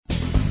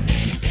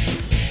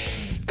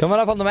Coming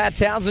up on the Matt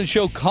Townsend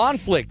Show,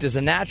 conflict is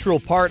a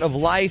natural part of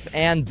life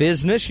and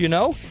business, you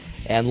know.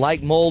 And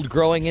like mold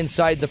growing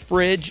inside the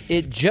fridge,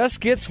 it just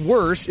gets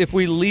worse if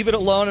we leave it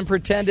alone and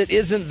pretend it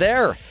isn't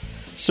there.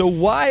 So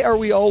why are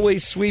we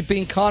always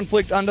sweeping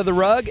conflict under the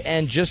rug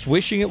and just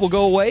wishing it will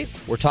go away?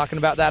 We're talking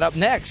about that up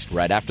next,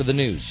 right after the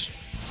news.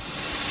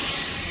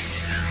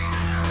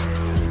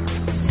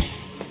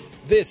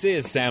 This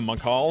is Sam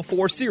McCall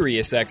for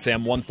Sirius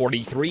XM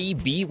 143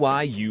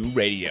 BYU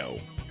Radio.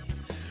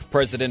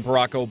 President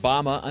Barack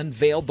Obama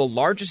unveiled the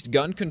largest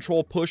gun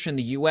control push in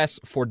the U.S.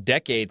 for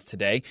decades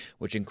today,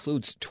 which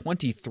includes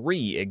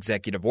 23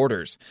 executive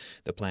orders.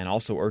 The plan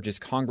also urges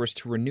Congress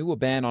to renew a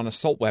ban on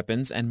assault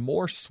weapons and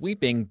more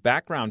sweeping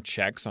background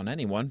checks on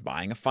anyone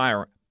buying a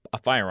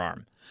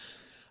firearm.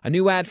 A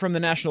new ad from the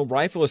National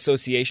Rifle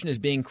Association is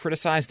being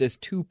criticized as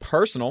too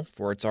personal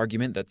for its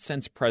argument that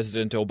since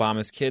President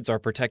Obama's kids are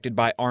protected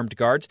by armed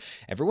guards,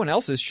 everyone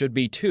else's should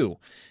be too.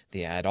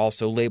 The ad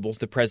also labels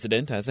the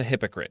president as a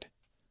hypocrite.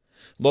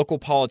 Local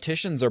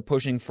politicians are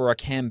pushing for a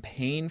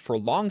campaign for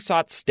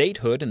long-sought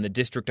statehood in the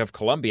District of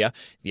Columbia.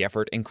 The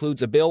effort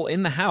includes a bill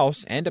in the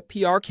House and a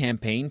PR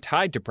campaign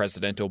tied to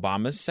President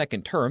Obama's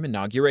second-term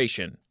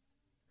inauguration.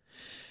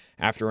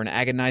 After an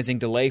agonizing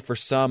delay for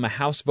some, a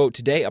House vote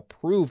today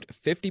approved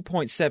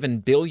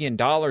 $50.7 billion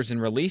in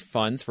relief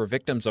funds for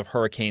victims of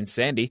Hurricane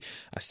Sandy.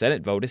 A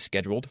Senate vote is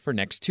scheduled for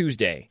next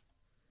Tuesday.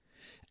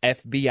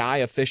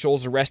 FBI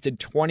officials arrested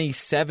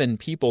 27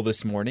 people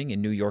this morning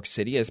in New York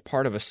City as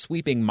part of a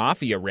sweeping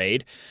mafia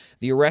raid.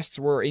 The arrests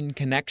were in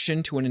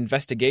connection to an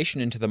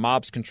investigation into the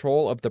mob's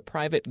control of the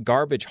private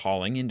garbage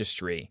hauling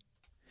industry.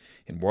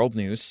 In world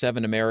news,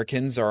 7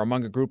 Americans are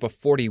among a group of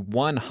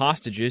 41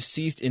 hostages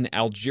seized in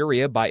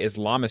Algeria by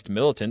Islamist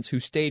militants who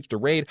staged a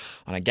raid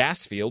on a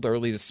gas field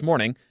early this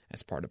morning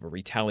as part of a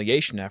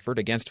retaliation effort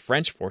against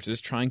French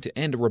forces trying to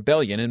end a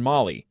rebellion in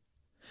Mali.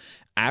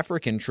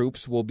 African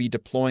troops will be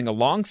deploying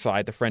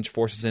alongside the French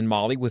forces in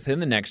Mali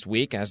within the next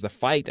week as the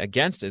fight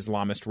against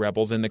Islamist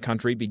rebels in the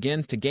country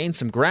begins to gain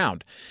some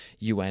ground.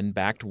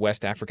 UN-backed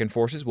West African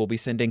forces will be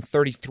sending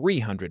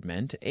 3,300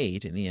 men to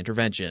aid in the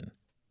intervention.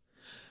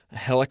 A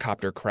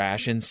helicopter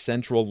crash in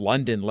central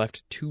London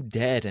left 2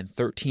 dead and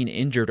 13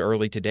 injured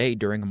early today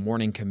during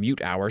morning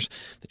commute hours.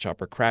 The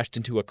chopper crashed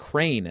into a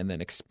crane and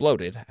then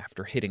exploded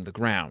after hitting the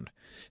ground.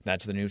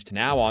 That's the news to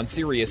now on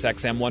Sirius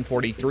XM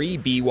 143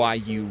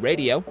 BYU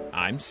Radio.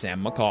 I'm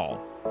Sam McCall.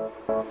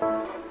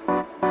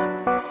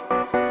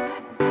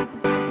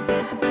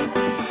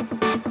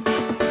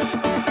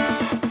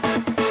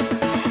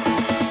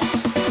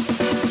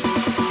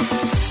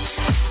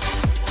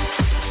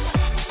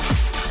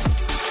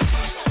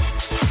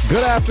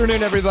 Good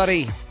afternoon,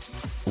 everybody.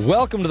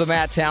 Welcome to the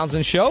Matt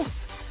Townsend Show.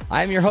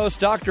 I'm your host,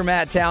 Dr.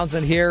 Matt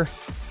Townsend here,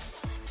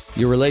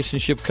 your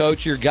relationship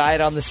coach, your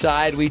guide on the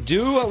side. We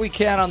do what we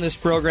can on this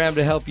program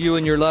to help you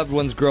and your loved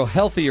ones grow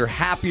healthier,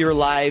 happier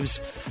lives.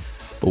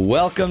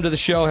 Welcome to the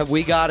show.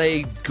 We got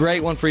a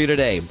great one for you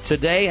today.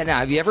 Now,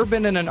 have you ever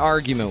been in an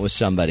argument with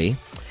somebody,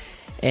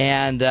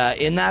 and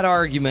in that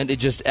argument, it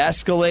just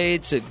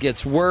escalates, it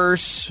gets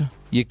worse,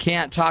 you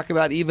can't talk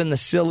about even the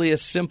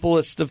silliest,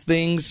 simplest of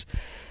things?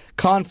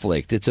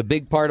 Conflict. It's a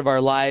big part of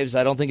our lives.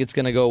 I don't think it's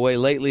going to go away.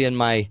 Lately in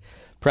my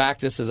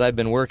practice, as I've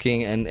been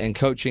working and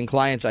coaching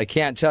clients, I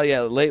can't tell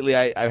you, lately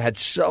I've had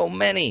so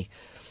many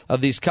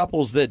of these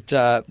couples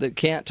that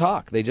can't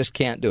talk. They just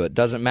can't do it.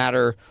 Doesn't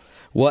matter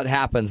what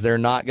happens. They're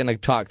not going to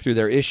talk through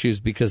their issues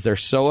because they're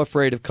so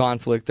afraid of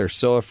conflict. They're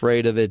so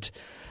afraid of it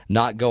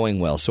not going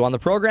well. So on the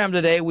program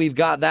today, we've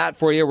got that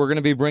for you. We're going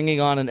to be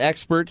bringing on an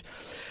expert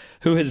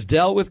who has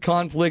dealt with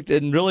conflict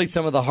in really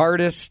some of the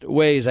hardest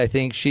ways, I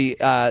think. She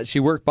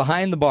worked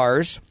behind the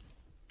bars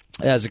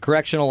as a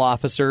correctional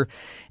officer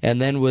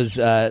and then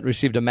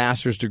received a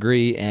master's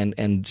degree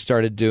and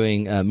started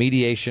doing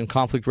mediation,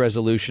 conflict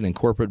resolution in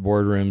corporate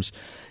boardrooms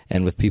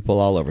and with people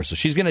all over. So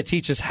she's going to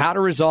teach us how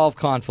to resolve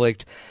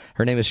conflict.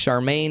 Her name is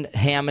Charmaine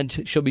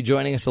Hammond. She'll be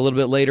joining us a little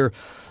bit later.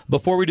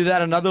 Before we do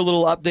that, another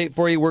little update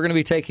for you. We're going to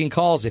be taking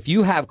calls. If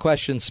you have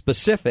questions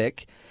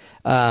specific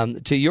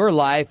to your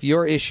life,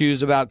 your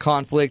issues about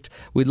conflict,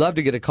 we'd love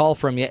to get a call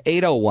from you.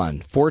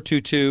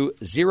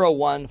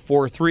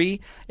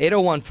 801-422-0143,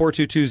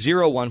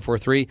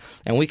 801-422-0143,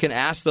 and we can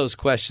ask those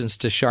questions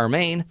to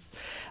Charmaine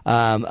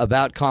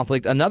about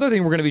conflict. Another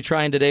thing we're going to be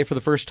trying today for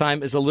the first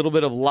time is a little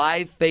bit of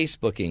live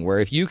Facebooking, where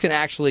if you can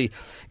actually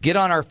get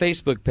on our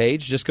Facebook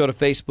page, just go to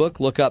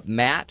Facebook, look up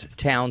Matt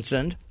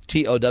Townsend,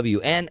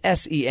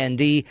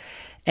 Townsend,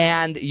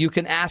 and you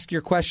can ask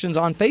your questions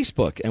on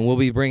Facebook, and we'll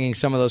be bringing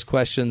some of those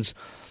questions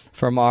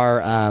from our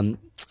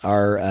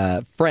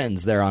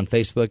friends there on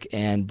Facebook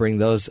and bring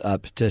those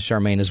up to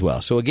Charmaine as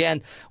well. So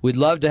again, we'd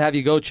love to have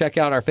you go check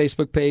out our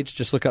Facebook page.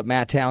 Just look up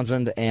Matt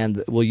Townsend,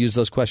 and we'll use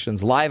those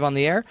questions live on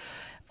the air.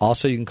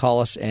 Also, you can call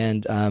us,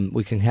 and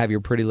we can have your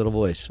pretty little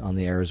voice on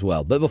the air as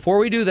well. But before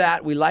we do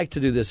that, we like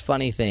to do this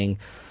funny thing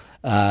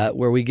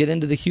where we get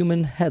into the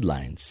human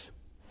headlines.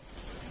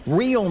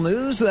 Real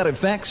news that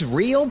affects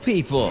real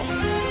people.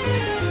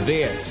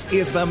 This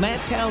is the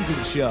Matt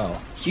Townsend Show.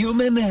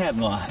 Human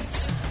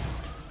Headlines.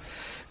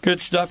 Good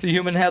stuff. The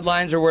human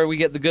headlines are where we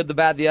get the good, the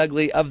bad, the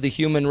ugly of the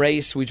human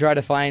race. We try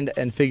to find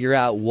and figure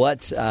out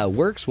what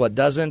works, what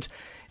doesn't,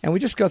 and we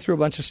just go through a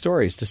bunch of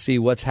stories to see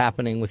what's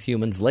happening with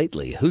humans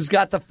lately. Who's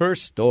got the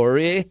first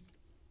story?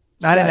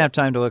 I didn't have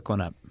time to look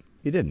one up.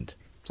 You didn't?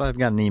 So I've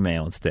got an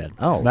email instead.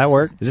 Oh. That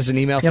work? Is this an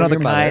email You from know, your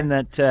the mother? kind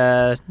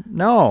that,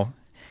 no.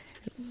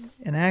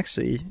 And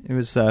actually, it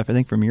was, I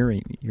think, from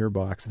your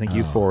box. I think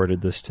you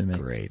forwarded this to me.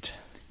 Great.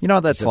 You know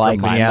what that's Is it like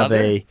from when my you have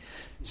mother? a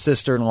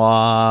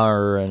sister-in-law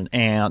or an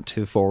aunt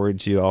who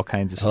forwards you all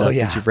kinds of stuff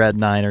yeah. that you've read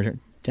 9 or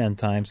 10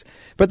 times.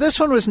 But this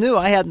one was new.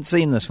 I hadn't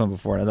seen this one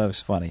before, and I thought it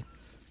was funny.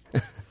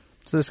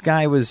 So this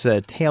guy was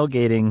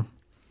tailgating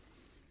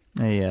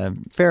a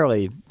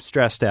fairly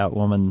stressed-out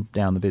woman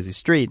down the busy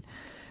street.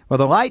 Well,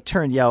 the light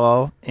turned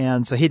yellow,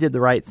 and so he did the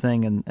right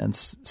thing and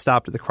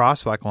stopped at the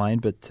crosswalk line.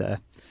 But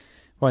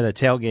boy, the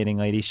tailgating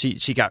lady,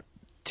 she got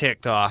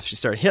ticked off. She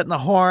started hitting the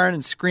horn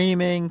and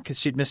screaming because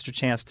she'd missed her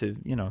chance to,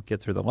 get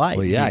through the light.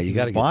 Well, yeah, you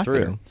got to get Blocked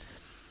through. her.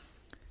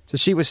 So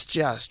she was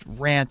just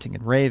ranting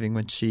and raving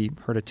when she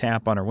heard a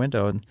tap on her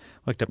window and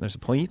looked up, and there's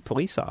a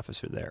police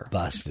officer there.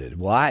 Busted.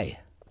 Why?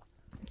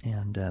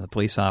 And the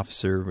police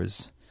officer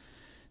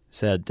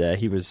said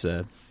he was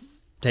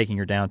taking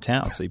her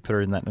downtown. So he put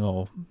her in that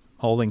little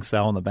holding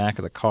cell in the back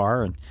of the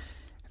car. And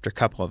after a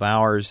couple of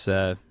hours,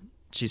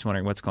 she's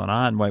wondering what's going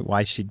on,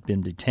 why she'd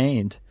been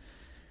detained.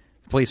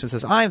 The policeman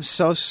says, "I'm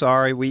so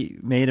sorry. We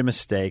made a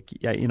mistake.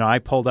 I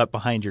pulled up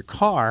behind your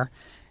car,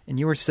 and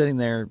you were sitting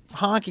there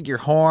honking your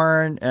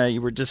horn.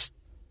 You were just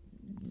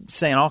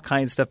saying all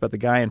kinds of stuff about the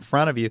guy in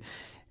front of you.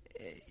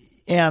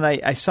 And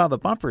I saw the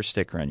bumper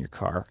sticker on your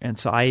car, and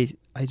so I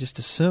just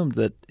assumed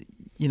that,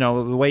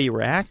 the way you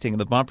were acting,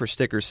 the bumper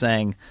sticker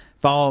saying,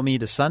 'Follow me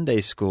to Sunday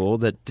school,'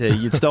 that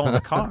you'd stolen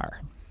the car."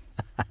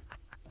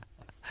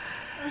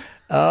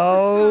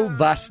 Oh,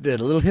 busted.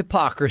 A little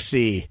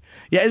hypocrisy.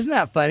 Yeah, isn't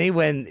that funny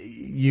when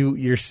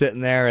you're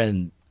sitting there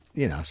and,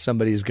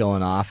 somebody's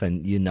going off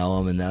and you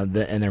know them and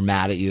they're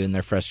mad at you and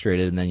they're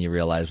frustrated, and then you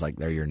realize, like,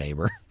 they're your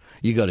neighbor.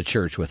 You go to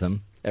church with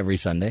them every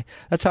Sunday.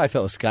 That's how I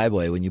felt with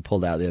Skyboy when you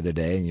pulled out the other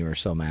day and you were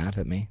so mad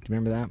at me. Do you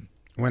remember that?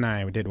 When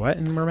I did what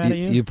and we're mad at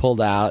you? You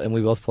pulled out, and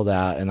we both pulled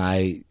out, and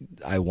I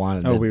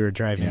wanted Oh, to, we were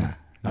driving. Yeah,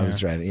 I was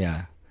driving,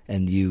 yeah.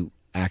 And you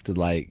acted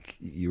like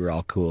you were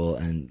all cool,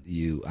 and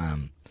you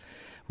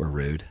were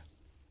rude.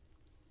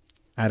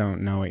 I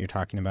don't know what you're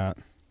talking about.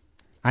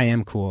 I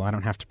am cool. I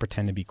don't have to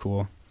pretend to be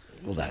cool.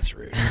 Well, that's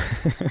rude.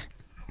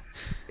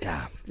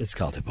 Yeah, it's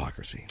called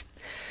hypocrisy.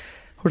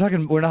 We're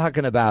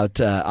talking about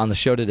on the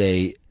show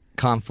today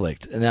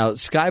conflict. Now,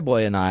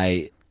 Skyboy and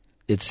I,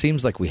 it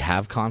seems like we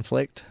have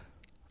conflict,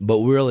 but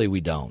really we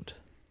don't.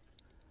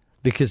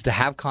 Because to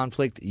have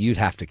conflict, you'd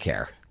have to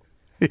care.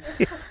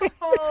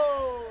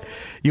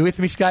 You with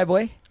me,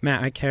 Skyboy?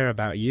 Matt, I care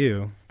about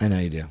you. I know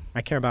you do.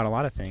 I care about a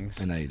lot of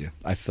things. I know you do.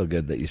 I feel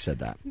good that you said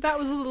that. That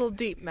was a little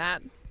deep,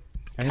 Matt.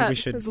 I think we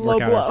should It's a work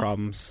low out blow. our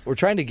problems. We're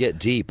trying to get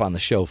deep on the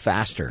show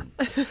faster.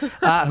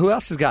 Who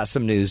else has got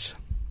some news?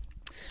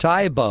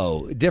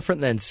 Tybo,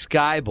 different than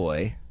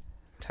Skyboy.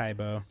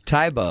 Tybo.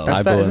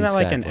 Tybo. Isn't that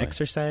like an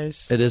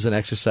exercise? It is an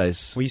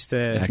exercise. We used to.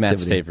 It's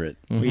Matt's favorite.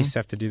 We used to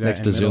have to do that Next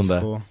in to middle Zumba.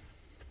 school.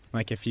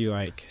 Like if you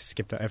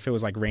skipped, if it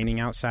was like raining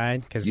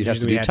outside, because You'd have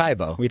to do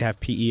Tybo. We'd have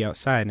PE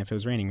outside, and if it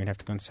was raining, we'd have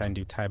to go inside and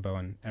do Tybo,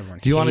 and everyone.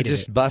 Do you want to hated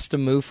just it. bust a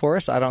move for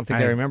us? I don't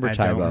think I remember Tybo.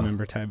 I don't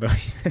remember Tybo.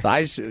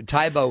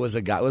 Tybo was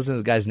a guy. Wasn't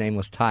the guy's name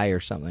was Ty or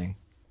something?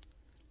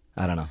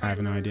 I don't know. I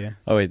have no idea.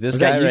 Oh, wait, this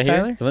Was guy that you, right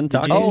Tyler? here? The one Did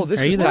talking? you- Oh, this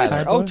Are is you the Tyler.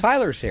 Tybo? Oh,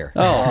 Tyler's here.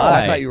 Oh, I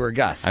hi. thought you were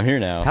Gus. I'm here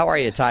now. How are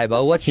you,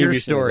 Tybo? What's You your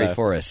recently story left.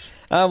 for us?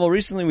 Well,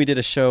 recently we did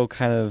a show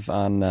kind of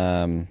on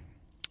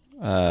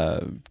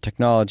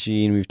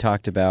technology, and we've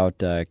talked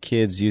about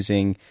kids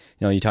using,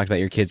 you talked about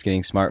your kids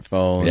getting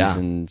smartphones Yeah.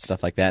 and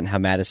stuff like that, and how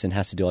Madison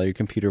has to do all your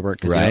computer work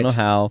because Right. you don't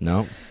know how.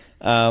 No,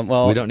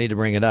 Well, we don't need to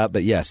bring it up,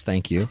 but yes,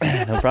 thank you.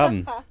 no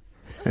problem.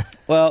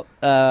 Well,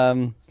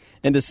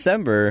 in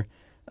December,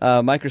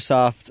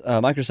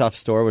 Microsoft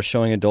Store was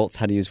showing adults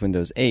how to use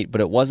Windows 8,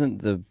 but it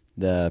wasn't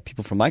the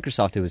people from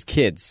Microsoft; it was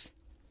kids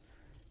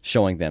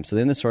showing them. So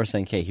then the store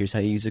saying, "Okay, here's how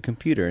you use a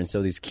computer," and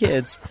so these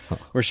kids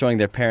were showing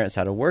their parents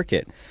how to work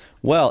it.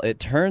 Well, it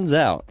turns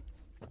out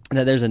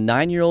that there's a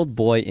 9-year-old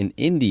boy in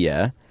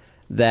India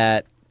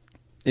that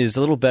is a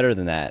little better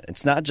than that.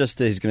 It's not just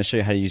that he's going to show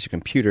you how to use your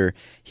computer.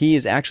 He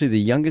is actually the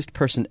youngest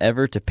person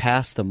ever to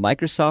pass the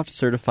Microsoft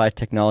Certified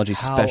Technology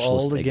How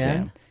Specialist old again?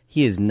 exam.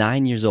 He is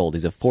 9 years old.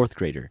 He's a 4th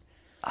grader.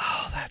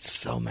 Oh, that's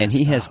so messed And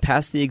he has up.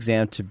 passed the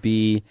exam to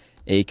be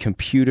a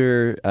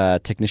computer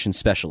technician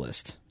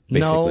specialist,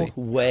 basically.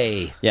 No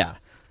way. Yeah.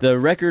 The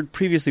record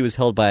previously was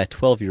held by a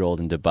 12-year-old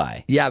in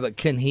Dubai. Yeah, but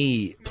can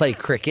he play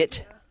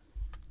cricket?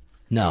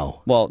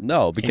 No. Well,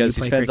 no, because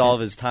he play spends all cricket?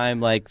 of his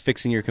time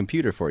fixing your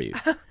computer for you.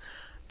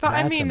 But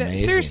I That's mean,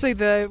 amazing. seriously,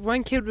 the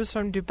one kid was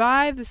from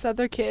Dubai. This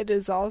other kid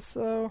is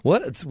also.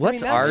 What's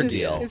that's our just-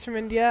 deal? It's from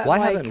India. Why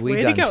Like, haven't we way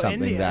to done go,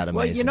 something India. that amazing?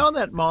 Well, you know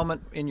that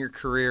moment in your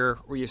career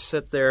where you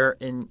sit there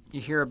and you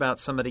hear about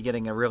somebody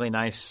getting a really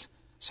nice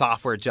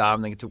software job,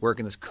 and they get to work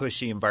in this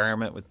cushy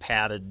environment with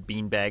padded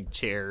beanbag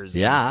chairs,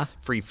 Yeah. and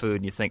free food,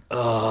 and you think,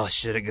 oh, I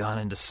should have gone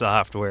into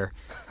software.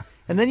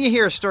 And then you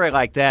hear a story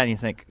like that, and you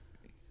think,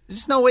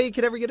 there's no way you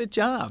could ever get a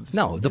job.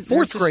 No, the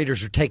fourth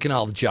graders are taking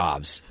all the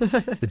jobs.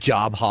 The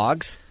job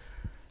hogs.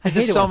 I hate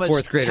There's it so when much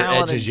fourth grader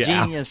talent and edges you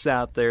out. genius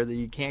out there that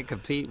you can't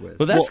compete with.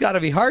 Well, that's got to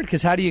be hard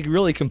because how do you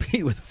really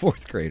compete with a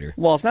fourth grader?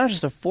 Well, it's not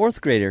just a fourth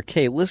grader.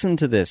 Okay, listen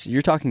to this.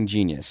 You're talking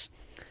genius.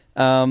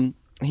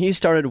 He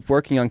started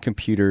working on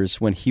computers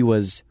when he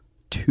was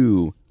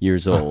 2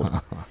 years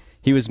old.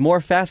 He was more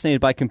fascinated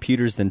by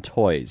computers than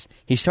toys.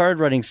 He started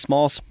writing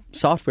small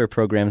software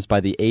programs by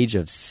the age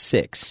of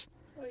 6.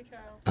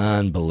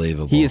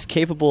 Unbelievable. He is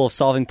capable of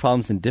solving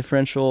problems in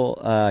differential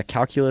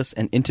calculus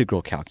and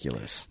integral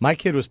calculus. My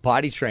kid was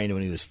potty trained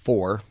when he was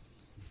 4.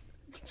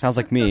 Sounds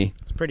like me.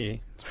 It's pretty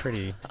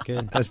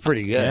good. That's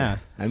pretty good. Yeah.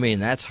 I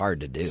mean, that's hard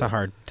to do. It's a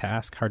hard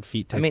task, hard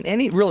feat to I mean,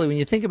 really, when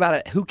you think about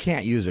it, who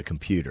can't use a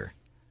computer?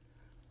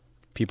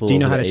 People. Do you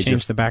know over how the to age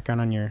change of- the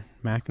background on your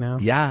Mac now?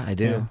 Yeah, I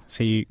do. Yeah.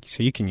 So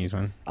you can use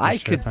one. I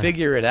That's could fine.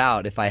 figure it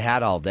out if I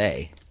had all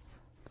day.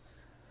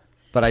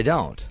 But I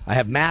don't. I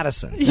have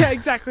Madison. Yeah,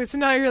 exactly. So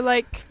now you're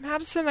like,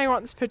 Madison, I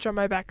want this picture on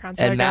my background.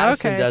 So I And go,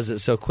 Madison okay. does it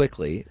so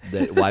quickly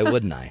that why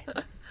wouldn't I?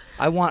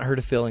 I want her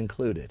to feel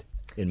included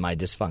in my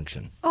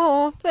dysfunction.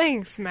 Oh,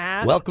 thanks,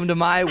 Matt. Welcome to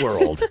my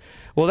world.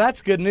 Well,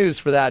 that's good news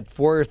for that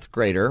fourth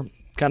grader.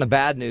 Kind of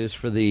bad news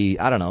for the,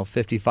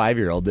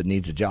 55-year-old that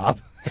needs a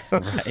job.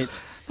 Right.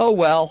 Oh,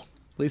 well.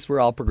 At least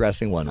we're all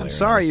progressing one way. I'm or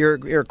sorry,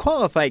 you're a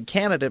qualified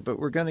candidate, but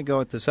we're going to go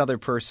with this other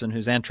person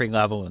who's entry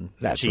level and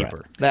That's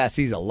cheaper. Right.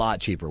 He's a lot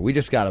cheaper. We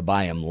just got to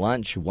buy him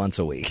lunch once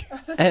a week.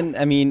 And,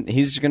 I mean,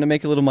 he's going to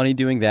make a little money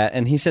doing that,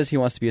 and he says he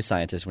wants to be a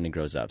scientist when he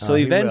grows up. So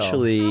He will.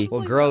 eventually,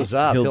 Well, grows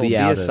up. he'll be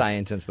out a of-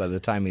 scientist by the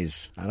time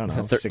he's,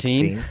 13?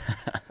 16.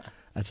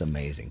 That's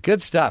amazing.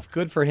 Good stuff.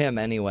 Good for him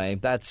anyway.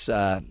 That's,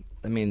 why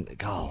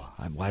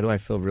do I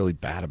feel really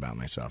bad about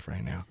myself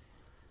right now?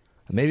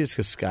 Maybe it's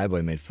because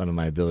Skyboy made fun of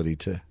my ability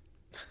to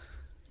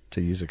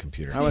use a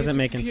computer. I wasn't Use a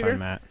making computer? fun,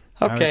 Matt.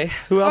 Okay.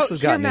 Who else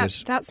has got Matt,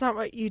 news? that's not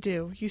what you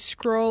do. You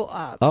scroll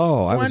up.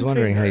 Oh, I was One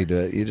wondering how finger. you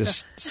do it. You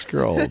just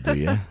scroll, do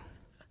you?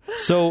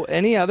 So,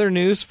 any other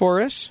news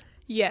for us?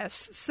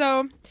 Yes.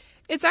 So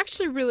it's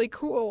actually really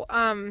cool.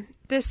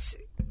 This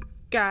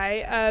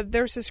guy,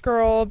 there was this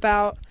girl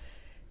about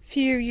a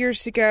few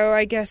years ago,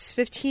 I guess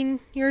 15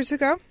 years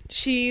ago.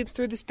 She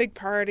threw this big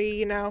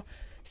party,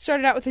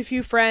 started out with a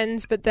few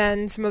friends, but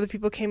then some other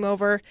people came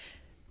over.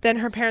 Then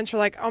her parents were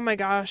like, oh my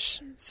gosh,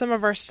 some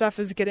of our stuff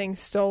is getting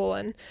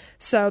stolen.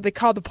 So they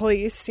called the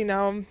police,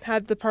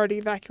 had the party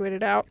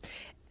evacuated out.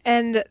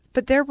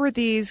 But there were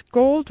these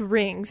gold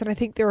rings, and I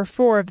think there were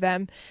 4 of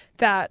them,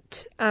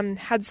 that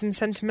had some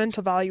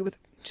sentimental value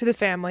to the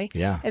family.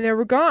 Yeah. And they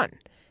were gone.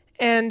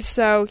 And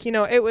so,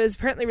 it was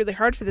apparently really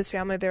hard for this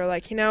family. They were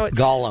like, it's...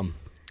 Gollum.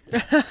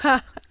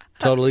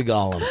 Totally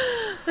Gollum.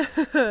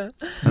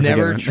 a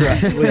Never good one.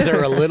 tried. Was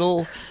there a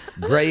little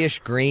grayish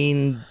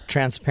green,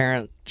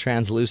 transparent,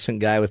 translucent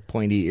guy with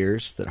pointy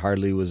ears that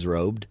hardly was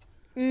robed?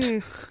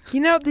 They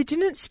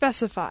didn't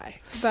specify,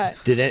 but...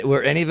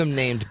 Were any of them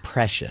named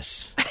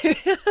Precious?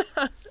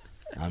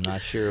 I'm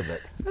not sure,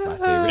 but it's my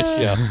favorite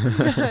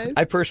show.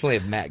 I personally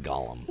have met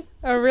Gollum.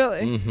 Oh,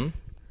 really? Mm-hmm.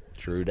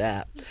 True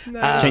dat. No.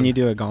 Can you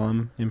do a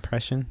Gollum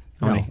impression?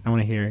 No. I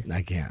want to hear.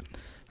 I can't.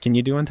 Can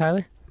you do one,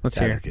 Tyler? Let's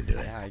Tyler hear. could do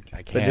it. Yeah,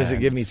 I can. But does it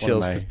give me It's one of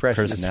chills? my 'Cause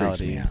Precious freaks me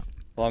personalities, out.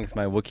 along with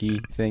my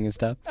Wookiee thing and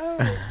stuff. Oh,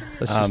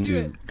 Let's just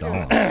do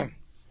Gollum.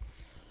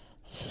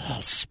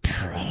 Yes,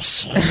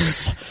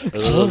 precious. Give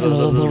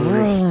me the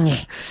ring.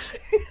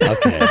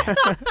 Okay.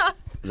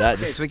 That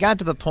Okay, just so we got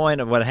to the point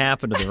of what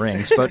happened to the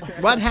rings, but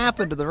what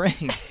happened to the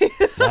rings?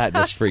 that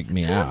just freaked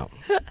me out.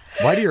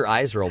 Why do your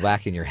eyes roll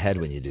back in your head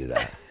when you do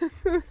that?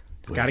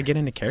 It's got to get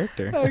into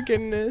character. oh,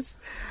 goodness.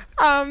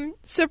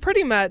 So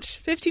pretty much,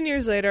 15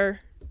 years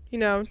later,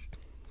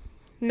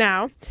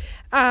 now,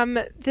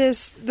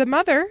 the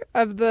mother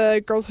of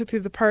the girl who threw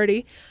the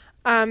party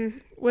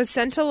was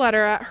sent a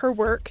letter at her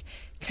work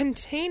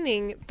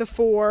containing the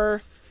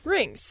 4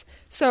 rings.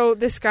 So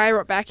this guy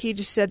wrote back. He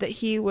just said that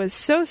he was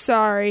so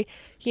sorry.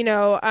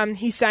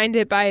 He signed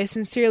it by a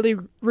sincerely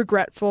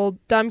regretful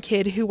dumb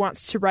kid who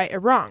wants to right a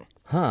wrong.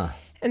 Huh.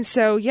 And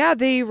so, yeah,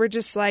 they were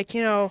just like,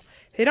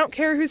 they don't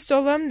care who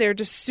stole them. They're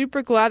just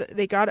super glad that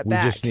they got it We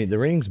back. just need the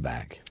rings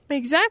back.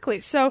 Exactly.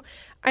 So,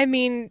 I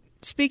mean,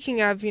 speaking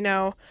of,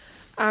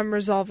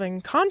 resolving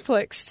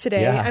conflicts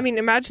today, Yeah. I mean,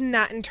 imagine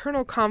that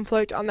internal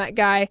conflict on that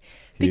guy.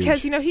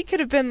 Because, Huge. he could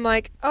have been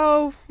like,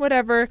 oh,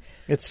 whatever.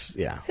 It's,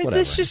 yeah, It's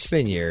whatever. just- It's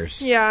been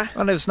years. Yeah.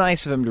 Well, it was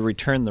nice of him to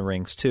return the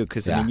rings, too,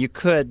 because, Yeah. you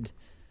could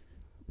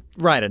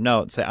write a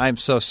note and say, I'm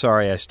so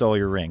sorry I stole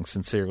your ring,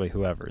 sincerely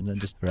whoever, and then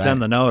just Right.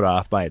 send the note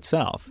off by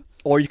itself.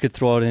 Or you could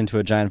throw it into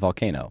a giant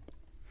volcano.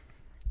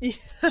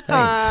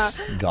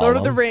 Thanks, Lord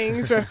of the Gollum.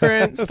 Rings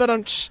reference.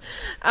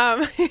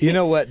 But You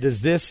know what?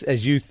 Does this,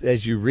 as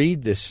you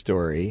read this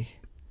story,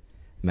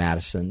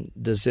 Madison,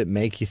 does it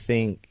make you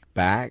think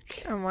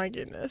back? oh, my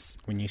goodness.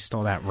 When you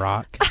stole that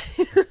rock.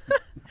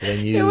 Then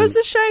It was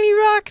a shiny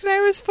rock, and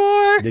I was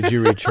 4. Did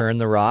you return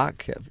the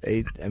rock?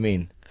 I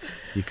mean,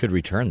 you could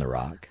return the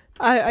rock.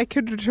 I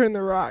could return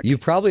the rock. You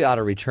probably ought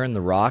to return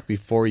the rock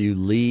before you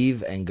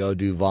leave and go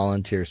do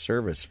volunteer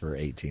service for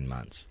 18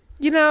 months.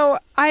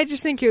 I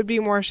just think it would be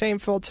more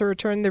shameful to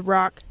return the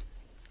rock,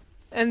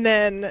 and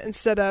then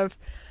instead of,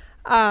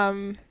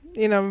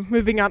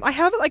 moving on. I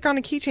have it on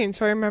a keychain,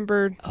 so I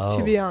remember.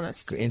 To be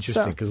honest,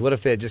 interesting. Because what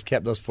if they had just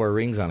kept those 4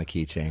 rings on a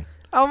keychain?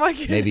 Oh my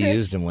goodness. Maybe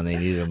used them when they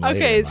needed them.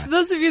 Okay, so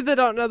those of you that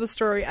don't know the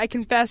story, I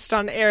confessed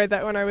on air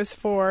that when I was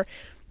 4,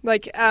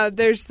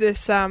 there's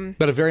this.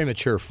 But a very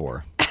mature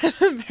 4.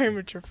 Very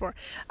mature 4.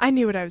 I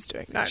knew what I was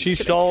doing. No, I'm she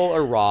just kidding. stole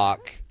a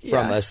rock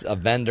from a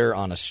vendor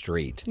on a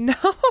street. No.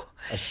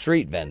 A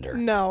street vendor.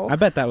 No. I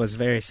bet that was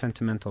very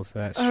sentimental to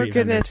that street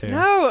vendor, too.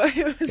 No.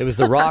 It was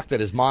the rock that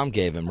his mom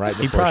gave him right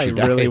before He probably she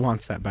died. really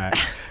wants that back.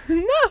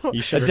 No.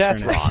 You should A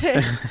death return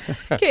it. rock.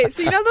 Okay,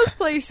 so those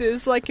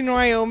places like in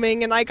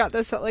Wyoming, and I got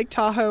this at Lake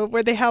Tahoe,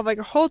 where they have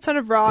a whole ton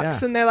of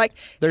rocks, and they're like,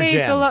 They're hey,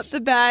 gems. fill up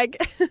the bag.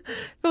 Fill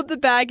up the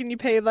bag, and you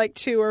pay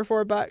 $2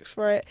 or $4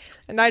 for it.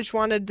 And I just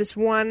wanted this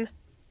one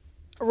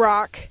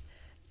rock,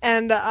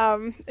 and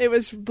it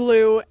was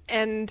blue,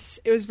 and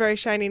it was very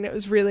shiny, and it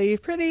was really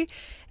pretty.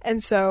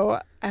 And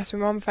so I asked my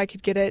mom if I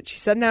could get it. She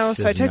said no,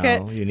 so I took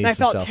it, and I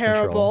felt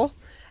terrible.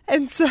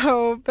 And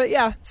so,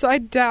 so I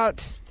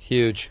doubt.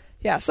 Huge.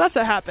 Yeah, so that's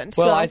what happened.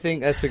 Well, so. I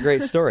think that's a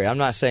great story. I'm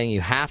not saying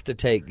you have to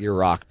take your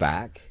rock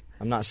back.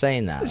 I'm not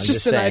saying that. It's I'm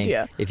just an saying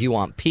idea. If you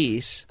want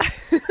peace,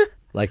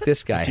 like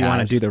this guy If you has.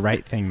 want to do the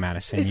right thing,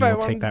 Madison, If you I will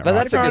want- take that But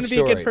rock that's a I back. want good to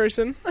be a story. good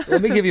person.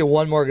 Let me give you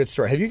one more good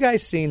story. Have you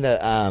guys seen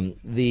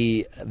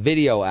the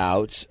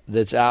video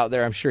that's out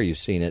there? I'm sure you've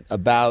seen it,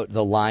 about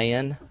the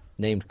lion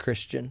named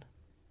Christian.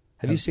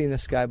 Have you seen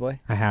this guy, boy?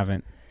 I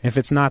haven't. If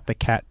it's not the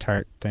cat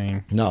tart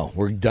thing. No,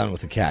 we're done with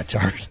the cat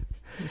tart.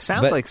 It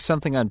sounds But- like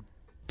something on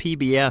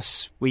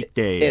PBS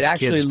weekdays It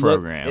actually kids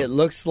program. it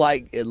looks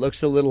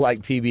a little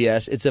like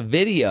PBS. It's a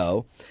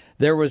video.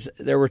 There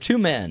were 2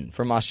 men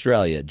from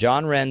Australia,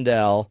 John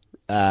Rendell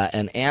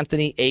and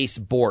Anthony Ace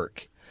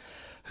Bork,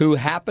 who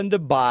happened to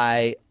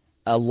buy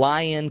a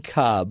lion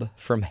cub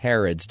from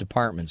Harrods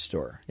department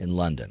store in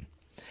London.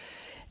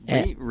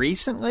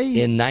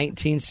 Recently? In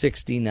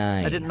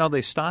 1969. I didn't know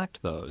they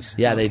stocked those.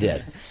 Yeah, they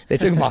did. They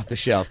took them off the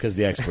shelf because of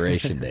the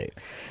expiration date.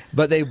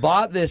 But they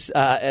bought this.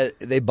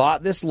 They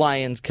bought this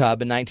lion's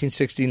cub in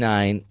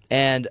 1969,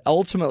 and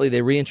ultimately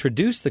they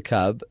reintroduced the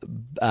cub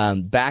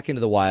back into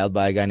the wild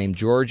by a guy named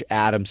George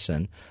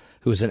Adamson,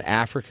 who was an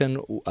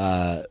African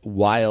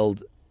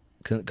wild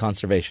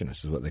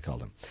conservationist, is what they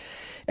called him.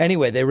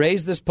 Anyway, they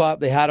raised this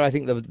pup. They had, I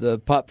think, the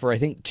pup for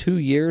 2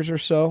 years or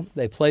so.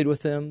 They played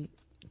with him.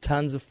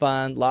 Tons of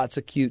fun, lots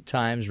of cute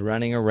times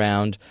running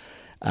around,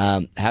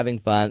 having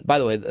fun. By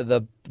the way,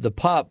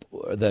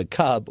 the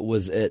cub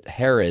was at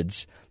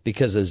Harrods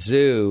because a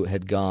zoo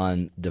had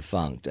gone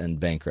defunct and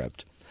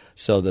bankrupt.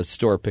 So the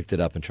store picked it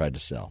up and tried to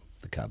sell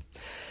the cub.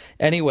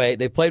 Anyway,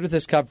 they played with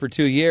this cub for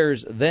 2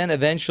 years. Then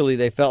eventually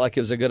they felt like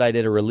it was a good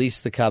idea to release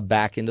the cub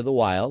back into the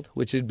wild,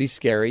 which would be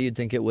scary. You'd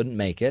think it wouldn't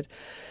make it.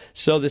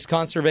 So this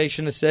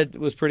conservationist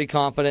was pretty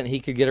confident he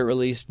could get it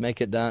released,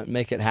 make it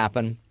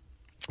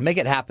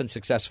happen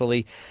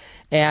successfully.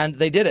 And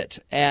they did it.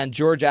 And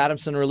George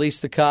Adamson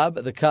released the cub.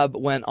 The cub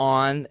went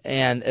on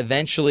and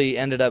eventually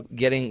ended up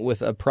getting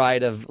with a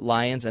pride of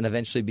lions and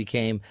eventually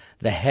became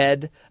the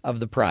head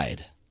of the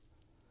pride.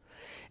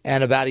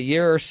 And about a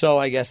year or so,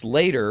 I guess,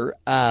 later,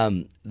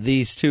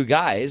 these 2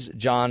 guys,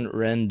 John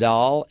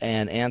Rendell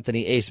and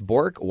Anthony Ace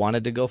Bork,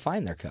 wanted to go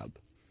find their cub.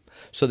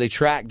 So they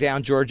tracked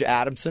down George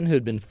Adamson, who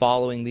had been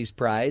following these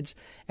prides,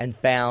 and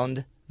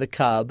found the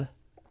cub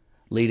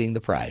leading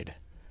the pride.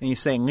 And you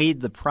say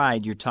lead the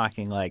pride, you're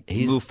talking like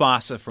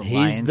Mufasa from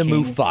Lion He's the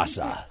King?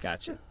 Mufasa.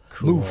 Gotcha.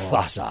 Cool.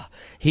 Mufasa.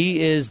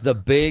 He is the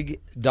big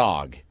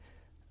dog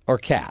or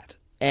cat.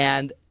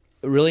 And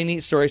a really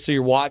neat story. So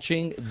you're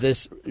watching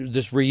this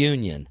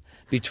reunion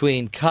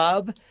between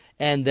Cub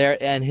and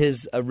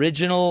his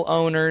original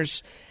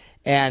owners,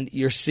 and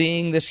you're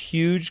seeing this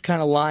huge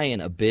kind of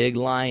lion, a big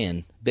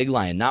lion,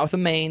 not with a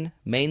mane,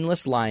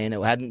 maneless lion.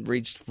 It hadn't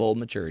reached full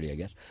maturity, I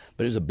guess,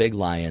 but it was a big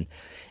lion.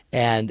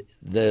 And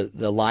the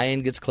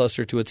lion gets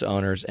closer to its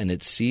owners, and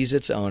it sees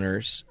its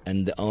owners,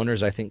 and the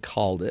owners, I think,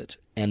 called it.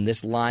 And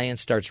this lion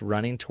starts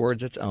running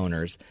towards its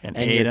owners. And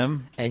ate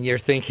them. And you're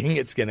thinking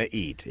it's going to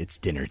eat. It's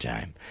dinner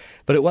time.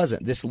 But it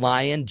wasn't. This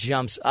lion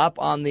jumps up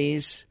on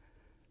these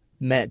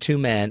 2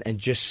 men and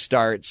just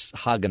starts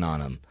hugging on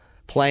them,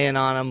 playing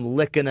on them,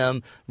 licking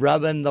them,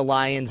 rubbing the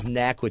lion's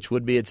neck, which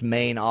would be its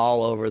mane,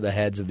 all over the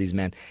heads of these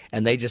men.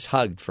 And they just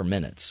hugged for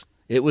minutes.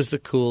 It was the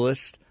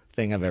coolest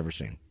thing I've ever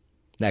seen.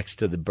 Next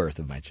to the birth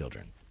of my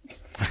children.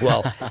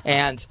 Well,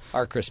 and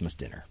our Christmas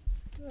dinner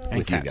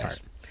with you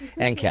guys.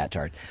 And cat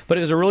tart. But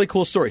it was a really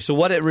cool story. So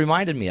what it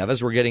reminded me of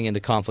as we're getting into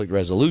conflict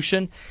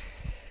resolution,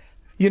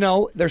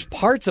 there's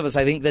parts of us,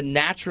 I think, that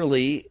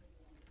naturally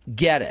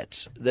get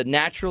it,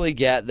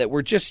 that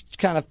we're just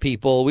kind of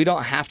people. We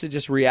don't have to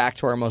just react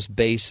to our most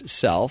base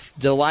self.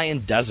 The lion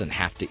doesn't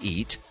have to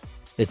eat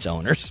its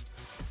owners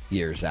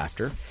years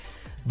after.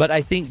 But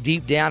I think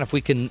deep down, if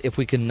we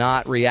can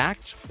not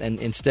react and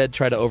instead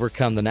try to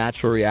overcome the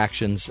natural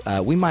reactions,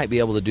 we might be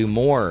able to do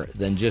more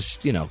than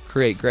just,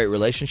 create great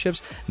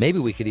relationships. Maybe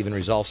we could even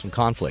resolve some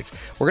conflict.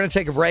 We're going to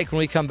take a break. When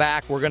we come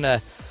back, we're going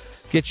to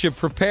get you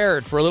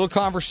prepared for a little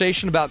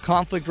conversation about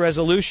conflict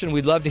resolution.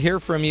 We'd love to hear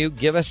from you.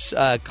 Give us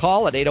a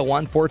call at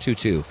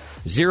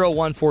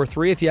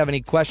 801-422-0143 if you have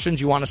any questions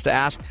you want us to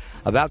ask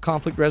about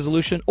conflict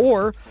resolution,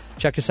 or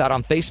check us out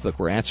on Facebook.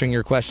 We're answering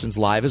your questions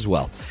live as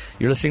well.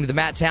 You're listening to The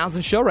Matt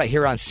Townsend Show right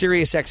here on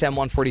Sirius XM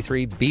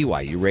 143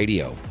 BYU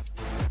Radio.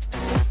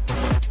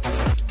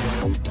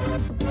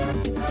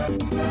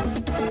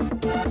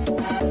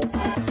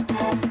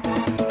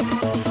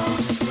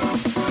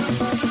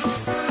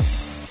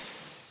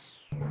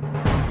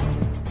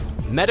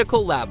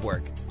 Medical lab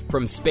work,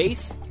 from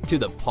space to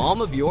the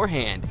palm of your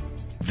hand.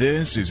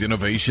 This is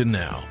Innovation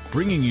Now,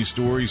 bringing you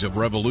stories of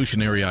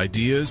revolutionary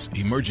ideas,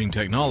 emerging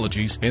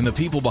technologies, and the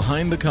people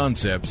behind the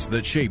concepts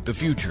that shape the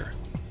future.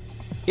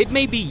 It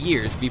may be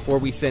years before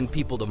we send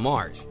people to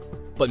Mars,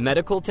 but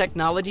medical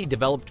technology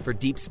developed for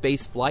deep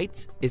space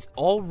flights is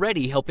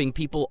already helping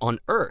people on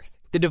Earth.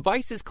 The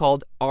device is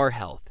called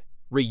R-Health,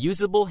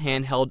 reusable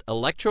handheld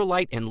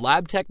electrolyte and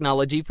lab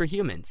technology for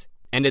humans.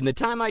 And in the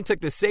time I took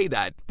to say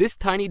that, this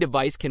tiny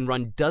device can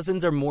run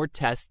dozens or more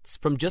tests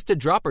from just a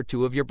drop or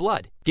two of your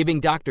blood, giving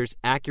doctors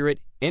accurate,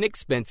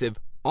 inexpensive,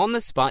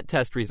 on-the-spot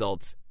test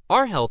results.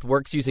 R-Health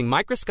works using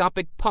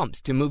microscopic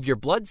pumps to move your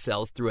blood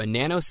cells through a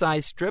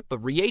nano-sized strip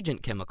of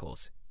reagent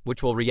chemicals,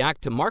 which will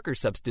react to marker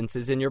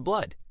substances in your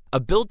blood. A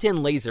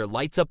built-in laser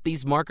lights up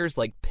these markers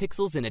like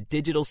pixels in a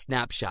digital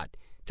snapshot,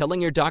 telling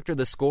your doctor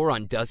the score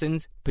on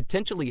dozens,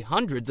 potentially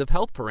hundreds of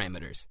health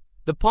parameters.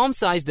 The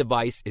palm-sized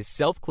device is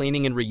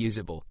self-cleaning and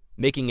reusable,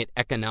 making it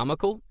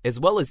economical as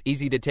well as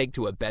easy to take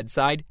to a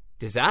bedside,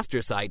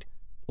 disaster site,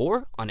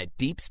 or on a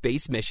deep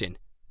space mission.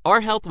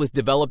 R-Health was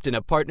developed in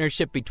a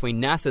partnership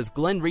between NASA's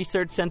Glenn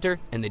Research Center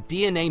and the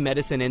DNA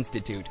Medicine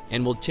Institute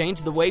and will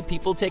change the way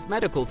people take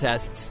medical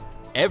tests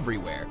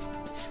everywhere.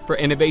 For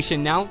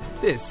Innovation Now,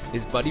 this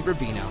is Buddy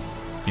Rubino.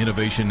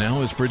 Innovation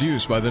Now is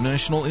produced by the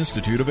National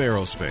Institute of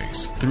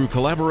Aerospace through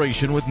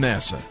collaboration with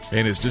NASA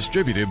and is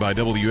distributed by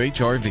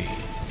WHRV.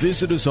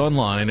 Visit us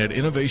online at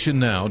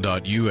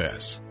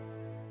innovationnow.us.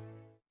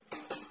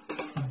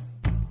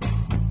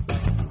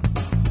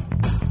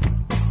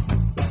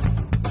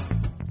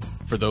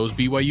 For those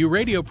BYU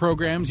radio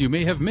programs you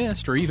may have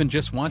missed or even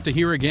just want to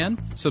hear again,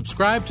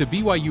 subscribe to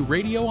BYU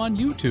Radio on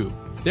YouTube.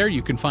 There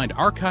you can find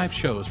archived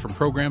shows from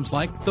programs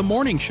like The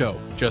Morning Show.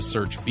 Just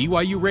search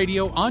BYU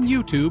Radio on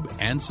YouTube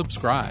and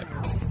subscribe.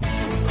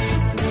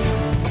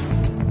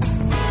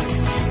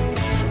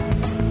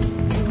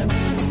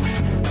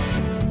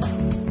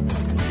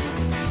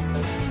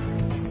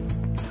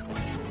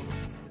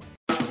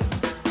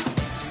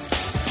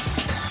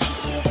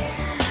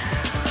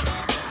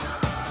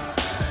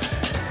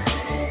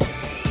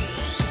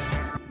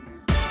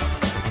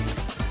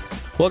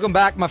 Welcome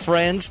back, my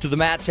friends, to the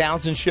Matt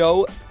Townsend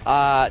Show.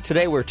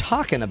 Today we're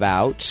talking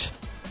about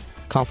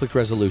conflict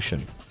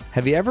resolution.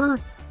 Have you ever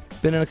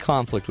been in a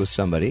conflict with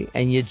somebody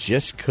and you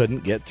just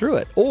couldn't get through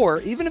it? Or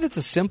even if it's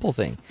a simple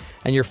thing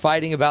and you're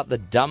fighting about the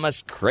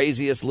dumbest,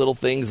 craziest little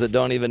things that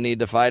don't even need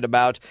to fight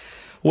about.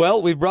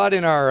 Well, we brought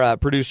in our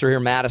producer here,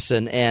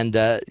 Madison, and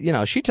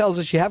she tells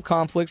us you have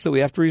conflicts that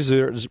we have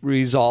to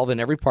resolve in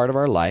every part of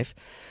our life.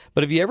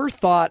 But have you ever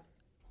thought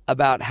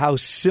about how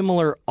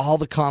similar all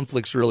the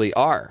conflicts really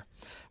are?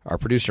 Our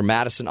producer,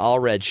 Madison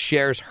Allred,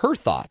 shares her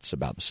thoughts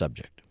about the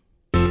subject.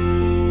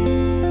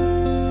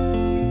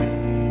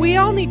 We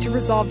all need to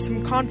resolve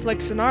some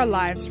conflicts in our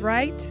lives,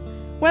 right?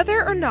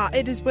 Whether or not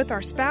it is with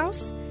our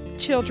spouse,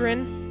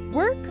 children,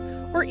 work,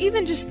 or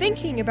even just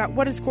thinking about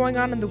what is going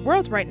on in the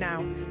world right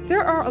now,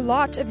 there are a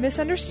lot of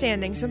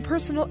misunderstandings and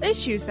personal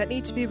issues that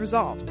need to be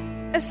resolved.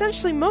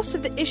 Essentially, most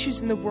of the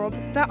issues in the world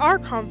that are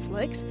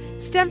conflicts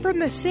stem from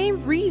the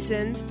same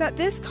reasons that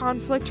this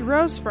conflict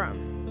arose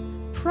from.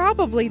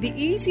 Probably the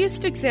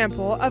easiest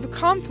example of a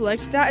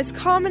conflict that is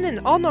common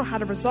and all know how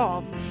to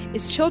resolve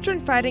is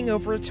children fighting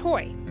over a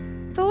toy.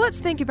 So let's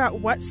think about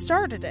what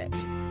started it.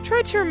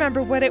 Try to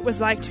remember what it was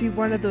like to be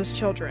one of those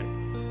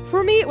children.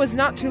 For me, it was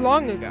not too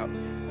long ago.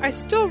 I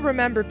still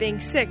remember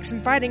being 6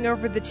 and fighting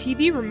over the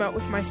TV remote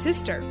with my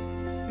sister.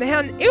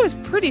 Man, it was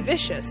pretty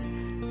vicious.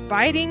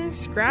 Biting,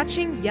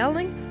 scratching,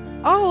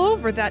 yelling, all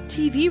over that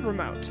TV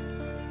remote.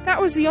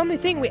 That was the only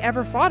thing we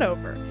ever fought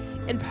over.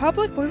 In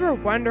public, we were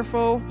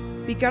wonderful.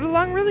 We got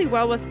along really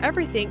well with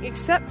everything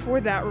except for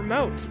that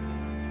remote.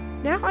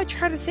 Now I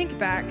try to think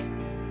back.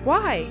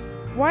 Why?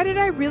 Why did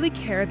I really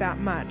care that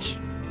much?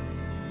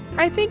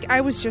 I think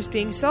I was just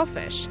being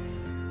selfish.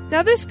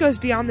 Now this goes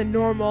beyond the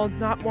normal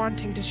not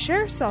wanting to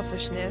share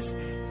selfishness,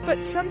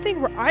 but something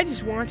where I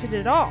just wanted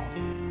it all.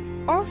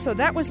 Also,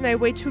 that was my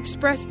way to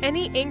express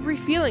any angry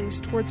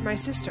feelings towards my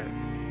sister.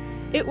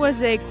 It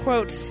was a,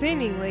 quote,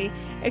 seemingly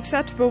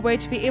acceptable way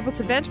to be able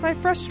to vent my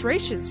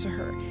frustrations to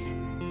her.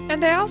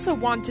 And I also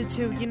wanted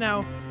to,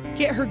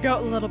 get her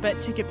goat a little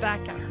bit to get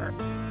back at her.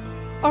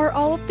 Are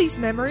all of these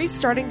memories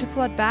starting to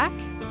flood back?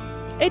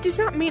 It does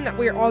not mean that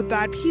we are all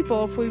bad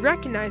people if we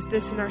recognize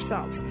this in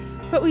ourselves,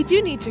 but we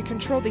do need to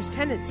control these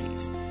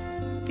tendencies.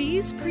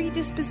 These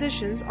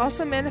predispositions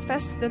also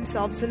manifest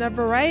themselves in a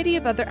variety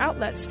of other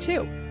outlets,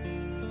 too.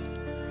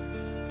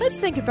 Let's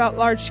think about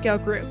large-scale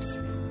groups.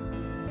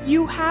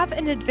 You have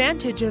an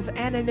advantage of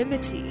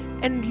anonymity,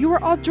 and you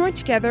are all joined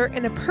together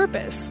in a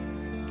purpose.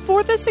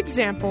 For this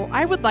example,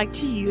 I would like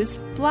to use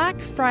Black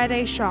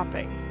Friday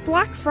shopping.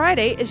 Black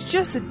Friday is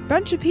just a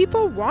bunch of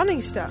people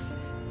wanting stuff.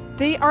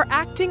 They are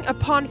acting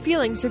upon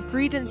feelings of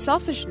greed and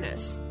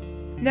selfishness.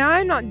 Now,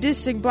 I'm not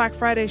dissing Black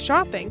Friday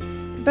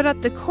shopping, but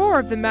at the core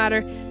of the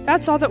matter,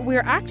 that's all that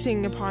we're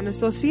acting upon is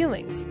those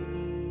feelings.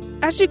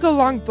 As you go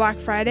along Black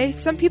Friday,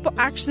 some people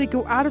actually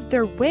go out of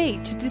their way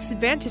to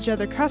disadvantage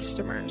other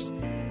customers.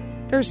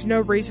 There's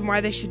no reason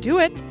why they should do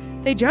it.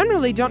 They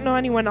generally don't know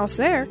anyone else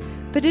there,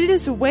 but it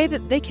is a way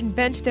that they can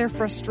vent their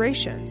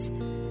frustrations.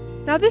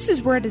 Now, this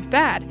is where it is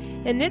bad,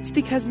 and it's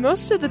because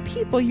most of the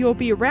people you will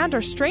be around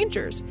are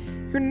strangers.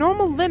 Your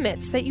normal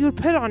limits that you would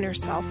put on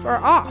yourself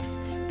are off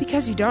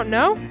because you don't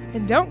know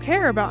and don't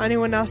care about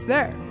anyone else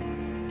there.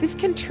 This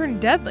can turn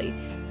deadly.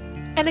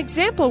 An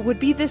example would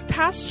be this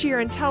past year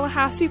in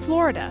Tallahassee,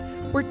 Florida,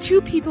 where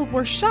 2 people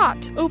were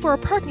shot over a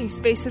parking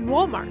space in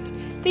Walmart.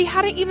 They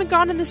hadn't even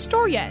gone in the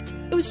store yet.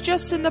 It was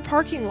just in the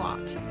parking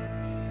lot.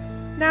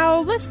 Now,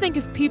 let's think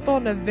of people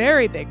in a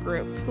very big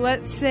group,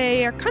 let's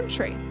say a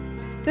country.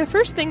 The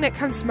first thing that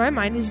comes to my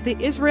mind is the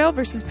Israel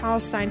versus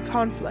Palestine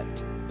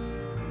conflict.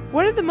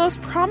 One of the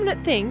most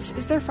prominent things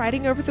is they're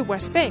fighting over the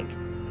West Bank.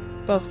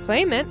 Both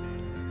claim it.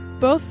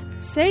 Both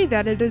say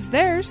that it is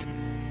theirs.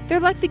 They're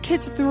like the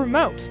kids with the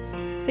remote.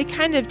 They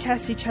kind of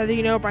test each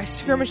other, by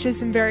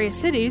skirmishes in various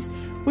cities,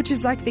 which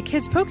is like the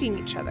kids poking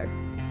each other.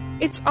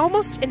 It's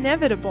almost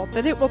inevitable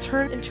that it will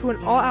turn into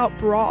an all-out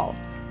brawl.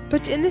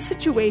 But in this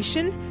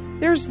situation,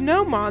 there's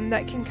no mom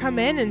that can come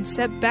in and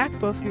step back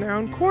both in their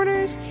own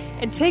corners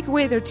and take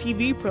away their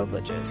TV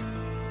privileges.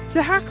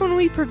 So how can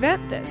we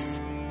prevent this?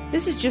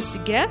 This is just a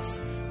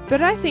guess,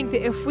 but I think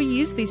that if we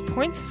use these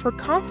points for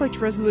conflict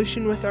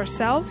resolution with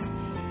ourselves,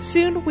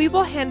 soon we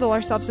will handle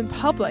ourselves in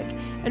public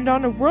and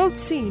on a world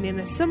scene in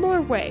a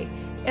similar way,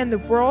 and the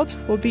world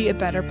will be a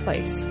better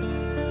place.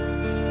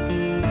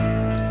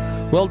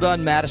 Well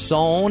done,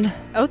 Madison.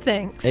 Oh,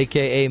 thanks.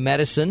 A.K.A.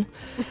 Medicine.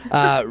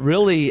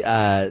 Really,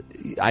 I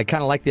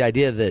kind of like the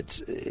idea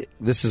that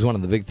this is one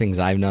of the big things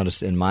I've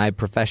noticed in my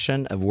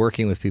profession of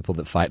working with people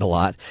that fight a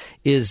lot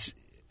is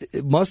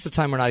most of the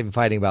time we're not even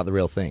fighting about the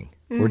real thing.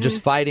 Mm-hmm. We're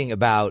just fighting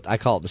about, I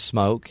call it the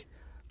smoke,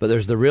 but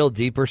there's the real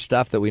deeper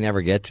stuff that we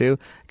never get to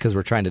because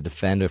we're trying to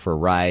defend if we're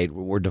right.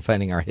 We're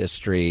defending our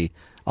history,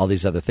 all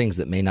these other things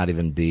that may not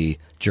even be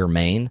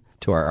germane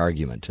to our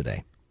argument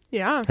today.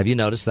 Yeah. Have you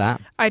noticed that?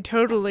 I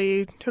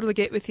totally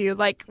get with you.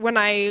 Like when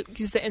I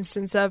use the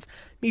instance of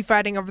me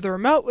fighting over the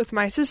remote with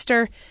my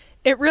sister,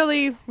 it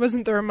really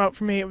wasn't the remote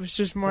for me. It was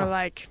just more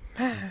like,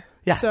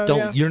 yeah,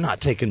 so, you're not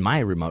taking my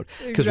remote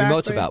because Exactly.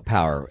 remote's about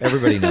power.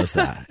 Everybody knows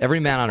that. Every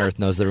man on earth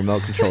knows the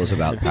remote control is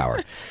about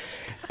power.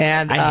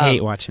 And I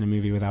hate watching a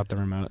movie without the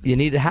remote. You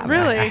need to have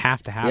Really? it. I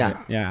have to have it.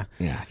 Yeah.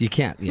 Yeah, you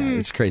can't. Yeah,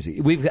 it's crazy.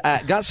 We've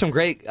got some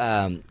great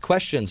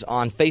questions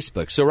on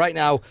Facebook. So right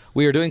now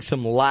we are doing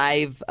some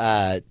live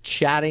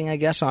chatting, I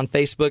guess, on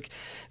Facebook,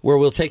 where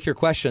we'll take your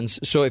questions.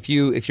 So if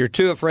you're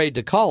too afraid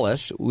to call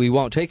us, we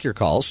won't take your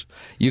calls.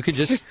 You can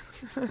just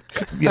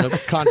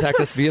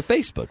contact us via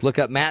Facebook. Look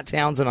up Matt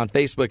Townsend on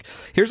Facebook.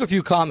 Here's a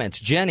few comments.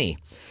 Jenny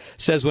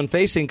says, when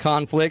facing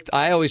conflict,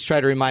 I always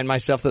try to remind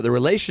myself that the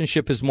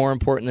relationship is more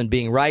important than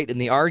being right in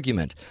the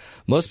argument.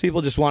 Most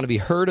people just want to be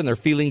heard and their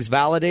feelings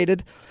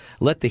validated.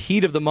 Let the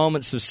heat of the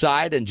moment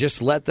subside and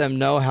just let them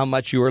know how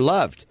much you are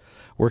loved.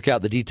 Work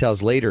out the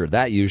details later.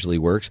 That usually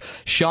works.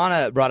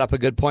 Shauna brought up a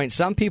good point.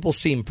 Some people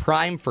seem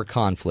primed for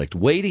conflict,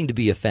 waiting to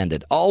be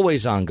offended,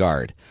 always on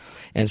guard.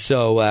 And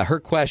so her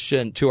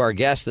question to our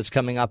guest that's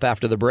coming up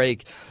after the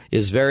break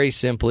is very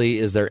simply,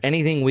 is there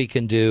anything we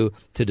can do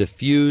to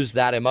diffuse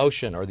that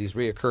emotion or these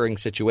reoccurring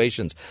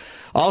situations?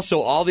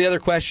 Also, all the other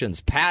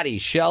questions, Patty,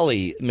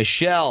 Shelley,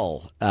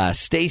 Michelle,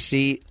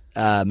 Stacy,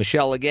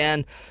 Michelle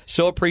again.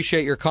 So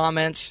appreciate your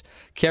comments.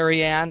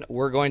 Carrie Ann,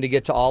 we're going to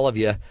get to all of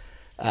you.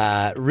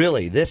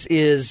 Really, this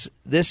is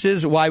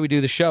why we do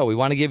the show. We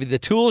want to give you the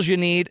tools you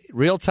need,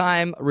 real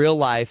time, real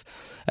life.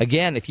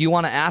 Again, if you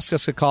want to ask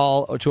us a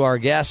call to our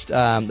guest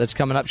that's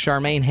coming up,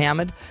 Charmaine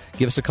Hammond,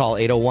 give us a call,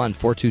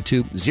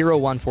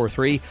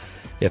 801-422-0143.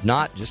 If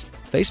not, just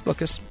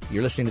Facebook us.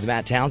 You're listening to the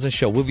Matt Townsend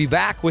Show. We'll be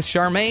back with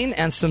Charmaine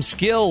and some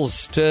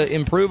skills to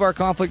improve our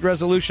conflict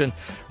resolution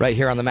right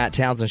here on the Matt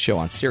Townsend Show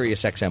on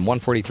Sirius XM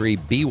 143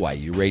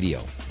 BYU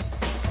Radio.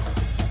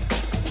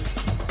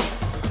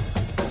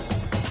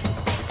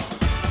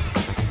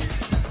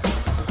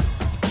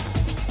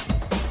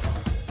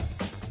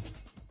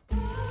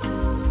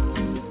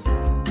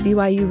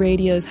 BYU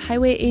Radio's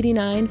Highway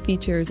 89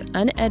 features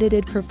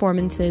unedited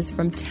performances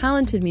from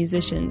talented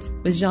musicians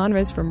with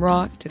genres from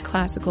rock to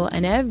classical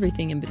and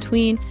everything in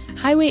between.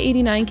 Highway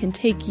 89 can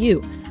take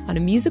you on a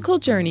musical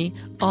journey,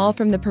 all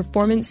from the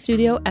Performance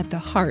Studio at the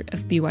heart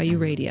of BYU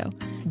Radio.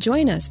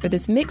 Join us for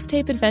this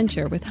mixtape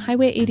adventure with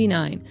Highway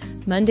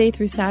 89, Monday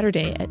through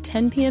Saturday at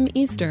 10 p.m.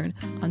 Eastern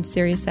on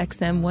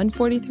SiriusXM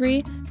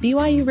 143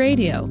 BYU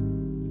Radio.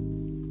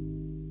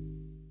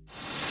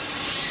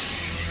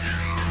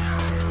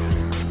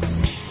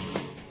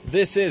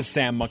 This is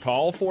Sam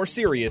McCall for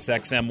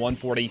SiriusXM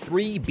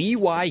 143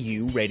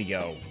 BYU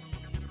Radio.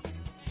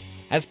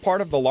 As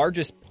part of the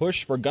largest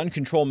push for gun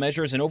control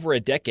measures in over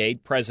a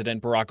decade,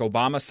 President Barack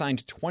Obama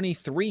signed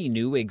 23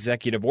 new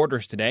executive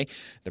orders today.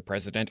 The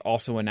president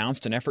also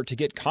announced an effort to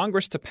get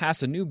Congress to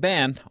pass a new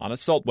ban on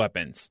assault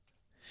weapons.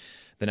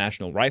 The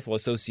National Rifle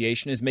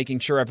Association is making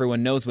sure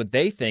everyone knows what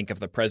they think of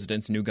the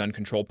president's new gun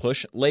control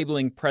push,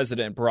 labeling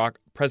President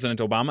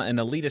Obama an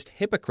elitist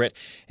hypocrite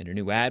in a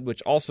new ad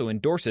which also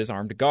endorses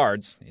armed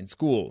guards in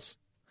schools.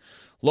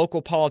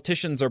 Local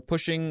politicians are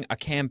pushing a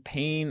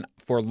campaign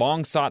for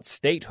long-sought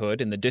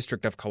statehood in the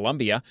District of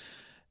Columbia.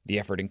 The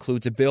effort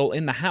includes a bill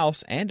in the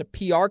House and a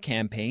PR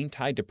campaign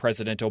tied to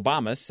President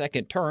Obama's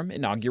second-term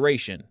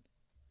inauguration.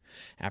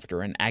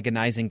 After an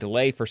agonizing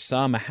delay for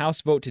some, a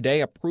House vote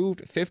today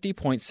approved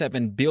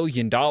 $50.7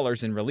 billion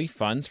in relief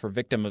funds for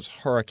victims of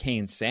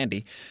Hurricane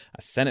Sandy.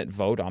 A Senate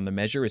vote on the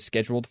measure is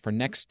scheduled for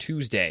next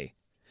Tuesday.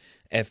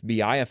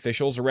 FBI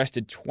officials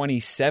arrested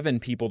 27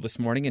 people this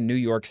morning in New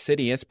York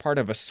City as part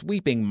of a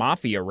sweeping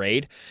mafia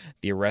raid.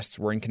 The arrests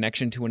were in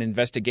connection to an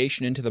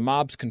investigation into the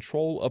mob's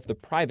control of the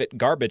private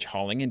garbage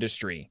hauling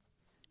industry.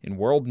 In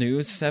world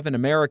news, 7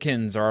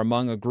 Americans are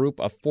among a group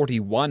of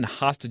 41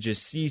 hostages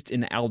seized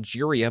in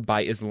Algeria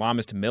by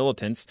Islamist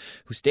militants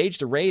who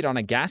staged a raid on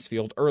a gas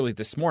field early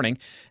this morning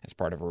as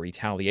part of a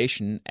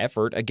retaliation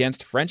effort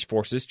against French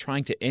forces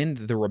trying to end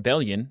the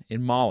rebellion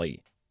in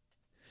Mali.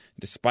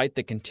 Despite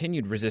the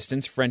continued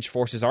resistance, French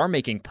forces are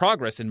making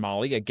progress in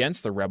Mali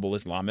against the rebel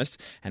Islamists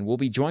and will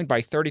be joined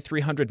by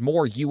 3,300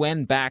 more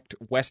UN-backed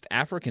West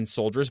African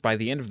soldiers by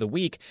the end of the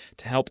week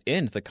to help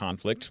end the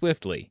conflict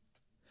swiftly.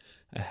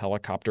 A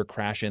helicopter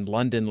crash in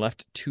London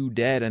left 2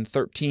 dead and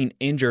 13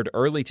 injured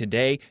early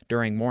today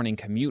during morning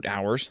commute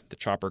hours. The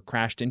chopper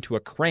crashed into a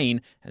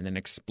crane and then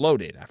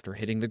exploded after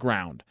hitting the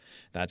ground.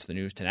 That's the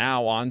news to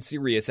now on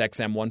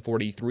SiriusXM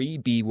 143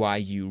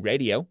 BYU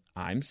Radio.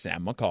 I'm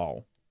Sam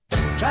McCall.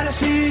 Try to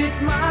see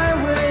it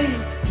my way.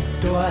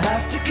 Do I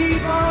have to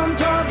keep on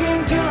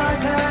talking till I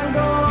can go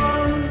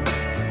on?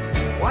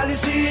 While you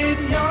see it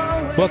your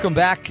way. Welcome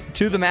back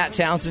to the Matt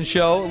Townsend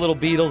Show. A little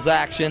Beatles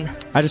action.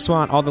 I just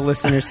want all the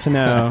listeners to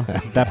know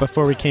that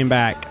before we came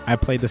back, I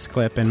played this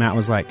clip, and Matt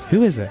was like,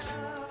 "Who is this?"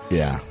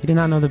 Yeah. He did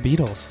not know the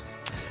Beatles.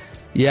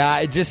 Yeah,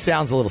 it just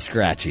sounds a little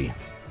scratchy.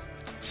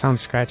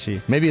 Sounds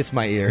scratchy. Maybe it's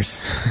my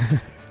ears.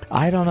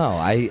 I don't know.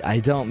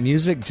 I don't.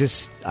 Music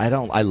just, I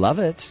love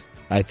it.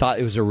 I thought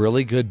it was a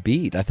really good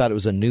beat. I thought it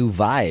was a new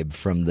vibe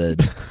from the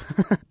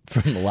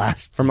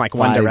last from like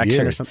One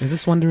Direction years. or something. Is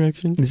this One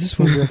Direction? Is this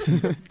One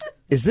Direction?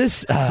 Is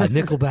this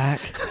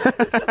Nickelback?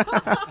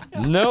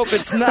 Nope,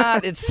 it's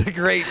not. It's the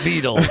great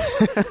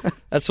Beatles.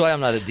 That's why I'm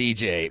not a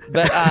DJ.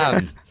 But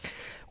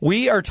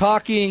we are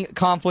talking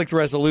conflict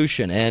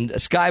resolution, and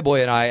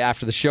Skyboy and I,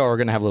 after the show, are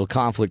going to have a little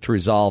conflict to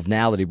resolve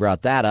now that he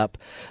brought that up.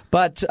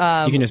 But you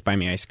can just buy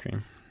me ice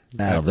cream.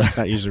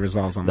 That usually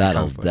resolves on my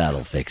conflicts.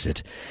 That'll fix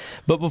it.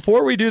 But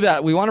before we do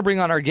that, we want to bring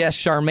on our guest,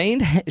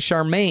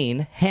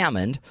 Charmaine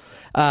Hammond.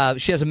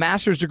 She has a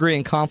master's degree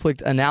in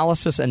conflict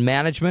analysis and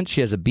management.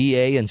 She has a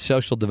BA in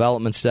social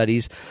development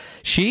studies.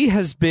 She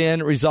has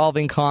been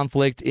resolving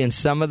conflict in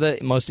some of the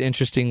most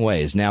interesting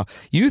ways. Now,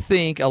 you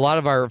think a lot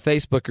of our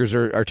Facebookers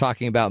are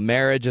talking about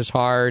marriage is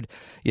hard,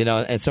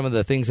 and some of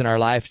the things in our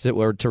life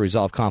to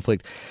resolve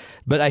conflict.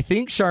 But I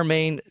think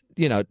Charmaine,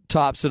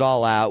 tops it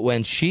all out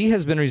when she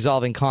has been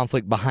resolving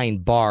conflict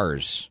behind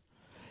bars.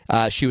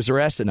 She was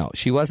arrested. No,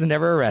 she wasn't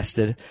ever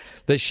arrested,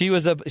 but she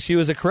was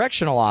a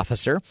correctional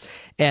officer,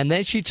 and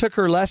then she took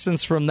her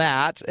lessons from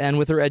that, and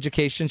with her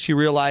education, she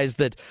realized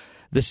that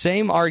the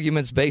same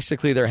arguments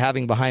basically they're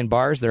having behind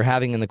bars, they're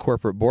having in the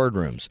corporate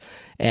boardrooms.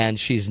 And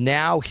she's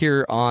now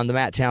here on the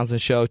Matt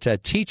Townsend Show to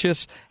teach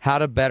us how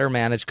to better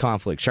manage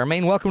conflict.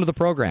 Charmaine, welcome to the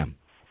program.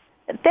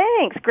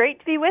 Thanks. Great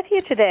to be with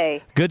you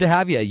today. Good to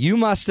have you. You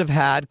must have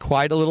had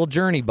quite a little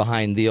journey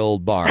behind the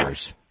old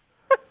bars.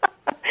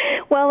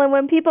 Well, and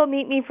when people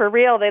meet me for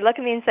real, they look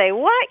at me and say,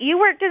 "What? You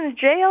worked in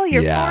jail?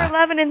 You're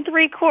 4'11"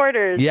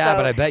 '3/4." Yeah, so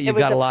but I bet you've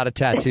got a lot of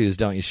tattoos,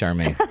 don't you,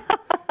 Charmaine?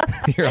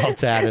 You're all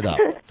tatted up.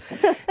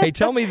 Hey,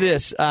 tell me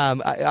this.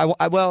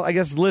 I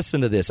guess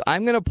listen to this.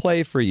 I'm going to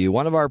play for you.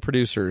 One of our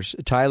producers,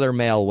 Tyler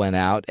Mail, went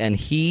out, and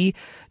he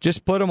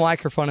just put a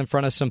microphone in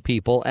front of some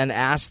people and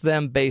asked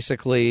them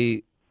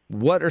basically,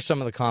 what are some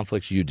of the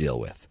conflicts you deal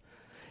with?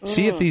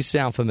 See if these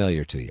sound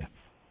familiar to you.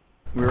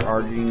 We were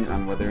arguing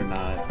on whether or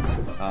not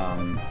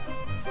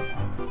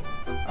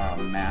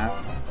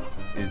math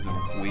is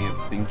a way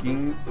of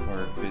thinking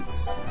or if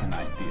it's an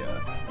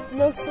idea. The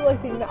most silly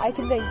thing that I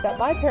can think that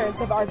my parents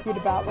have argued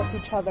about with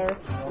each other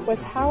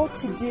was how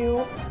to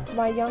do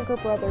my younger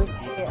brother's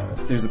hair.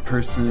 There's a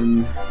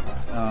person,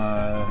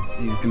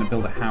 he's going to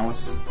build a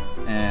house,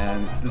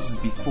 and this is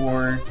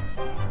before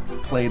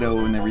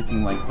Play-Doh and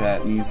everything like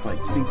that, and he's like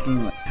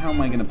thinking, like, how am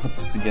I going to put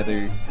this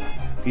together?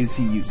 Is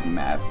he using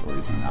math or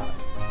is he not?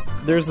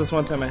 There's this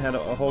one time I had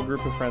a whole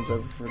group of friends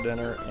over for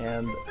dinner,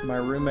 and my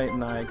roommate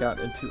and I got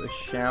into a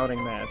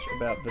shouting match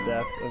about the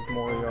death of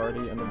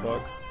Moriarty in the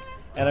books.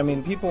 And I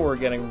mean, people were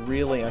getting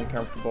really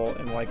uncomfortable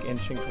and like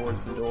inching towards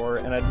the door,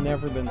 and I'd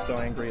never been so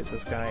angry at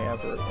this guy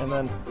ever. And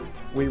then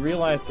we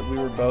realized that we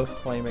were both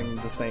claiming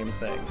the same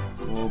thing.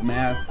 Well,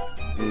 math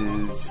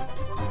is,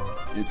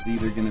 it's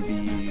either going to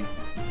be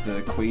the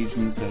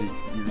equations that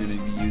you're going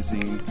to be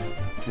using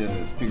to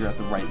figure out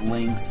the right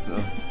lengths of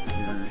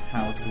your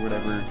house or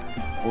whatever,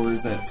 or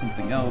is that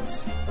something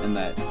else and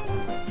that,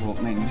 well,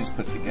 man, you just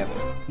put it together.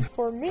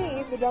 For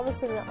me, the dumbest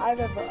thing that I've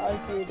ever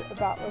argued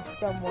about with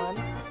someone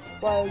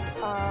was,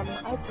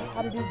 I'd say,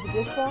 how to do the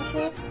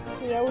dishwasher,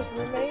 with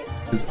roommates.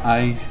 Because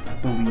I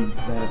believe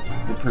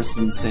that the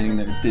person standing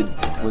there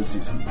was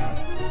using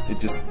math. It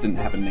just didn't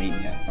have a name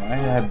yet. I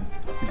had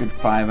a good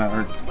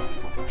 5-hour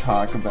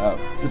talk about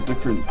the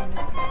different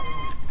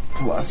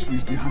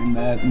philosophies behind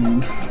that.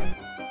 And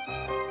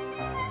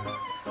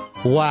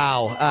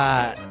wow.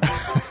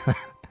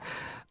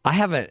 I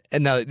haven't.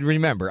 Now,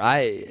 remember,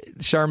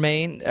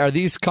 Charmaine, are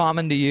these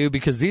common to you?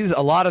 Because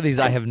a lot of these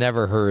I have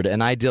never heard,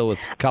 and I deal with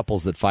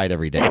couples that fight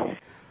every day.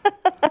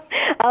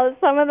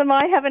 Some of them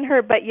I haven't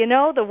heard, but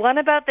the one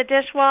about the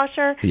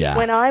dishwasher,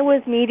 when I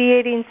was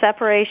mediating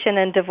separation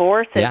and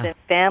divorces in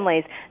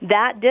families,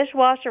 that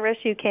dishwasher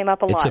issue came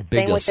up a lot. It's a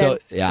big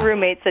deal.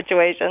 Roommate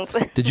situations.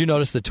 Did you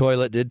notice the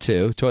toilet did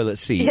too? Toilet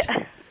seat.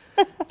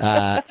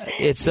 Yeah.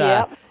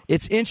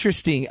 It's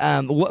interesting.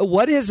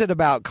 What is it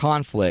about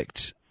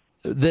conflict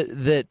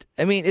that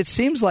I mean, it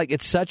seems like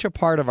it's such a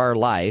part of our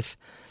life.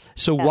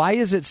 So why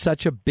is it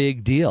such a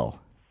big deal?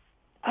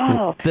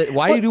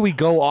 Why do we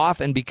go off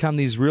and become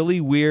these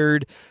really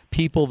weird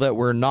people that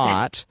we're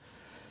not?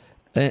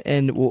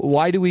 And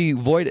why do we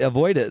avoid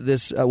it?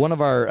 This one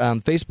of our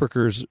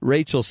Facebookers,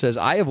 Rachel, says,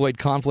 I avoid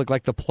conflict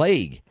like the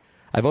plague.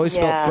 I've always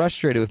felt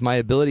frustrated with my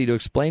ability to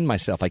explain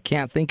myself. I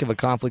can't think of a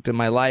conflict in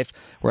my life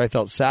where I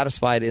felt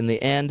satisfied in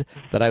the end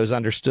that I was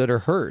understood or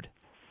heard.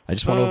 I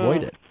just want to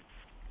avoid it.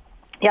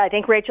 Yeah, I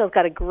think Rachel's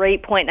got a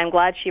great point, and I'm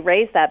glad she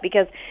raised that,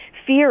 because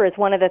fear is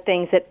one of the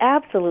things that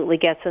absolutely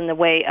gets in the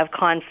way of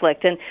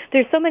conflict. And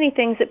there's so many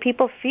things that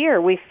people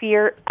fear. We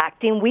fear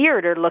acting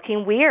weird or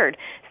looking weird.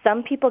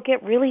 Some people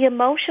get really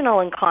emotional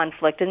in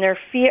conflict, and they're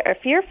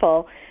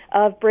fearful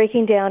of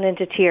breaking down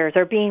into tears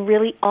or being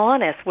really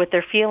honest with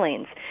their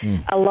feelings.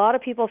 A lot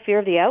of people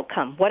fear the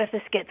outcome. What if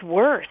this gets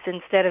worse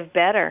instead of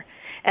better?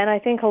 And I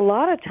think a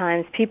lot of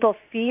times people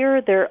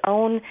fear their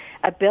own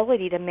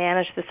ability to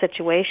manage the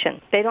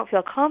situation. They don't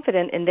feel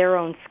confident in their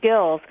own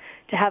skills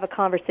to have a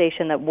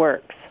conversation that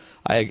works.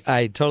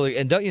 I totally,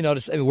 and don't you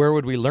notice, I mean, where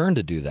would we learn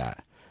to do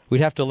that? We'd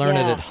have to learn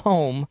it at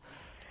home,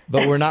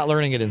 but we're not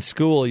learning it in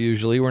school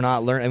usually. We're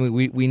not learning, I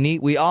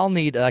mean, we all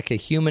need like a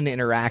human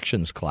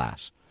interactions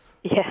class.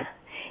 Yeah.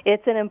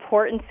 It's an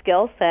important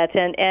skill set,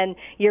 and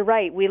you're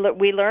right. We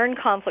learn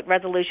conflict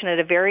resolution at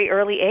a very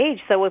early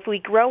age. So if we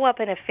grow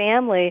up in a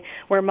family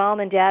where mom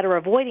and dad are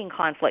avoiding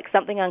conflict,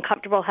 something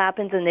uncomfortable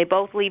happens and they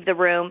both leave the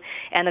room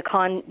and the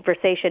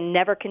conversation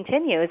never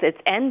continues, it's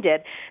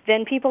ended,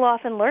 then people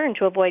often learn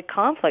to avoid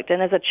conflict.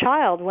 And as a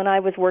child, when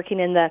I was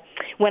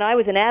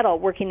an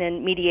adult working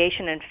in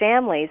mediation and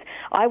families,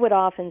 I would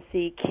often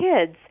see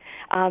kids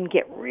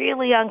get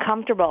really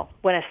uncomfortable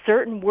when a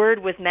certain word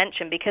was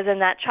mentioned, because in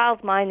that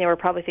child's mind they were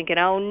probably thinking,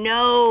 oh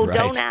no,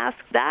 don't ask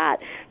that.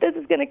 This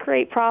is going to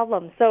create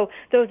problems. So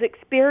those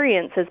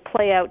experiences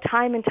play out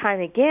time and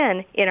time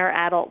again in our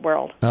adult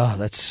world. Oh,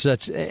 it's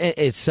such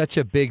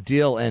a big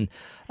deal. And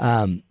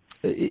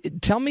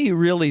tell me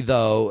really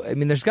though, I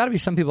mean, there's got to be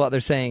some people out there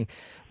saying,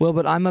 well,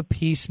 but I'm a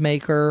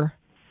peacemaker.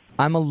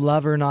 I'm a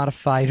lover, not a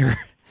fighter.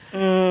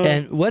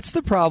 And what's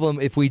the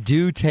problem if we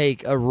do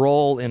take a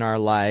role in our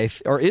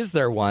life, or is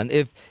there one,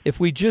 if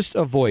we just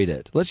avoid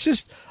it?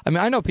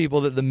 I know people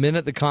that the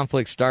minute the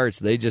conflict starts,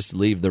 they just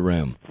leave the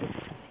room.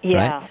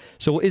 Yeah. Right?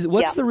 So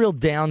what's the real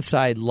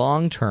downside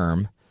long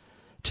term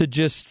to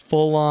just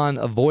full on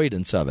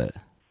avoidance of it?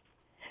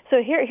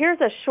 So here's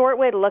a short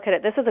way to look at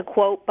it. This is a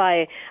quote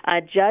by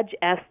Judge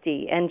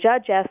Esty, and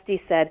Judge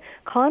Esty said,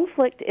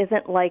 conflict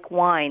isn't like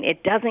wine.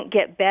 It doesn't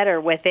get better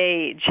with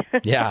age.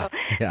 Yeah.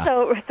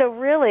 So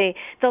really,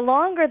 the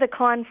longer the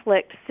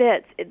conflict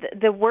sits,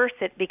 the worse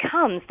it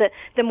becomes.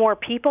 The more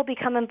people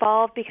become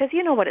involved, because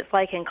you know what it's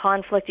like in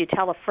conflict. You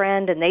tell a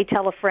friend, and they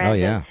tell a friend. Oh,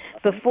 yeah.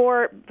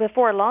 Before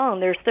long,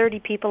 there's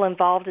 30 people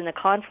involved in the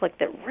conflict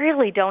that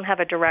really don't have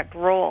a direct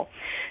role.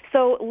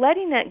 So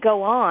letting that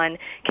go on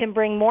can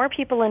bring more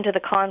people into the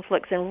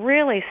conflicts and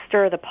really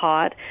stir the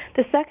pot,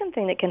 the second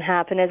thing that can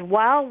happen is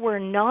while we're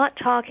not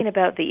talking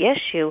about the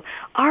issue,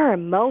 our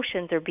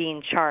emotions are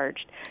being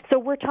charged. So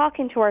we're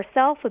talking to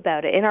ourselves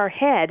about it. In our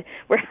head,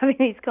 we're having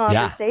these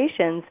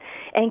conversations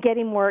and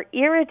getting more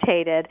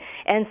irritated,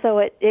 and so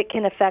it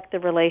can affect the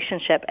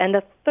relationship. And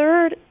the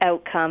third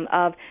outcome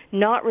of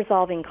not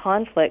resolving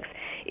conflicts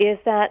is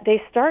that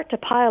they start to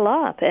pile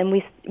up, and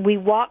we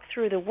walk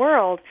through the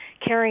world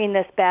carrying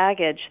this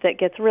baggage that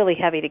gets really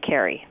heavy to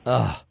carry.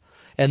 Ugh.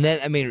 And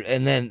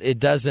then it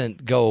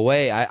doesn't go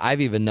away.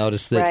 I've even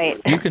noticed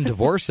that you can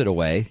divorce it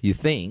away, you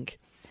think,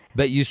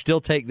 but you still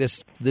take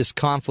this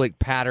conflict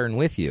pattern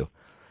with you.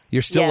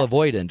 You're still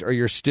avoidant, or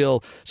you're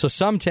still... So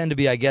some tend to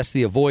be, I guess,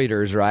 the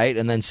avoiders, right?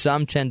 And then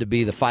some tend to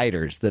be the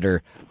fighters that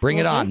are, bring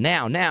it on,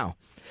 now.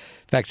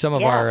 In fact, some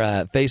of our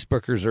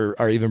Facebookers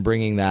are even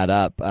bringing that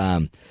up.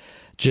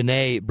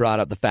 Janae brought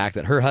up the fact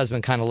that her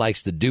husband kind of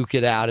likes to duke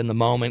it out in the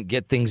moment,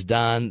 get things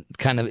done,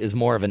 kind of is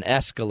more of an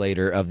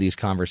escalator of these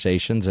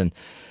conversations. And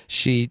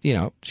she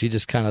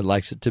just kind of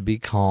likes it to be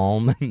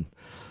calm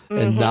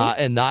and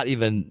not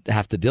even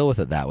have to deal with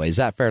it that way. Is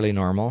that fairly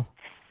normal?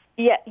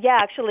 Yeah.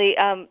 Actually,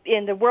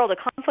 in the world of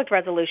conflict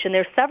resolution,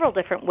 there's several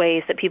different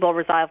ways that people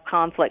resolve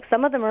conflict.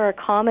 Some of them are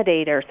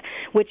accommodators,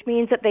 which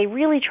means that they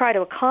really try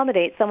to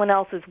accommodate someone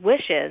else's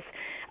wishes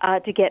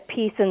to get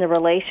peace in the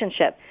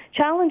relationship.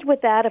 Challenge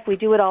with that, if we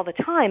do it all the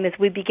time, is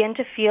we begin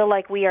to feel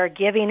like we are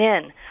giving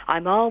in.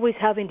 I'm always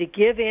having to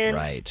give in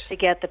to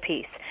get the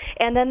peace.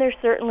 And then there's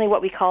certainly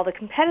what we call the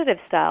competitive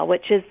style,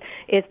 which is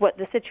what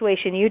the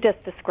situation you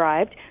just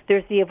described.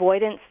 There's the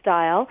avoidance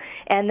style,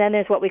 and then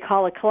there's what we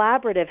call a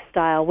collaborative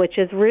style, which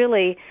is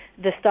really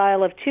the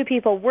style of two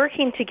people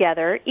working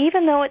together,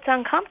 even though it's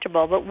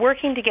uncomfortable, but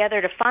working together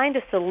to find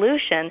a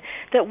solution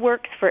that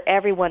works for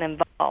everyone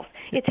involved.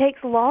 It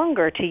takes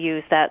longer to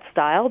use that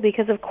style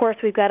because, of course,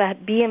 we've got to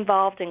be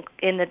involved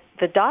in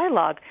the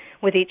dialogue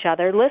with each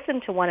other,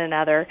 listen to one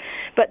another,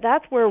 but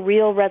that's where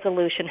real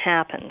resolution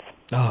happens.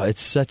 Oh,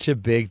 it's such a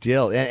big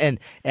deal. And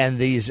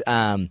these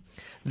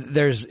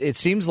it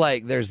seems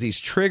like there's these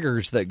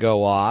triggers that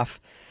go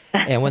off.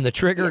 And when the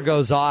trigger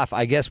goes off,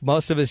 I guess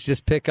most of us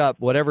just pick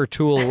up whatever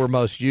tool we're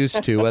most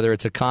used to, whether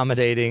it's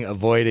accommodating,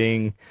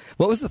 avoiding.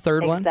 What was the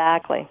third one?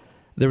 Exactly.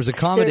 There was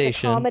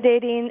accommodation. There's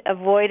accommodating,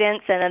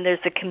 avoidance, and then there's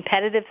the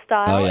competitive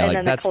style. Oh, yeah, and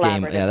then that's the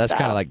game. collaborative Yeah, that's style.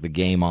 kind of like the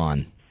game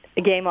on.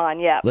 The game on,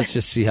 yeah. Let's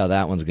just see how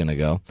that one's going to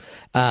go.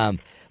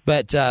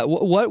 But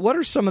what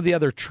are some of the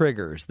other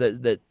triggers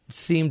that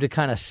seem to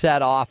kind of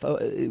set off? I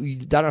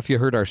don't know if you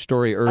heard our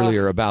story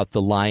earlier about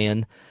the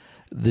lion.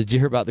 Did you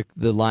hear about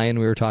the lion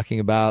we were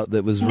talking about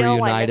that was reunited?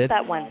 No, I missed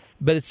that one.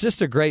 But it's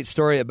just a great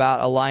story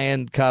about a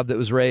lion cub that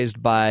was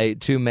raised by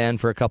two men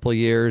for a couple of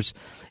years,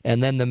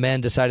 and then the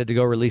men decided to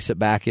go release it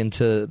back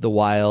into the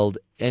wild.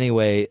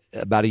 Anyway,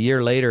 about a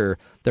year later,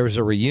 there was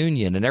a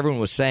reunion, and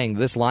everyone was saying,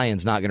 this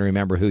lion's not going to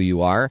remember who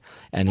you are,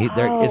 and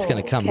it's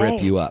going to come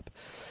rip you up.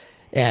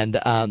 And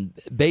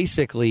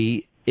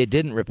basically, it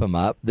didn't rip him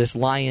up. This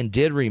lion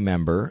did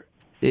remember.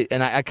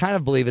 And I kind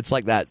of believe it's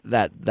like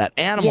that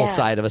animal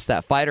side of us,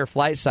 that fight or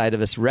flight side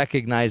of us,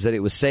 recognized that it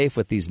was safe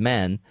with these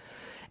men.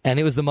 And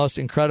it was the most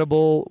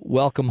incredible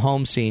welcome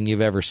home scene you've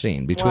ever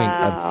seen between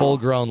a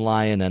full-grown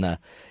lion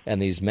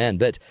and these men.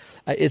 But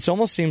it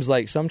almost seems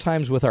like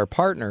sometimes with our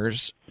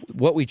partners,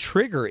 what we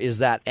trigger is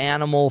that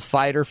animal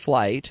fight or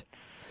flight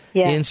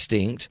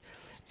instinct.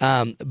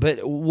 But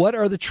what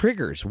are the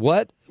triggers?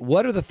 What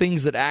are the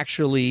things that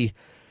actually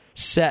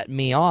set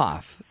me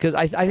off? Because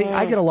I think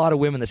I get a lot of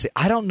women that say,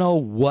 I don't know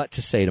what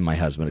to say to my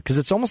husband, because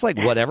it's almost like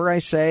whatever I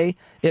say,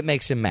 it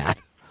makes him mad.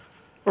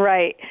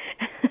 Right.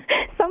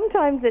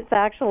 Sometimes it's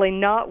actually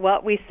not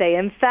what we say.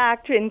 In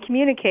fact, in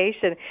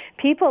communication,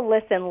 people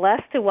listen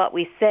less to what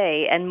we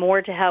say and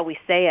more to how we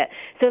say it.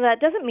 So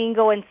that doesn't mean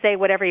go and say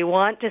whatever you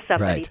want to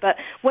somebody, but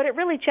what it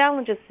really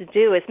challenges us to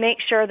do is make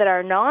sure that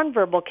our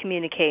nonverbal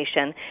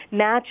communication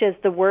matches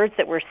the words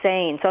that we're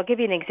saying. So I'll give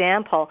you an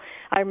example.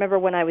 I remember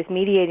when I was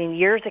mediating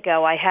years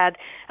ago, I had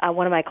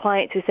one of my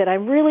clients who said,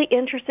 I'm really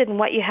interested in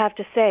what you have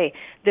to say.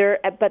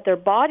 But their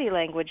body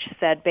language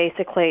said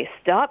basically,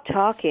 stop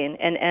talking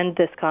and end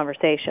this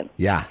conversation.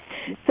 Yeah.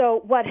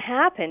 So what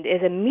happened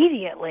is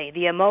immediately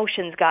the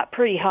emotions got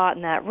pretty hot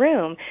in that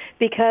room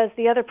because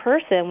the other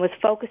person was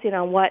focusing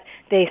on what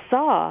they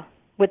saw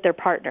with their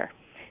partner,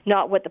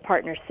 not what the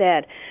partner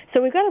said.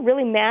 So we've got to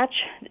really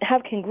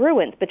have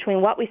congruence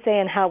between what we say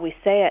and how we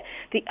say it.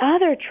 The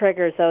other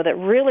triggers, though, that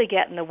really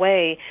get in the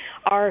way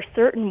are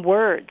certain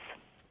words.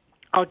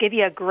 I'll give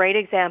you a great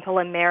example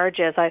in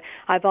marriages.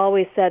 I've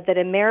always said that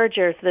in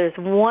marriages, there's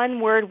one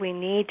word we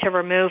need to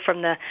remove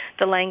from the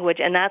language,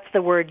 and that's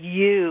the word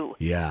you.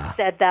 Yeah.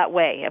 Said that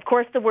way. Of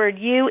course, the word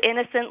you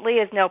innocently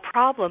is no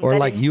problem. Or but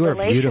like, in you are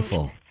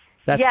beautiful.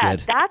 That's good.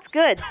 Yeah, that's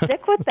good.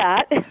 Stick with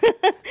that.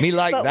 Me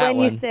like but that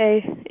when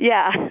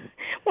one.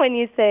 When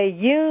you say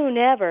you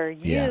never,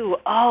 you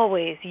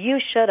always, you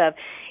should have,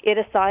 it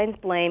assigns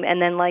blame.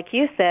 And then, like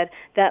you said,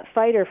 that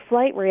fight or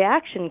flight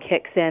reaction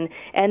kicks in,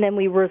 and then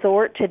we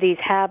resort to these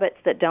habits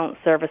that don't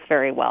serve us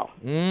very well.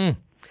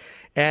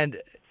 And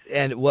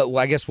And what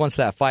I guess once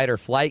that fight or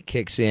flight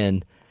kicks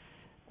in,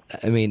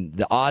 I mean,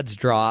 the odds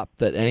drop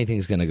that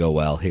anything's going to go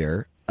well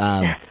here.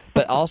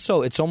 But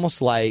also, it's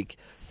almost like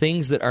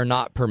things that are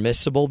not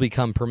permissible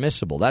become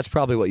permissible. That's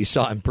probably what you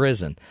saw in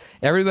prison.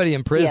 Everybody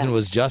in prison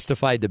was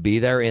justified to be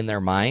there in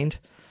their mind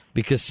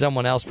because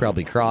someone else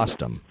probably crossed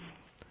them.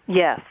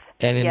 Yes.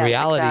 And in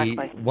reality,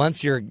 exactly.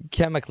 once you're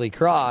chemically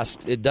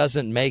crossed, it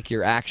doesn't make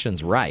your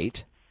actions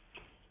right.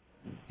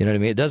 You know what I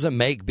mean? It doesn't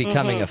make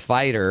becoming a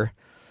fighter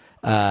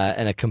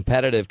and a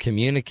competitive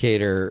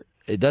communicator,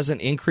 it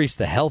doesn't increase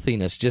the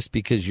healthiness just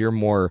because you're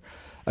more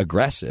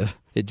aggressive.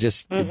 It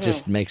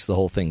just makes the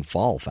whole thing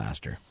fall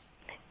faster.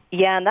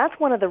 Yeah, and that's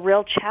one of the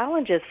real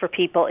challenges for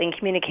people in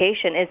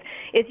communication is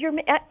you're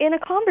in a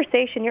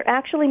conversation, you're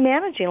actually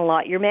managing a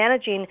lot. You're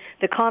managing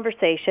the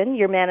conversation,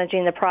 you're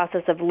managing the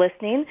process of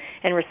listening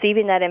and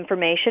receiving that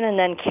information and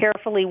then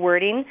carefully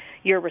wording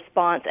your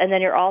response, and then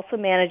you're also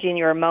managing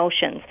your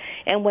emotions.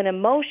 And when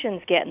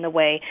emotions get in the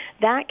way,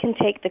 that can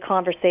take the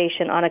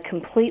conversation on a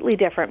completely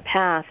different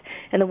path.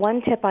 And the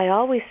one tip I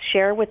always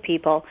share with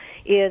people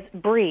is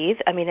breathe.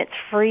 I mean, it's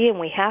free and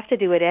we have to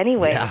do it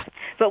anyway. Yeah.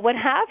 But what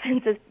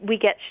happens is we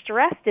get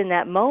stressed in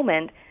that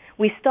moment,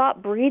 we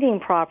stop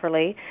breathing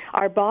properly,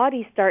 our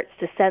body starts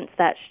to sense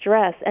that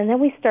stress, and then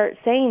we start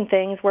saying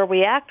things where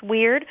we act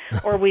weird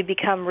or we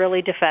become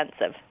really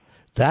defensive.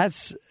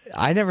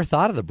 I never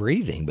thought of the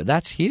breathing, but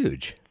that's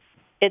huge.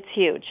 It's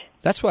huge.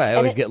 That's why I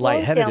always get slows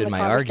lightheaded down in the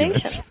my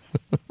arguments.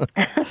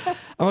 I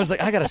was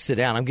like, I got to sit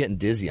down. I'm getting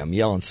dizzy. I'm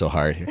yelling so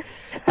hard here.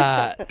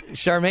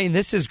 Charmaine,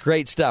 this is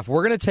great stuff.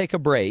 We're going to take a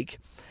break.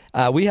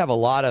 We have a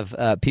lot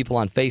of people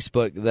on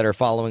Facebook that are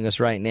following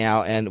us right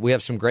now, and we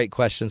have some great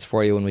questions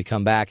for you when we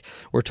come back.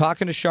 We're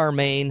talking to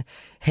Charmaine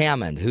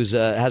Hammond, who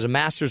has a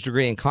master's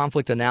degree in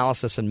conflict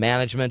analysis and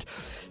management.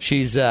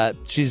 She's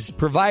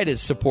provided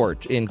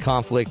support in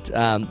conflict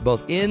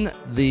both in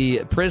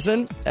the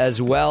prison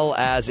as well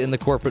as in the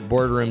corporate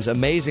boardrooms.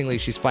 Amazingly,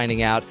 she's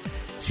finding out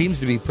seems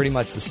to be pretty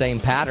much the same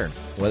pattern,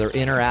 whether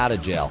in or out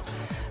of jail.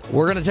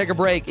 We're going to take a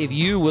break. If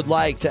you would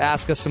like to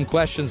ask us some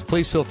questions,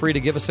 please feel free to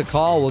give us a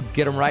call. We'll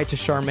get them right to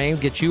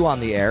Charmaine, get you on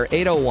the air,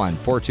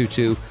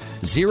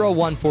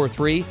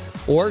 801-422-0143,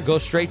 or go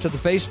straight to the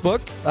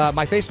Facebook,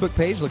 my Facebook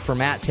page. Look for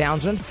Matt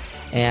Townsend,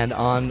 and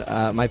on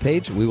my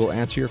page, we will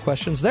answer your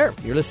questions there.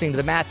 You're listening to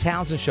the Matt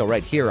Townsend Show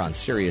right here on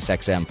Sirius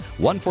XM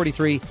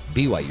 143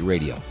 BYU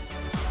Radio.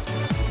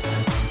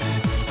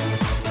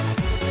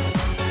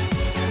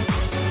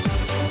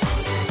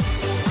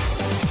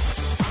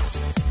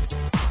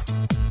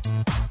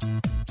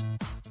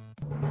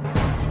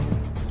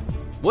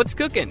 What's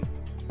cooking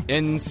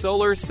in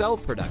solar cell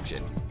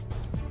production?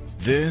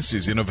 This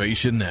is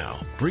Innovation Now,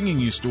 bringing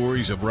you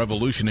stories of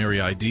revolutionary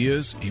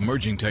ideas,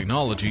 emerging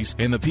technologies,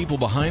 and the people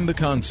behind the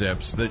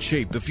concepts that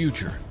shape the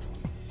future.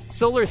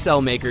 Solar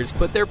cell makers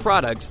put their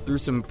products through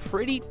some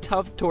pretty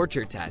tough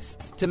torture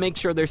tests to make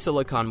sure their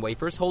silicon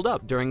wafers hold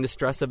up during the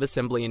stress of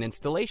assembly and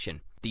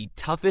installation. The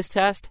toughest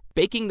test?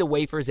 Baking the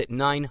wafers at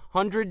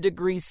 900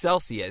 degrees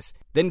Celsius,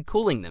 then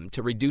cooling them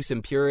to reduce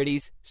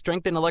impurities,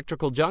 strengthen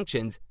electrical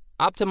junctions,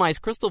 optimize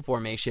crystal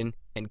formation,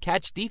 and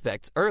catch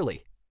defects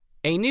early.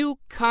 A new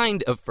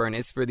kind of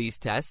furnace for these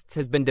tests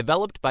has been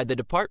developed by the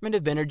Department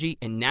of Energy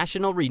and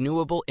National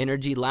Renewable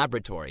Energy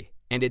Laboratory,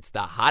 and it's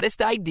the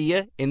hottest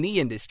idea in the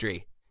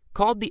industry.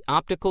 Called the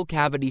optical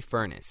cavity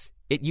furnace,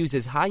 it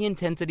uses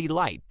high-intensity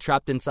light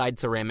trapped inside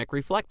ceramic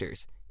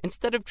reflectors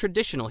instead of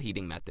traditional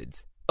heating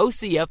methods.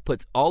 OCF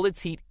puts all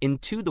its heat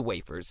into the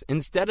wafers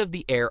instead of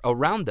the air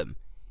around them,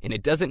 and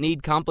it doesn't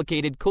need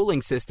complicated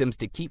cooling systems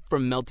to keep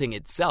from melting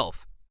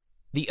itself.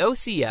 The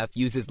OCF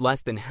uses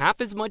less than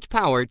half as much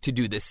power to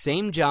do the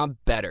same job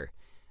better,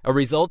 a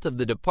result of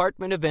the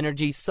Department of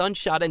Energy's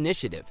Sunshot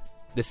Initiative.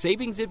 The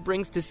savings it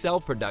brings to cell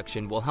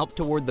production will help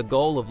toward the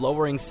goal of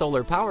lowering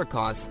solar power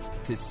costs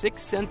to 6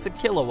 cents a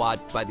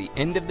kilowatt by the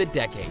end of the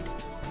decade.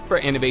 For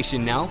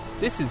Innovation Now,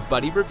 this is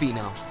Buddy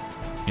Rubino.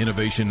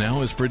 Innovation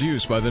Now is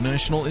produced by the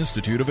National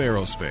Institute of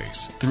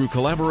Aerospace through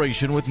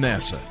collaboration with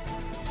NASA.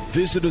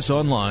 Visit us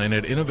online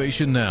at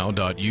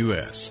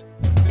innovationnow.us.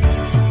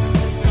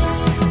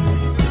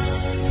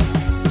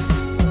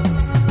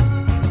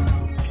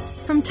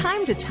 From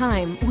time to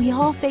time, we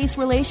all face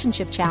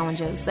relationship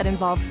challenges that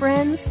involve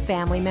friends,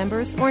 family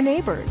members, or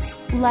neighbors.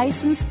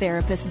 Licensed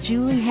therapist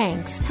Julie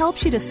Hanks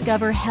helps you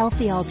discover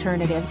healthy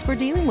alternatives for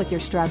dealing with your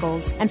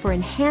struggles and for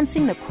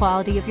enhancing the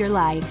quality of your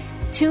life.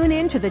 Tune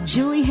in to The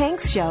Julie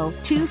Hanks Show,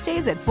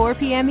 Tuesdays at 4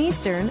 p.m.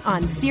 Eastern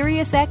on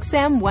Sirius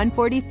XM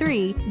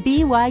 143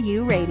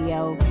 BYU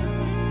Radio.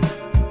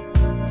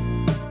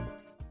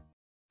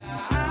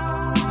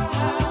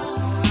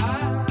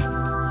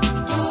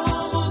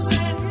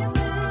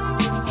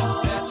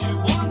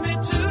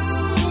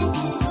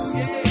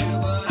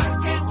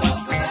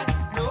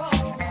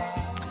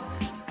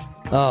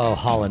 Oh,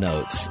 Hall &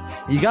 Oates.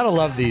 You got to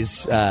love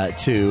these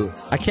two.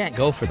 I can't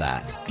go for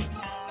that.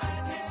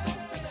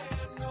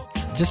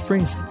 It just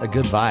brings a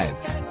good vibe.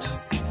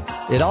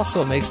 It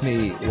also makes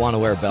me want to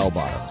wear bell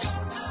bottoms.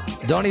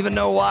 Don't even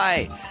know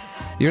why.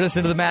 You're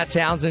listening to the Matt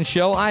Townsend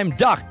Show. I'm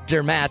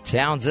Dr. Matt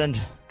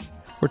Townsend.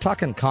 We're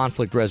talking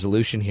conflict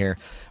resolution here.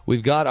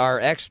 We've got our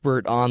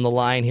expert on the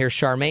line here.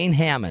 Charmaine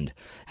Hammond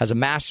has a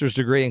master's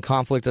degree in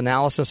conflict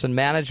analysis and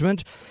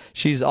management.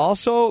 She's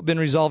also been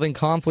resolving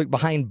conflict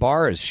behind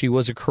bars. She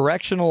was a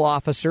correctional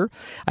officer.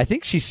 I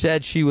think she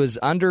said she was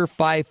under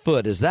 5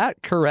 foot. Is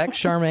that correct,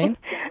 Charmaine?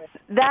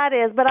 That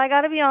is, but I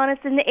got to be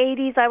honest, in the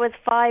 80s I was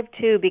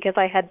 5'2" because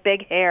I had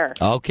big hair.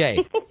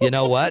 Okay. You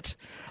know what?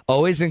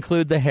 Always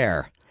include the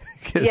hair.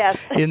 Yes.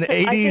 In the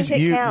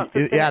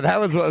 80s, that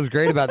was what was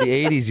great about the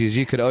 80s, is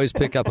you could always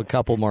pick up a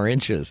couple more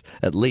inches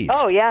at least.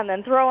 Oh, yeah, and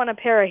then throw on a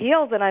pair of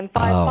heels and I'm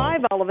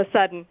 5'5" all of a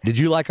sudden. Did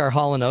you like our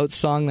Hall & Oates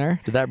song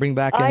there? Did that bring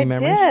back any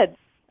memories? I did.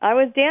 I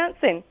was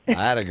dancing.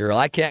 Atta girl.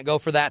 I can't go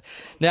for that.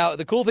 Now,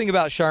 the cool thing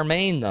about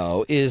Charmaine,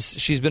 though, is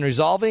she's been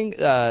resolving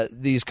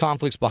these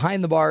conflicts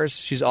behind the bars.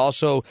 She's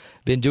also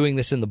been doing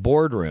this in the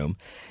boardroom.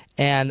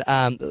 And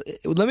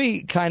let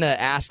me kind of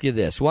ask you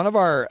this. One of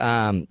our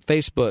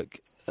Facebook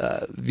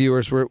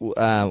viewers,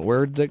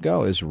 where'd it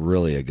go? Is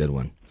really a good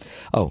one.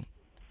 Oh,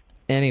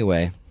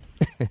 anyway,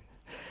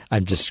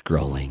 I'm just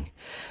scrolling.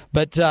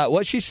 But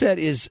what she said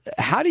is,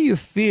 how do you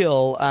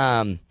feel,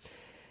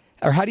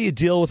 or how do you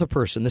deal with a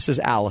person? This is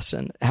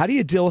Allison. How do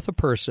you deal with a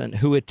person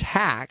who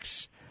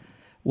attacks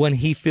when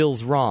he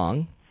feels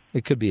wrong?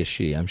 It could be a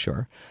she, I'm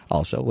sure.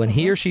 Also, when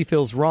he or she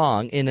feels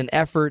wrong in an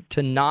effort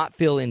to not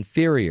feel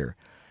inferior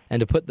and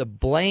to put the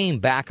blame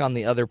back on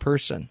the other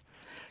person.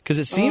 Because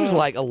it seems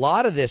like a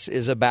lot of this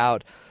is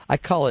about, I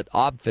call it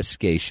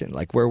obfuscation,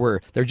 like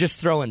where they're just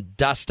throwing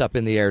dust up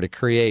in the air to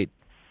create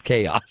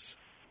chaos.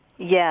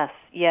 Yes.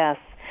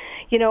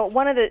 You know,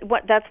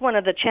 that's one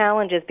of the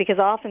challenges, because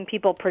often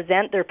people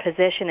present their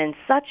position in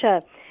such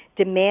a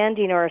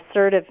demanding or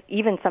assertive,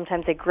 even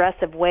sometimes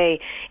aggressive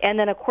way. And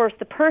then, of course,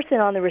 the person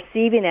on the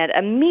receiving end,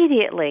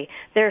 immediately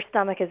their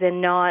stomach is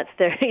in knots,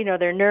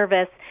 they're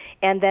nervous,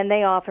 and then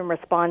they often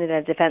respond in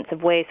a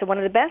defensive way. So one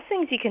of the best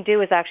things you can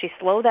do is actually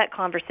slow that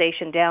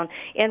conversation down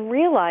and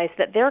realize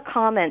that their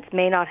comments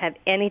may not have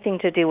anything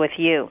to do with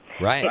you.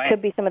 Right. It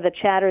could be some of the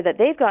chatter that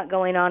they've got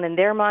going on in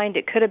their mind.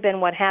 It could have been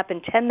what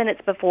happened 10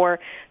 minutes before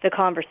the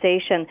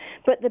conversation.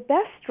 But the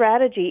best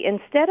strategy,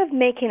 instead of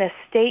making a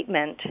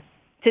statement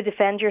to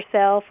defend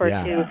yourself or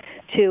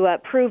to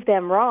prove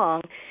them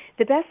wrong,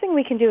 the best thing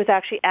we can do is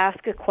actually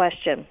ask a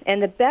question.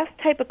 And the best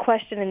type of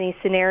question in these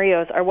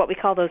scenarios are what we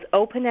call those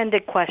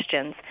open-ended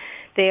questions.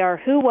 They are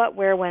who, what,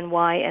 where, when,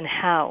 why, and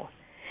how.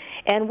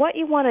 And what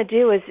you want to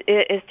do is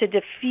to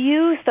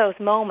diffuse those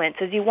moments,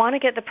 is you want to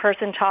get the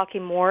person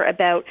talking more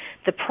about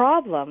the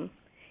problem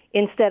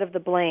instead of the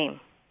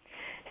blame.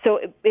 So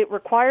it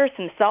requires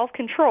some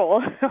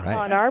self-control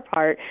on our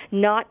part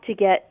not to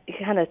get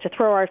to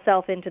throw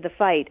ourselves into the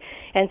fight.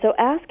 And so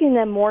asking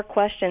them more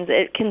questions,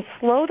 it can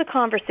slow the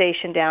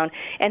conversation down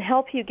and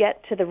help you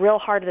get to the real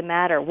heart of the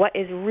matter. What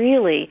is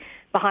really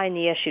behind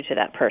the issue to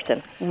that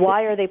person?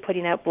 Why are they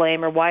putting out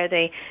blame, or why are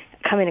they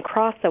coming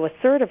across so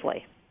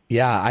assertively?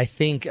 Yeah, I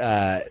think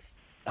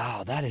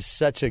that's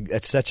such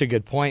a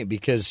good point,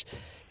 because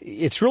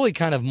it's really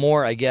kind of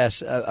more, I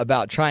guess,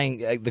 about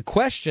trying. The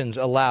questions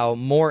allow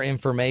more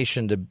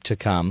information to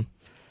come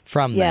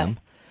from them,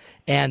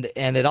 and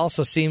it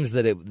also seems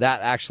that that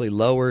actually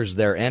lowers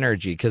their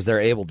energy because they're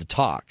able to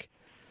talk.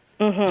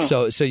 Mm-hmm.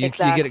 So you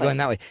get it going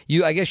that way.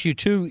 I guess you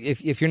too,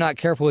 if you're not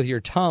careful with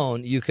your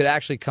tone, you could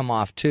actually come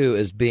off too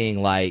as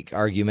being like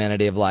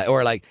argumentative,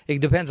 or like it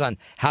depends on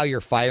how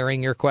you're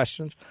firing your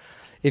questions.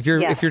 If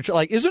you're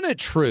like, isn't it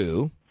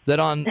true that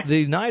on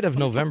the night of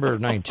November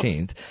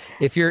 19th,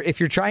 if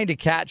you're trying to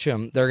catch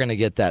them, they're going to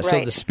get that. Right.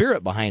 So the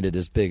spirit behind it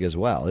is big as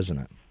well, isn't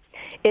it?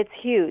 It's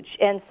huge.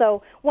 And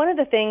so one of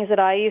the things that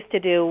I used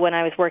to do when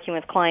I was working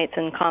with clients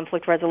in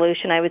conflict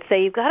resolution, I would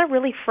say you've got to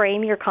really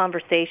frame your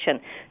conversation.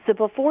 So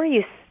before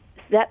you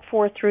step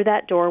forth through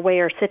that doorway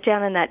or sit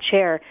down in that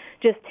chair,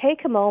 just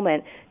take a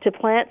moment to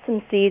plant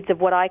some seeds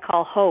of what I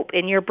call hope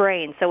in your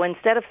brain. So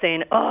instead of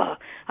saying, oh,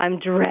 I'm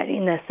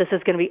dreading this is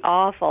going to be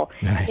awful,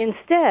 right.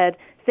 Instead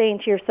saying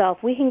to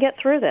yourself, we can get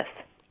through this.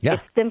 Yeah.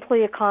 It's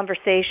simply a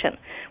conversation.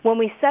 When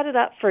we set it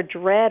up for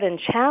dread and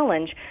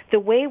challenge, the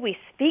way we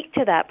speak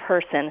to that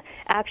person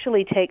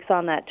actually takes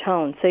on that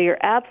tone. So you're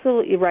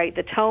absolutely right.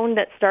 The tone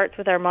that starts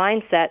with our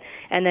mindset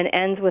and then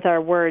ends with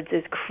our words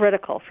is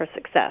critical for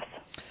success.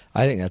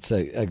 I think that's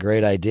a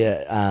great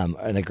idea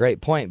and a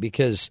great point,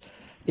 because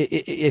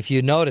if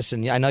you notice,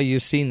 and I know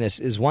you've seen this,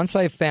 is once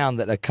I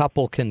found that a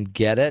couple can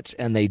get it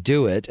and they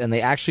do it and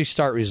they actually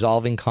start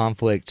resolving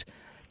conflict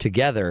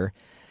together,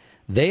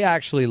 they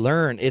actually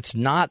learn it's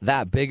not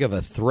that big of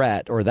a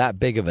threat or that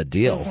big of a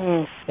deal.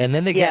 Mm-hmm. And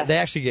then they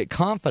actually get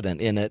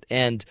confident in it,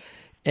 and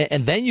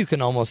then you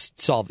can almost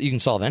solve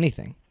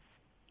anything.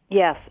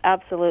 Yes,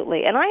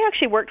 absolutely. And I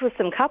actually worked with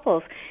some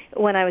couples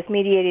when I was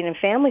mediating in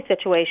family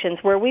situations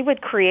where we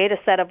would create a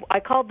set of, I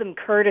called them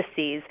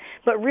courtesies,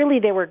 but really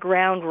they were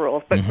ground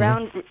rules. But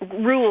ground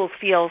rules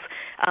feels,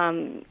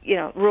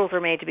 rules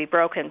are made to be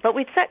broken. But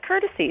we'd set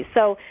courtesies.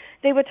 So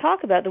they would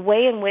talk about the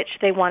way in which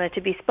they wanted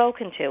to be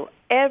spoken to.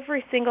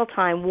 Every single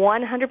time,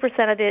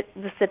 100% of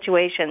the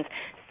situations,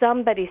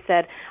 somebody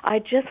said, I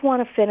just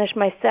want to finish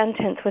my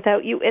sentence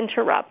without you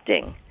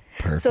interrupting.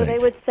 Perfect. So they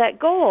would set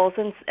goals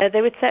and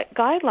they would set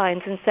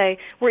guidelines and say,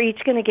 we're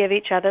each going to give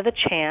each other the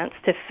chance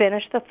to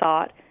finish the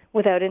thought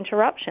without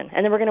interruption.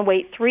 And then we're going to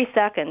wait 3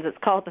 seconds. It's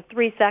called the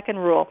 3-second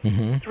rule.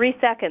 3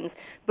 seconds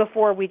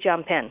before we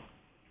jump in.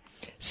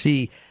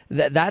 See,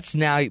 that's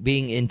now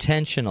being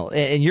intentional.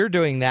 And you're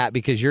doing that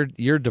because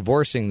you're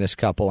divorcing this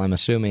couple, I'm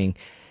assuming,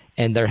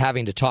 and they're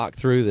having to talk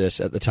through this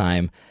at the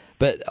time.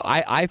 But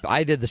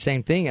I did the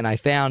same thing, and I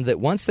found that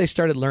once they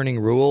started learning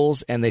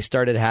rules and they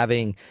started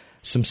having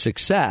some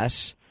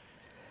success,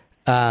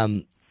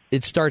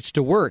 it starts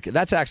to work.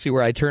 That's actually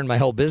where I turned my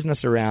whole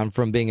business around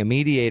from being a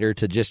mediator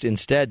to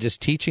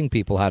just teaching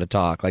people how to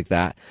talk like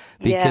that.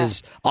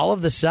 Because all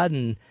of a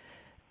sudden,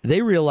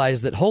 they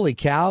realize that, holy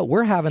cow,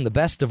 we're having the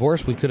best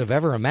divorce we could have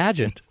ever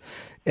imagined.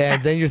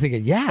 And then you're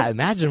thinking, yeah,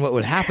 imagine what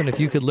would happen if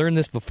you could learn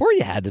this before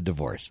you had to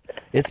divorce.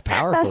 It's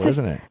powerful,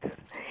 isn't it?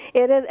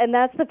 It is, and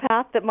that's the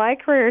path that my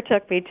career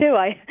took me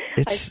to.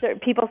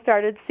 People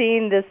started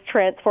seeing this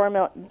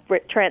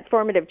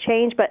transformative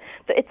change, but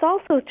it's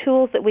also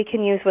tools that we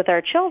can use with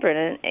our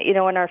children, and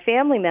our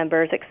family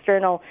members,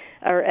 external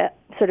or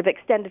sort of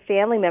extended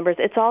family members.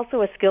 It's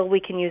also a skill we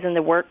can use in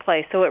the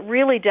workplace. So it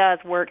really does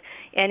work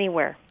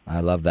anywhere.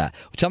 I love that.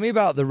 Tell me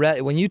about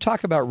when you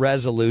talk about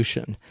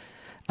resolution.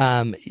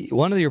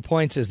 One of your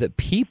points is that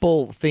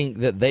people think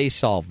that they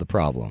solve the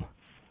problem.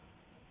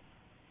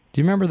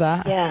 Do you remember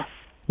that? Yeah.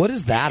 What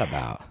is that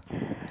about?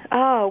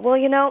 Oh,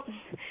 well,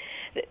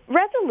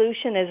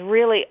 resolution is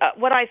really,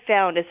 what I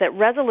found is that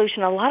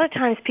resolution, a lot of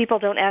times people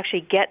don't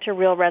actually get to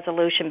real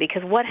resolution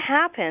because what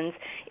happens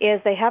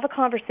is they have a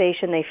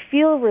conversation, they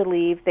feel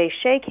relieved, they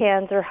shake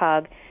hands or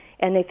hug,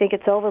 and they think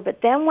it's over.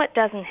 But then what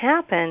doesn't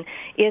happen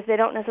is they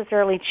don't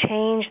necessarily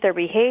change their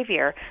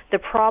behavior. The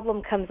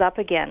problem comes up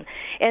again.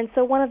 And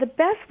so one of the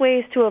best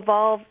ways to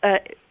evolve,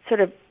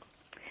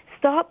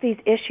 stop these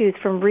issues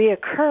from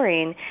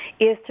reoccurring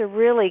is to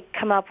really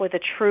come up with a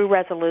true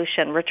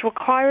resolution, which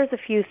requires a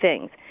few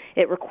things.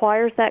 It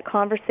requires that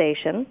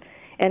conversation,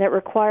 and it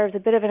requires a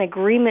bit of an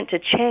agreement to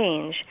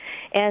change.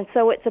 And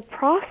so it's a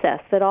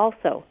process that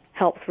also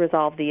helps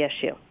resolve the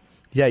issue.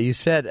 Yeah, you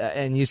said,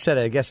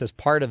 I guess as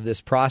part of this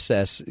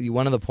process,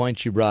 one of the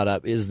points you brought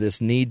up is this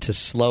need to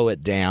slow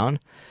it down.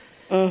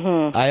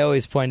 I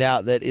always point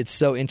out that it's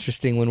so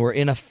interesting when we're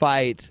in a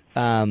fight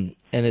and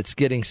it's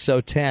getting so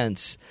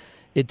tense.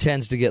 It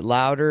tends to get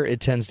louder. It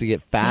tends to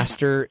get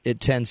faster. It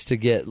tends to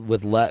get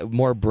with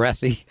more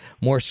breathy,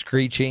 more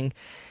screeching.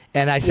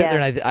 And I sit there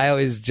and I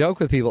always joke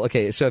with people,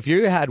 okay, so if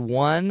you had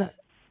one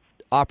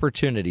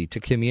opportunity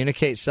to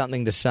communicate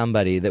something to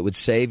somebody that would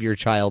save your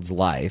child's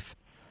life,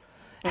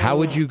 how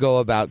would you go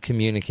about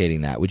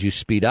communicating that? Would you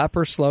speed up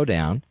or slow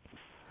down?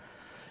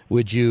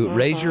 Would you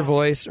raise your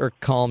voice or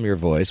calm your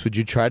voice? Would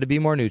you try to be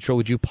more neutral?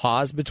 Would you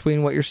pause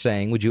between what you're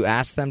saying? Would you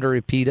ask them to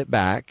repeat it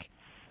back?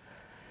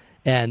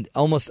 And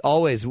almost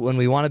always, when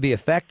we want to be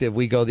effective,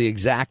 we go the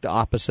exact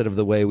opposite of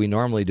the way we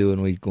normally do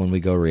when we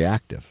go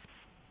reactive.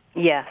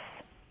 Yes.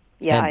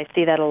 Yeah, I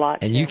see that a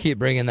lot. And you keep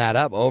bringing that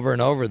up over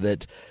and over,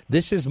 that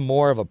this is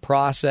more of a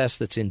process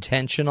that's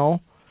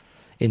intentional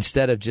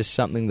instead of just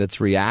something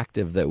that's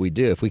reactive that we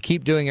do. If we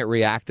keep doing it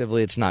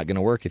reactively, it's not going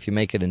to work. If you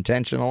make it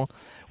intentional,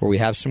 where we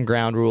have some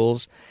ground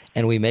rules,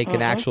 and we make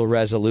an actual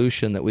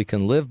resolution that we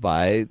can live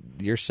by,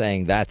 you're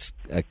saying that's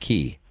a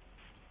key.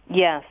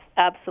 Yes.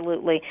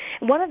 Absolutely.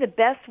 One of the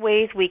best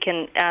ways we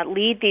can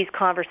lead these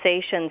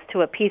conversations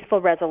to a peaceful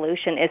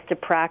resolution is to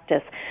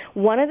practice.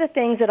 One of the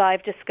things that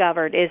I've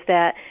discovered is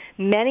that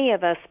many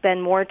of us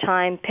spend more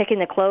time picking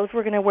the clothes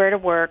we're going to wear to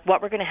work,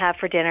 what we're going to have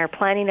for dinner,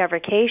 planning our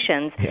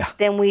vacations,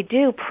 than we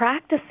do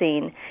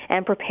practicing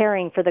and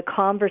preparing for the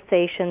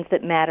conversations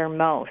that matter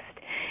most.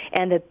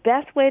 And the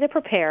best way to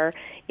prepare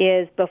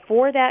is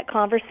before that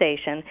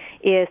conversation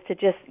is to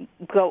just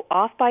go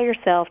off by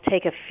yourself,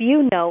 take a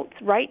few notes,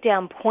 write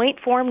down point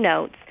form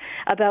notes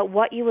about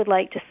what you would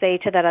like to say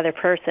to that other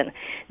person.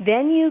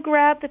 Then you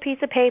grab the piece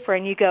of paper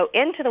and you go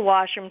into the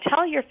washroom,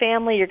 tell your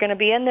family you're going to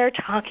be in there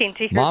talking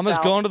to yourself. Mama's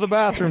going to the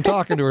bathroom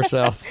talking to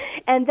herself.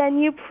 And then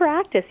you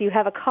practice. You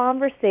have a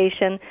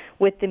conversation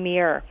with the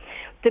mirror.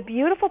 The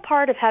beautiful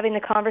part of having the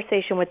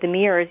conversation with the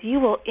mirror is you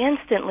will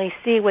instantly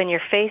see when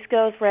your face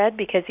goes red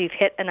because you've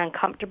hit an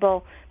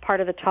uncomfortable part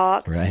of the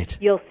talk. Right.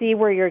 You'll see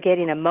where you're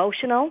getting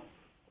emotional,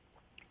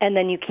 and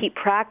then you keep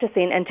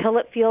practicing until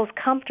it feels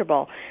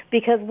comfortable.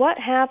 Because what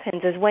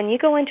happens is when you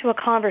go into a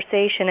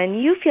conversation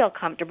and you feel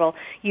comfortable,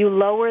 you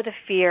lower the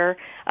fear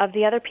of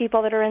the other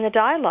people that are in the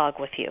dialogue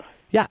with you.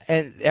 Yeah,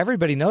 and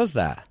everybody knows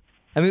that.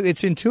 I mean,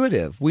 it's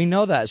intuitive. We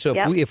know that. So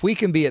if we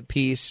can be at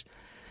peace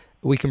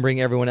we can bring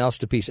everyone else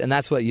to peace. And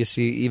that's what you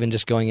see even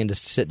just going in to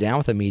sit down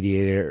with a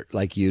mediator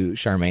like you,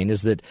 Charmaine,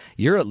 is that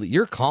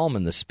you're calm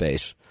in this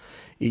space.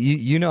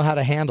 You know how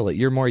to handle it.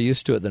 You're more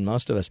used to it than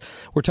most of us.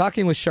 We're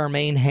talking with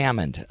Charmaine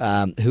Hammond,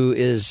 who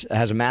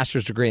has a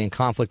master's degree in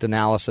conflict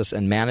analysis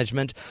and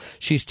management.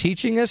 She's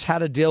teaching us how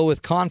to deal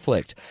with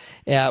conflict.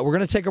 We're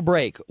going to take a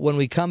break. When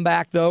we come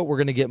back, though, we're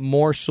going to get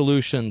more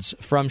solutions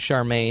from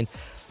Charmaine,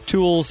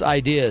 tools,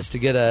 ideas to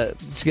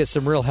get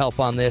some real help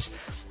on this.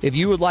 If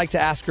you would like to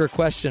ask her a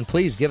question,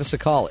 please give us a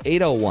call,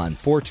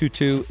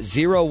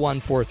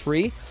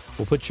 801-422-0143.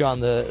 We'll put you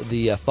on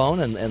the phone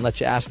and let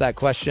you ask that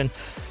question.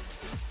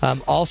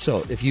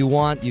 Also, if you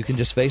want, you can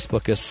just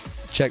Facebook us.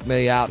 Check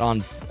me out on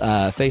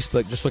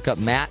Facebook. Just look up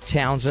Matt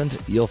Townsend.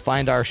 You'll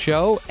find our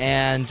show,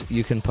 and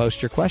you can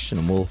post your question,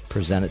 and we'll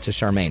present it to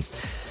Charmaine.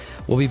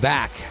 We'll be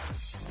back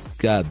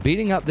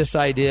beating up this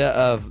idea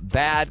of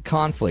bad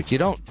conflict. You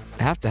don't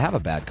have to have a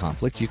bad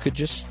conflict. You could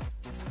just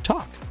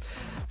talk.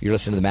 You're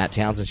listening to the Matt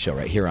Townsend Show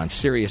right here on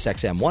Sirius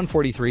XM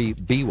 143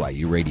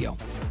 BYU Radio.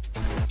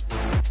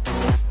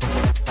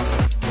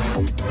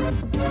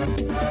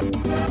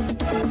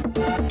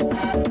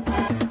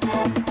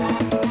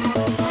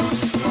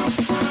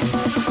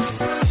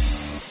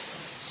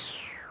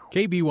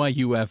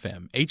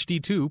 KBYU-FM,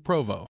 HD2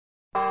 Provo.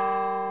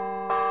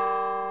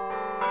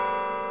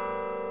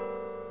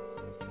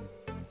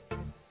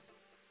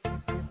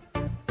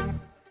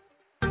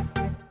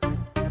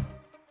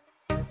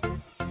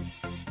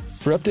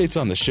 For updates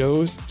on the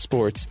shows,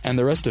 sports, and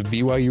the rest of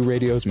BYU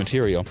Radio's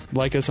material,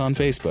 like us on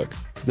Facebook.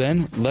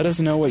 Then, let us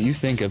know what you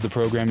think of the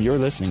program you're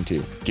listening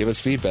to. Give us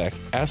feedback,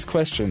 ask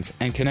questions,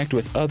 and connect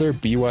with other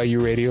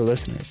BYU Radio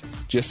listeners.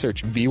 Just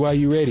search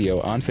BYU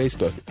Radio on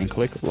Facebook and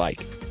click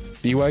like.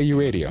 BYU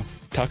Radio.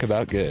 Talk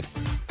about good.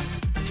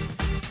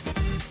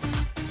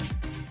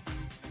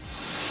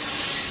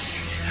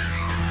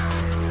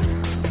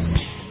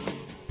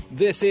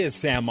 This is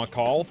Sam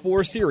McCall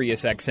for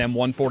Sirius XM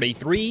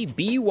 143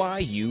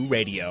 BYU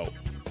Radio.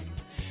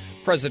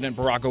 President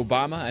Barack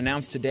Obama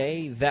announced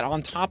today that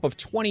on top of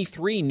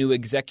 23 new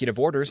executive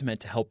orders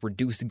meant to help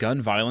reduce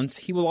gun violence,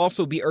 he will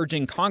also be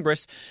urging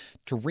Congress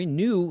to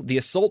renew the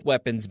assault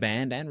weapons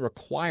ban and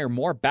require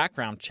more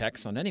background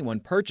checks on anyone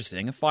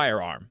purchasing a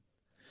firearm.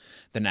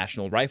 The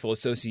National Rifle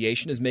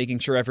Association is making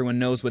sure everyone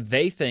knows what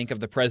they think of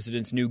the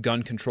president's new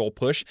gun control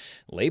push,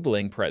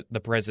 labeling the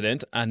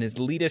president an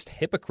elitist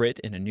hypocrite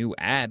in a new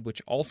ad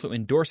which also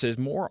endorses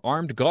more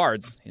armed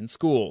guards in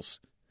schools.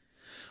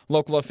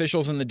 Local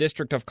officials in the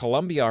District of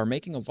Columbia are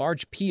making a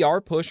large PR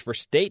push for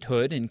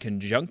statehood in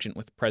conjunction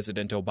with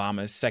President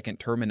Obama's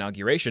second-term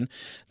inauguration.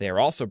 They are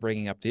also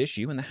bringing up the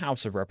issue in the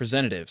House of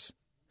Representatives.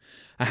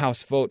 A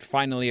House vote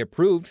finally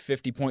approved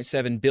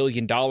 $50.7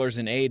 billion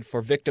in aid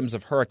for victims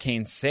of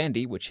Hurricane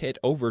Sandy, which hit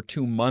over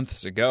 2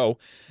 months ago.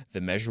 The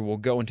measure will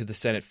go into the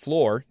Senate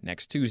floor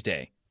next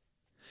Tuesday.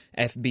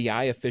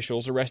 FBI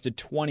officials arrested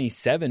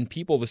 27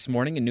 people this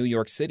morning in New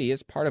York City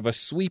as part of a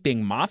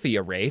sweeping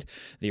mafia raid.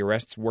 The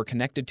arrests were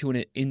connected to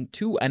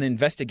an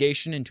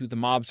investigation into the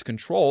mob's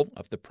control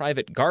of the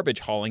private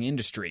garbage hauling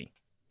industry.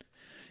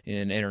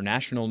 In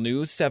international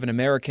news, 7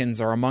 Americans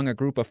are among a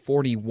group of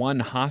 41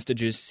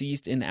 hostages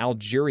seized in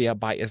Algeria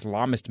by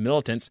Islamist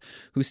militants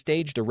who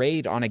staged a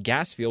raid on a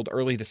gas field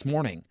early this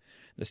morning.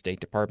 The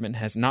State Department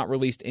has not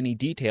released any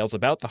details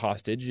about the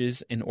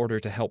hostages in order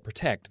to help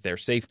protect their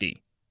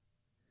safety.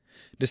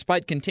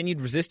 Despite continued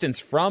resistance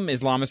from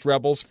Islamist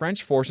rebels,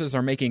 French forces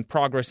are making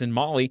progress in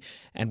Mali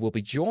and will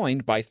be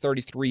joined by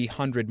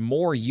 3,300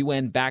 more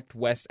UN-backed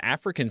West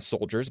African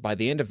soldiers by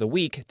the end of the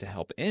week to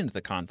help end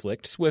the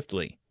conflict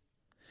swiftly.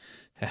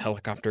 A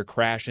helicopter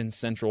crash in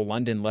central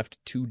London left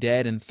 2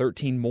 dead and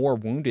 13 more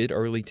wounded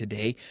early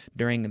today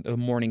during the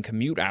morning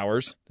commute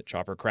hours. The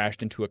chopper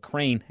crashed into a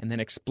crane and then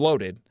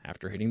exploded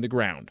after hitting the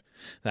ground.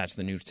 That's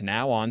the news to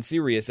now on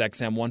Sirius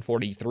XM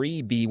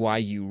 143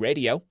 BYU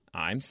Radio.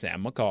 I'm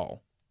Sam McCall.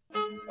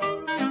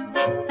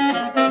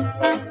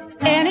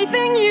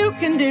 Anything you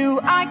can do,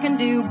 I can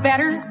do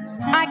better.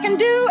 I can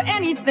do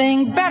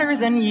anything better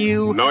than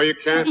you. No, you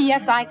can't.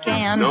 Yes, I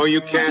can. No, you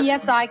can't.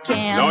 Yes, I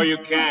can. No, you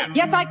can't.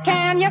 Yes, I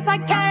can. Yes, I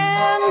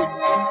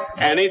can.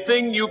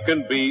 Anything you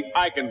can be,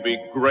 I can be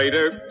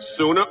greater.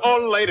 Sooner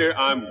or later,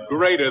 I'm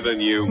greater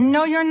than you.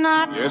 No, you're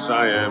not. Yes,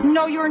 I am.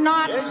 No, you're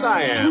not. Yes,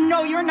 I am.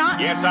 No, you're not.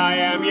 Yes, I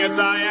am. Yes,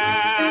 I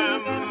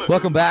am.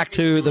 Welcome back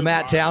to the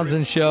Matt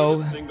Townsend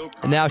Show.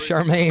 And now,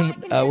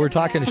 Charmaine, we're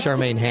talking to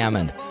Charmaine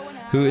Hammond,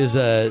 who is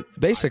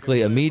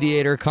basically a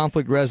mediator,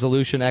 conflict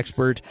resolution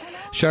expert.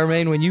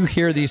 Charmaine, when you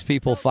hear these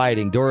people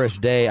fighting, Doris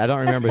Day, I don't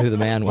remember who the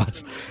man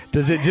was,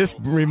 does it just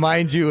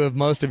remind you of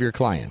most of your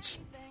clients?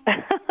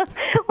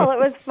 Well, it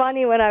was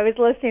funny when I was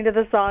listening to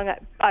the song.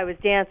 I was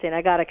dancing,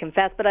 I got to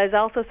confess, but I was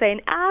also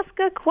saying, ask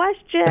a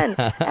question.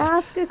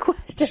 Ask a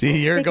question.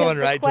 See, you're going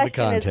right to the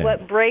content. Is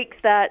what breaks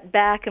that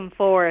back and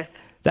forth.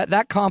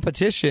 That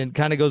competition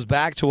kind of goes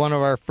back to one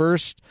of our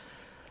first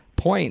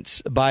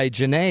points by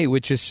Janae,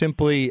 which is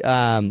simply,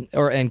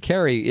 and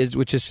Carrie,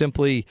 which is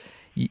simply,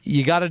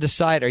 you got to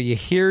decide, are you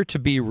here to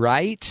be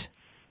right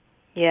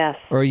Yes.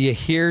 Or are you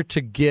here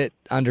to get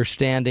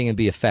understanding and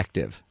be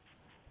effective?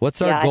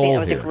 What's our goal I think that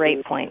was here? a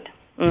great point.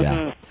 Mm-hmm.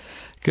 Yeah.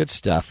 Good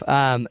stuff.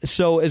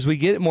 So as we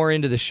get more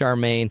into the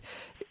Charmaine,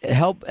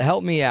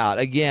 help me out.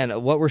 Again,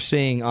 what we're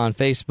seeing on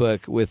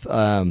Facebook with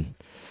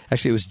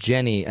actually it was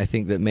Jenny, I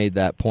think, that made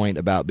that point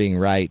about being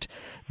right.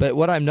 But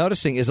what I'm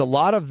noticing is a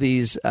lot of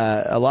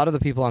the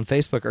people on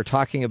Facebook are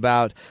talking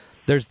about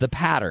there's the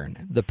pattern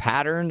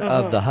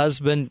of the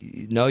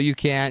husband. No, you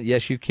can't.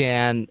 Yes, you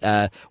can.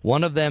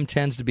 One of them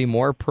tends to be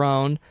more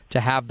prone to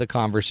have the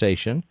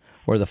conversation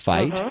or the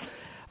fight.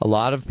 A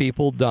lot of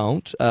people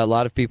don't. A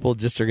lot of people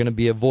just are going to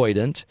be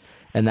avoidant,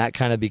 and that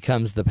kind of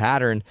becomes the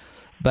pattern.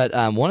 But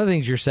one of the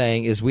things you're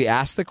saying is we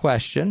ask the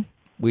question.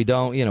 We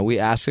don't, we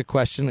ask a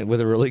question with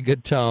a really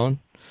good tone.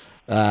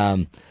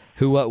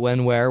 Who, what,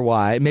 when, where,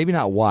 why. Maybe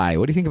not why.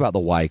 What do you think about the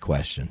why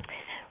question?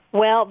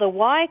 Well, the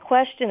why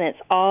question, it's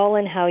all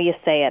in how you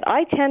say it.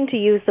 I tend to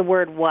use the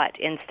word what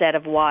instead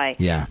of why.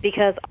 Yeah.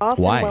 Because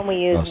often Why? when we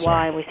use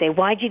why, we say,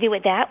 why'd you do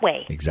it that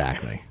way?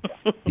 Exactly.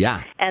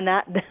 Yeah. And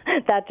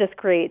that just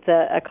creates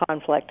a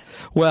conflict.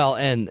 Well,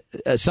 and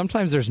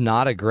sometimes there's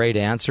not a great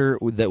answer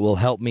that will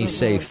help me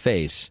save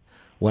face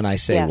when I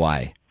say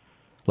why.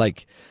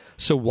 Like,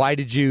 so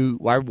why'd you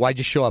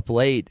show up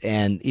late?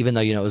 And even though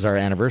it was our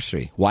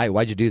anniversary,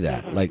 why'd you do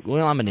that? Like,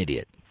 well, I'm an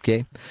idiot.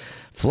 Okay,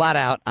 flat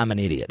out, I'm an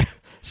idiot.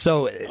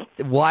 So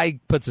why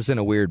puts us in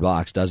a weird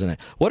box, doesn't it?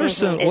 What are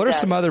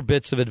some other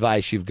bits of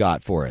advice you've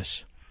got for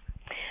us?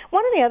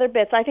 One of the other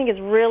bits I think is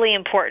really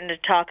important to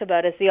talk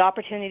about is the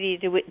opportunity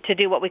to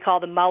do what we call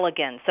the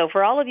mulligan. So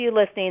for all of you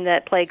listening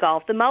that play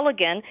golf, the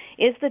mulligan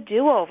is the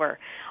do-over.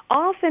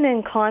 Often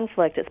in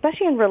conflict,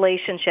 especially in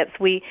relationships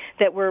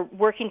that we're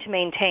working to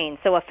maintain,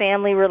 so a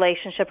family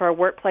relationship or a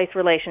workplace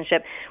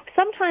relationship,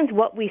 sometimes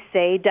what we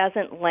say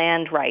doesn't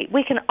land right.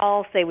 We can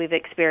all say we've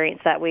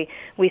experienced that. We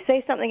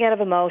say something out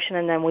of emotion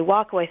and then we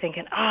walk away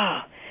thinking,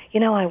 I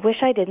wish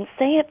I didn't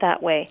say it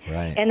that way.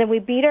 Right. And then we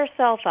beat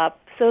ourselves up.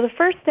 So the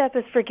first step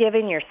is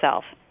forgiving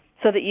yourself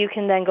so that you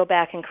can then go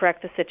back and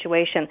correct the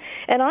situation.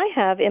 And I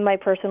have in my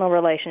personal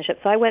relationships.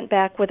 I went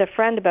back with a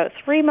friend about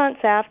 3 months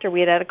after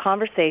we had a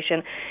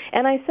conversation,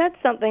 and I said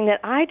something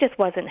that I just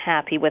wasn't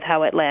happy with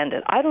how it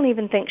landed. I don't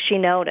even think she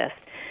noticed.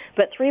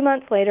 But 3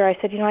 months later, I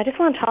said, I just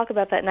want to talk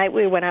about that night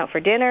we went out for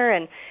dinner,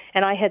 and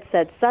I had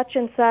said such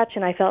and such,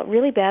 and I felt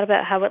really bad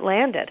about how it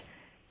landed.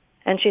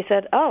 And she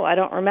said, I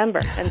don't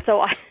remember. And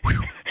so I...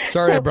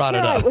 Sorry I brought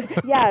it up.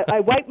 I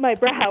wiped my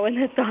brow and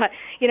then thought,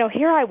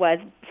 here I was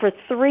for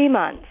 3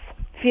 months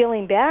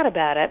feeling bad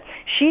about it.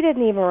 She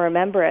didn't even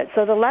remember it.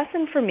 So the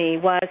lesson for me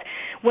was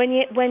when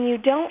you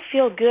don't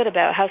feel good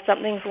about how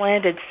something's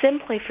landed,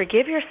 simply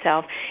forgive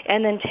yourself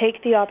and then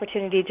take the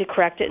opportunity to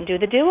correct it and do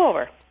the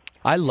do-over.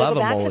 I love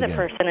so a mulligan. To the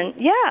person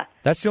and,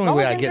 That's the only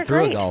way I mulligans get are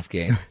through great. a golf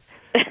game.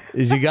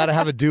 Is you got to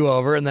have a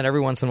do-over, and then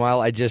every once in a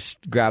while I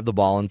just grab the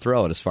ball and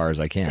throw it as far as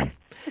I can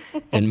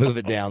and move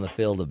it down the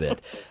field a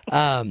bit.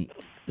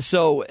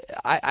 So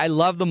I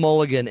love the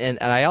mulligan, and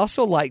I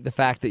also like the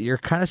fact that you're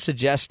kind of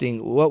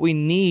suggesting what we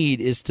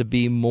need is to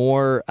be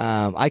more,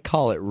 I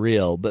call it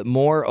real, but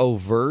more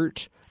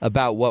overt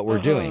about what we're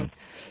doing.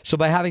 So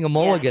by having a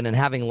mulligan and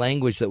having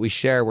language that we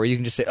share where you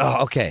can just say,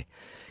 okay,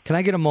 can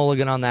I get a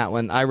mulligan on that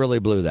one? I really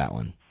blew that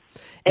one.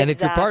 And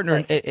if your partner,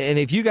 and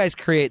if you guys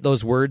create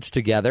those words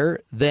together,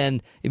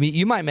 then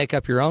you might make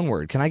up your own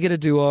word. Can I get a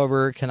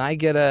do-over? Can I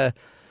get a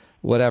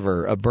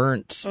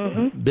burnt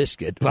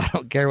biscuit? I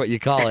don't care what you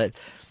call it.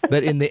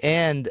 But in the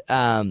end,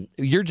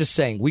 you're just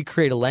saying we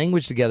create a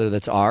language together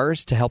that's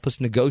ours to help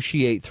us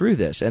negotiate through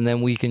this, and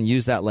then we can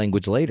use that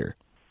language later.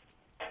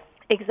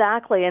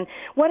 Exactly. And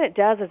what it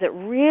does is it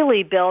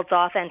really builds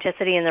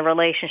authenticity in the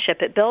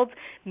relationship. It builds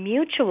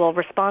mutual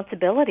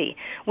responsibility.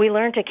 We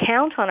learn to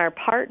count on our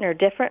partner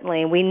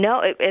differently. We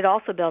know it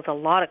also builds a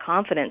lot of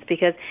confidence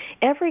because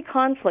every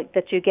conflict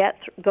that you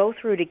go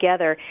through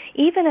together,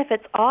 even if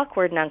it's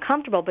awkward and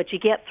uncomfortable, but you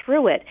get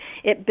through it,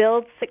 it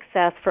builds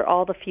success for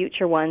all the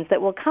future ones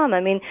that will come.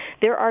 I mean,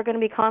 there are going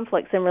to be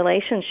conflicts in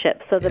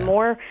relationships. So the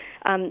more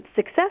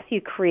success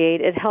you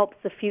create, it helps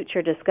the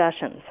future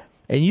discussions.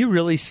 And you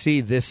really see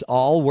this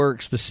all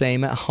works the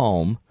same at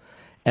home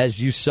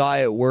as you saw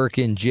it work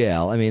in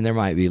jail. I mean, there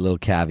might be little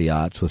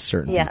caveats with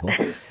certain people.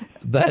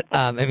 But,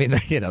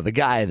 the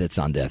guy that's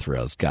on death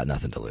row's got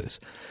nothing to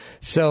lose.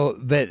 So,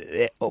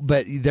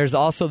 but there's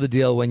also the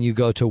deal when you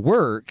go to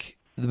work,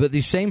 but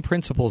these same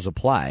principles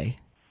apply.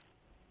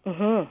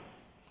 I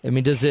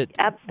mean, does it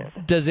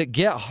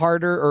get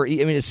harder? Or,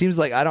 it seems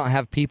like I don't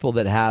have people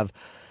that have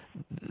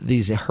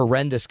these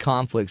horrendous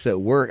conflicts at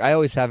work. I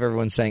always have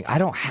everyone saying, I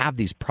don't have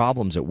these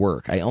problems at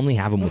work. I only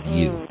have them with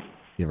you.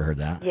 You ever heard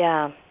that?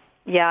 Yeah.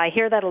 Yeah, I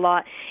hear that a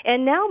lot.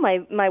 And now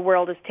my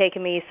world has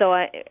taken me, so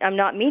I'm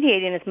not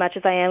mediating as much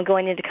as I am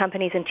going into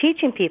companies and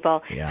teaching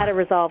people how to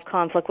resolve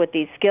conflict with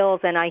these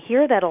skills, and I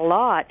hear that a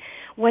lot.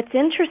 What's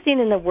interesting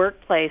in the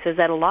workplace is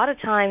that a lot of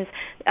times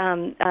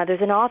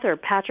there's an author,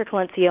 Patrick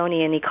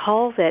Lencioni, and he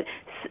calls it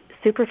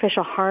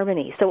superficial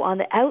harmony. So on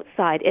the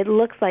outside, it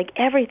looks like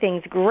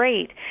everything's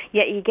great,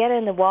 yet you get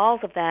in the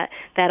walls of that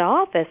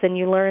office and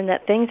you learn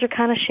that things are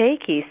kind of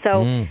shaky.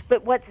 So,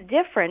 but what's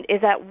different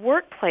is at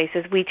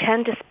workplaces, we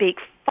tend to speak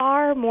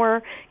far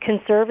more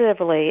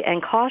conservatively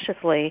and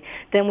cautiously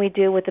than we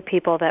do with the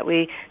people that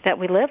we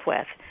live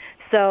with.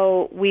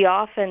 So we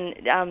often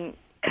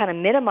kind of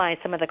minimize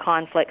some of the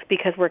conflicts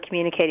because we're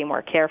communicating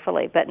more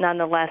carefully. But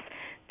nonetheless,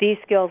 these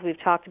skills we've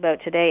talked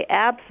about today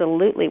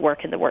absolutely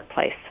work in the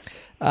workplace.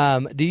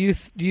 Do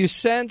you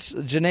sense,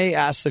 Janae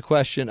asked the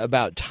question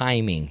about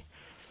timing.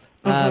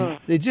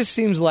 It just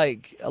seems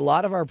like a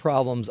lot of our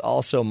problems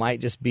also might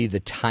just be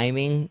the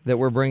timing that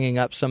we're bringing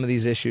up some of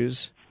these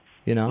issues,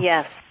 you know?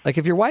 Yes. Like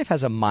if your wife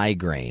has a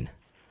migraine,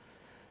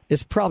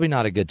 it's probably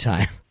not a good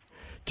time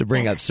to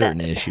bring up certain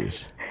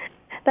issues.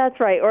 That's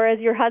right. Or as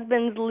your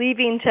husband's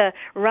leaving to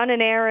run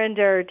an errand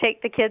or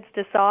take the kids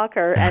to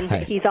soccer and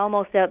he's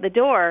almost out the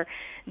door,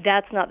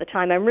 that's not the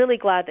time. I'm really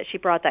glad that she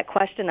brought that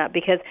question up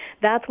because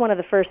that's one of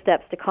the first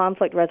steps to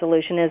conflict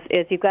resolution is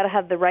you've got to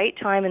have the right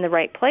time and the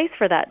right place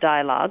for that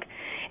dialogue.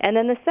 And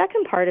then the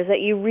second part is that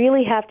you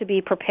really have to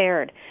be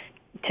prepared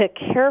to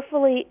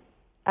carefully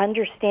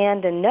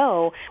understand and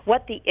know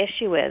what the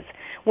issue is.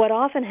 What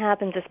often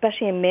happens,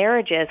 especially in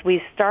marriages,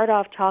 we start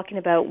off talking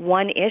about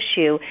one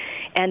issue,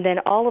 and then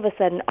all of a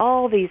sudden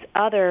all these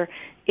other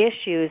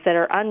issues that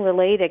are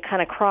unrelated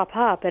kind of crop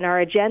up, and our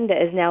agenda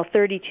is now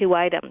 32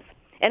 items.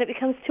 And it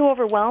becomes too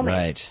overwhelming.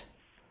 Right.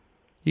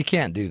 You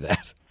can't do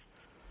that.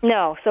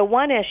 No. So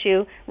one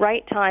issue,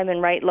 right time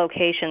and right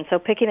location.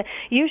 So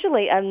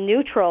usually a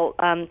neutral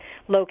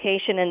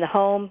location in the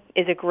home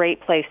is a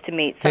great place to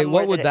meet. Hey,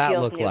 what would that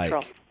feels look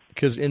neutral. like?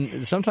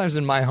 Because sometimes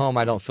in my home,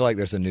 I don't feel like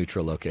there's a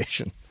neutral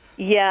location.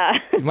 Yeah.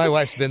 My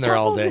wife's been there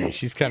all day.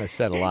 She's kind of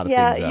set a lot of things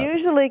up. Yeah,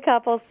 usually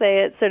couples say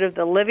it's sort of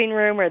the living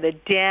room or the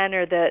den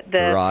or the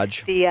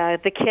garage,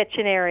 the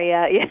kitchen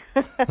area,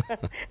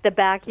 the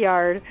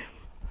backyard.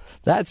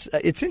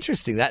 It's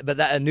interesting but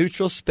a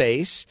neutral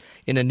space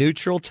in a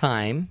neutral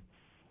time,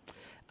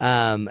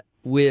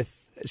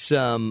 with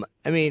some.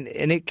 I mean,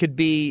 and it could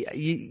be.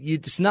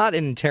 It's not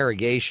an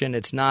interrogation.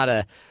 It's not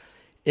a.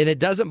 And it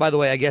doesn't, by the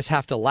way, I guess,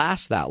 have to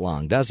last that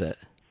long, does it?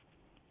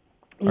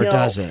 Or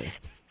does it?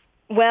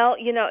 Well,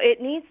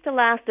 it needs to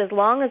last as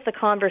long as the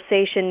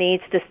conversation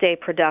needs to stay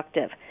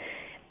productive.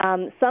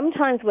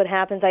 Sometimes what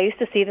happens, I used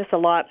to see this a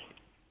lot,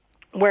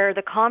 where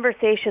the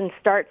conversation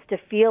starts to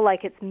feel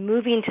like it's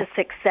moving to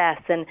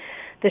success and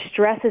the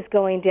stress is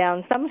going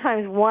down.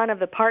 Sometimes one of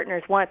the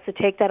partners wants to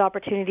take that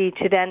opportunity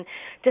to then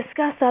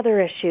discuss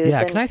other issues.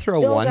 Yeah, can I throw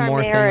one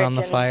more thing on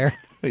the fire?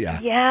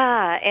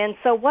 Yeah, and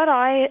so what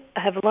I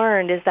have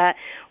learned is that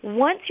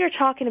once you're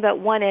talking about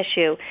one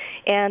issue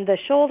and the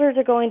shoulders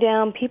are going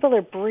down, people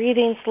are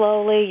breathing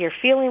slowly, you're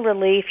feeling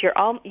relief,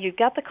 you've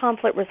got the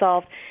conflict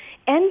resolved,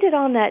 end it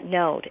on that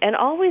note and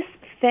always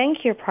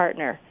thank your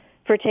partner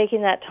for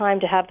taking that time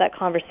to have that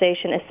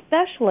conversation,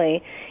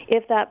 especially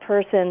if that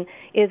person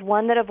is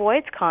one that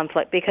avoids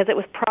conflict because it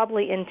was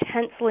probably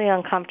intensely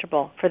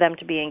uncomfortable for them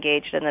to be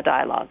engaged in the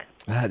dialogue.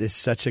 That is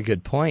such a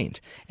good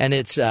point. And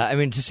it's,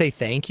 to say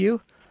thank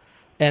you.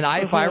 And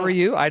if I were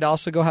you, I'd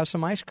also go have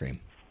some ice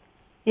cream.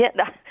 Yeah,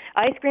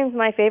 ice cream's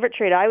my favorite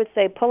treat. I would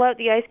say pull out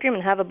the ice cream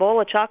and have a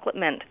bowl of chocolate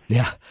mint.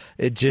 Yeah,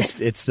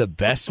 it's the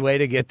best way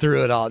to get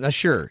through it all. Now,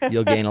 sure,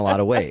 you'll gain a lot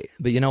of weight,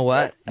 but you know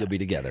what? You'll be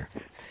together,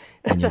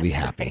 and you'll be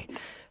happy.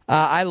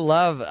 I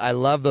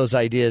love those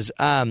ideas.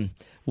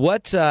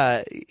 One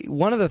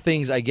of the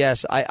things I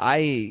guess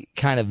I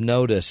kind of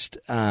noticed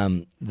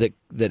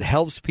that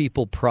helps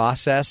people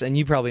process, and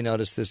you probably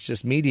noticed this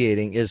just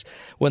mediating, is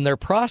when they're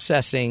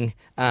processing,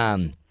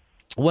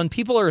 when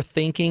people are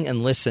thinking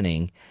and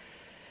listening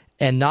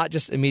and not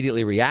just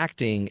immediately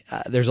reacting,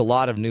 there's a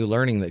lot of new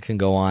learning that can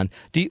go on.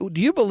 Do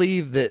you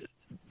believe that?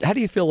 How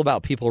do you feel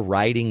about people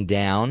writing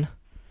down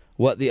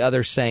what the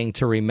other's saying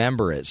to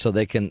remember it so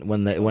they can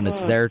when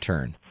it's their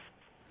turn?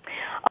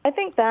 I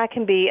think that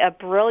can be a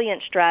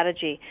brilliant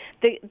strategy.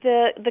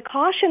 The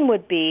caution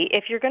would be,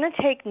 if you're going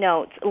to take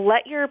notes,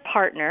 let your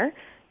partner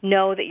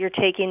know that you're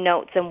taking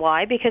notes and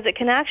why, because it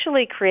can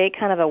actually create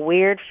kind of a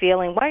weird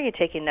feeling. Why are you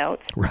taking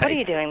notes? Right. What are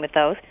you doing with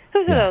those? Who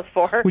are those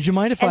for? Would you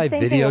mind if I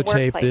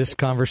videotape this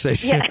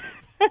conversation?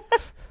 Yeah.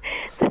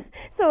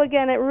 So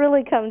again, it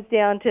really comes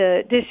down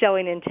to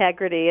showing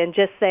integrity and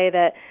just say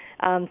that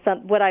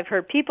what I've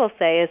heard people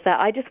say is that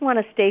I just want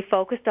to stay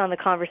focused on the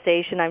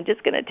conversation. I'm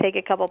just going to take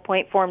a couple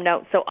point form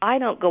notes so I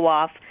don't go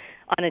off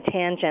on a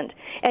tangent.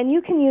 And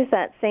you can use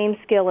that same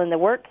skill in the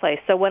workplace.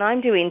 So when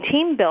I'm doing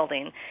team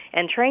building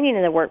and training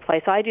in the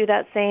workplace, I do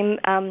that same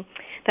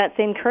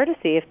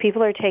courtesy. If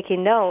people are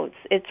taking notes,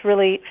 it's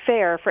really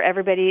fair for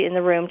everybody in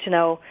the room to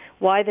know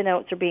why the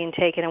notes are being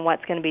taken and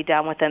what's going to be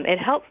done with them. It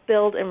helps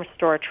build and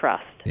restore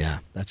trust. Yeah,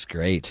 that's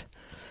great.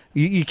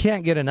 You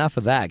can't get enough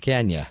of that,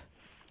 can you?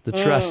 The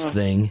trust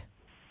thing.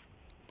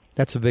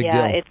 That's a big deal.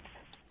 Yeah,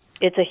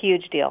 it's a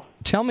huge deal.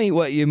 Tell me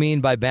what you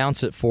mean by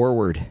bounce it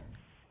forward.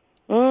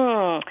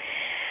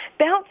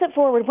 Bounce it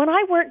forward. When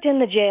I worked in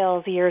the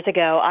jails years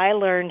ago, I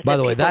learned. By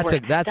the way, people that's were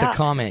a stuck.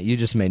 comment you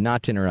just made.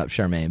 Not to interrupt,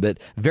 Charmaine, but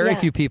very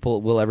few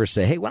people will ever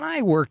say, "Hey, when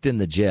I worked in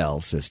the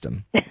jail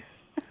system."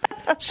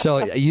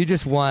 So you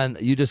just won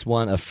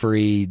a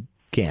free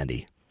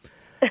candy.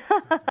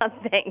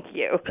 Thank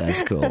you.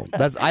 That's cool.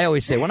 I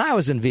always say when I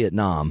was in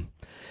Vietnam,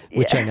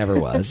 which I never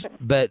was.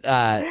 But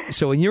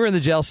so when you were in the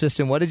jail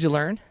system, what did you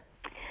learn?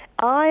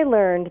 I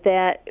learned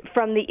that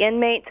from the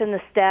inmates and the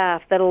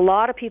staff that a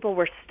lot of people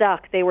were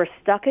stuck. They were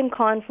stuck in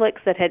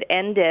conflicts that had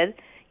ended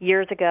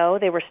years ago.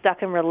 They were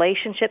stuck in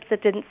relationships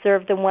that didn't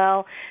serve them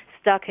well,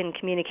 stuck in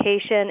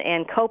communication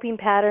and coping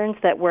patterns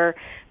that were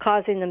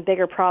causing them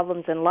bigger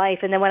problems in life.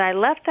 And then when I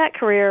left that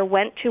career,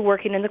 went to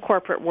working in the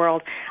corporate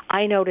world,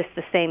 I noticed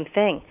the same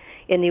thing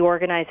in the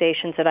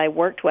organizations that I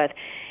worked with.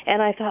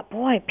 And I thought,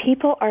 boy,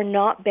 people are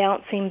not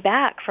bouncing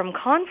back from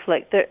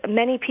conflict.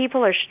 Many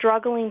people are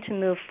struggling to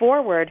move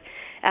forward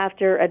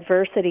after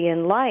adversity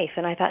in life.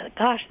 And I thought,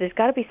 gosh, there's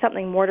got to be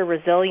something more to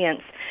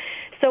resilience.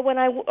 So when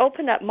I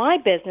opened up my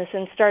business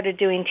and started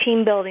doing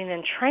team building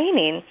and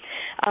training,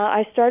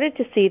 I started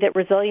to see that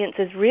resilience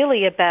is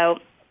really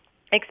about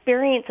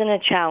experience and a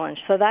challenge.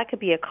 So that could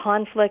be a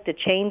conflict, a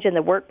change in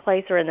the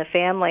workplace or in the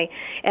family.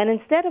 And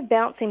instead of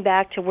bouncing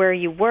back to where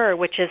you were,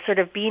 which is sort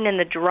of being in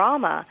the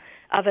drama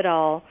of it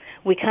all,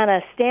 we kind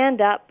of stand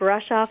up,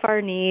 brush off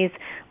our knees,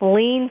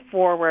 lean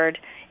forward,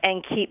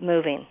 and keep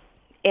moving.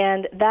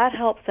 And that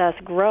helps us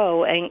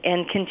grow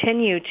and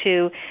continue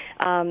to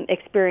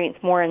experience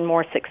more and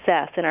more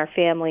success in our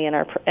family and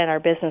our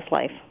business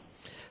life.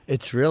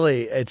 It's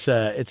really it's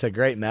a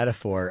great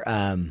metaphor.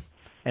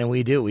 And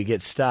we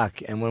get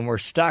stuck. And when we're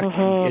stuck,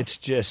 it's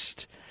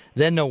just,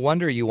 then no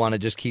wonder you want to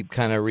just keep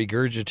kind of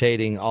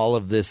regurgitating all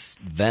of this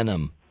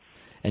venom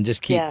and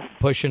just keep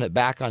pushing it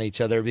back on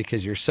each other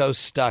because you're so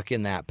stuck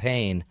in that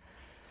pain.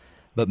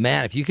 But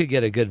man, if you could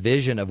get a good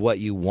vision of what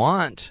you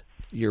want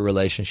your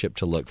relationship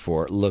to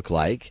look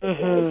like,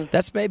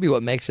 that's maybe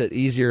what makes it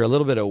easier, a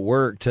little bit of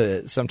work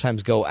to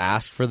sometimes go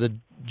ask for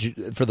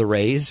the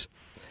raise.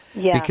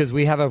 Yeah. Because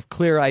we have a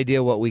clear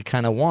idea what we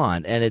kind of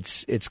want, and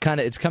it's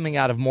coming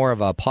out of more of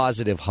a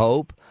positive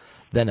hope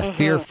than a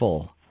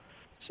fearful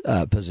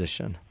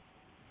position.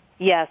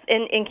 Yes,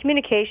 in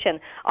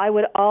communication, I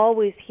would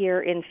always hear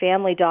in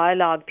family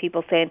dialogue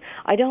people saying,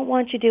 I don't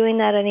want you doing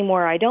that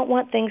anymore. I don't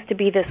want things to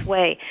be this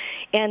way.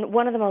 And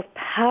one of the most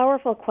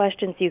powerful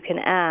questions you can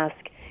ask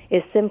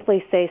is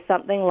simply say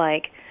something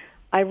like,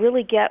 I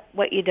really get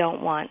what you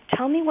don't want.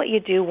 Tell me what you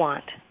do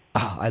want.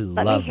 Oh, I love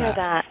that. Let me hear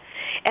that.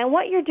 And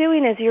what you're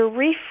doing is you're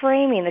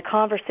reframing the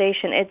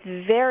conversation. It's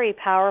very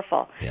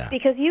powerful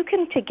because you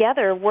can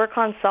together work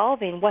on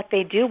solving what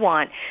they do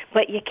want,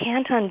 but you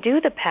can't undo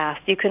the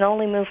past. You can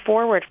only move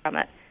forward from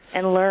it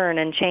and learn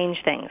and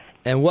change things.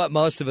 And what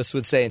most of us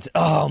would say is,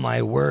 oh,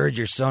 my word,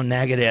 you're so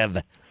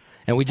negative.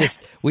 And we just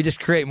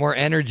create more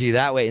energy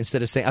that way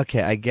instead of saying,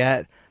 okay, I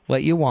get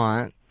what you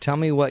want. Tell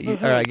me what you,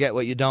 or I get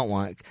what you don't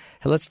want.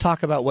 Hey, let's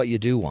talk about what you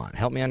do want.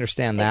 Help me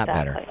understand that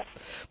better.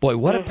 Boy,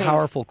 what a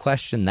powerful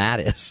question that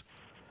is.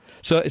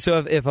 So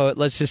if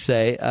let's just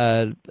say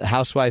a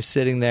housewife's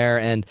sitting there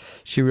and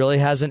she really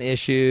has an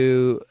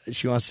issue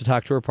she wants to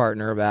talk to her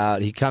partner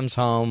about. He comes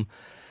home.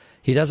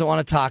 He doesn't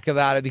want to talk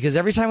about it because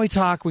every time we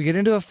talk, we get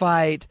into a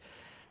fight.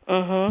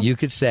 You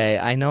could say,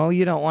 I know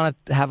you don't want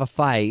to have a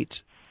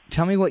fight.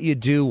 Tell me what you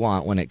do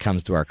want when it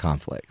comes to our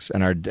conflicts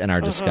and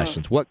our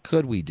discussions. What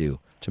could we do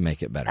to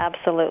make it better?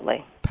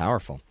 Absolutely.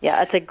 Powerful.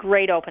 Yeah, it's a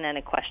great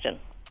open-ended question.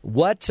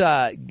 What?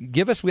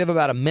 We have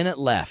about a minute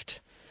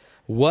left.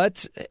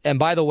 What, and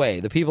by the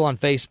way, the people on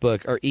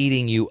Facebook are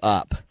eating you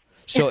up.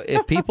 So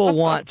if people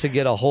want to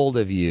get a hold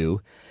of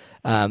you,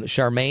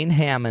 Charmaine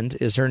Hammond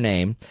is her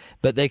name,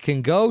 but they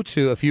can go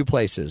to a few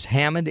places.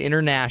 Hammond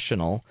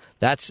International,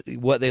 that's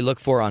what they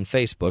look for on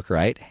Facebook,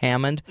 right?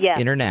 Hammond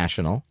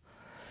International.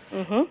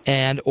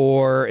 And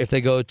or if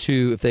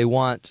they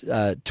want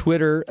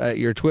Twitter,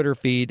 your Twitter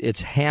feed,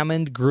 it's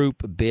Hammond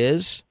Group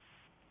Biz.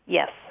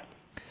 Yes.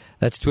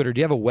 That's Twitter.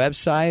 Do you have a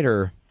website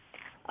or?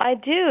 I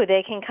do.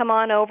 They can come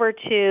on over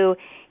to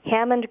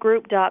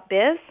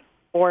hammondgroup.biz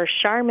or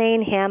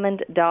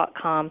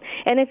charmainehammond.com.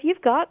 And if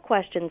you've got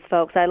questions,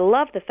 folks, I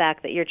love the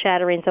fact that you're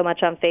chattering so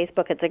much on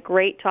Facebook. It's a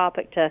great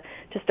topic to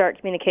start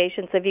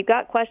communication. So if you've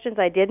got questions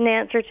I didn't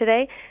answer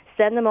today,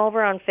 send them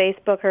over on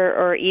Facebook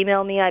or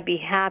email me. I'd be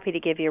happy to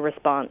give you a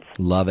response.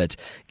 Love it.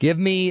 Give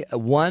me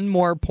one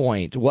more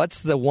point.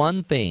 What's the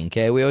one thing,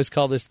 okay? We always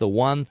call this the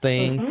one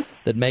thing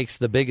that makes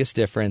the biggest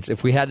difference.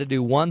 If we had to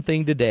do one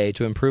thing today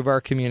to improve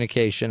our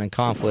communication and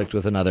conflict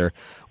with another,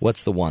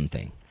 what's the one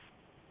thing?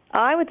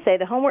 I would say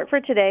the homework for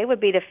today would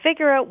be to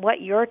figure out what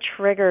your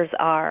triggers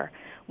are.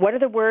 What are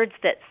the words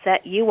that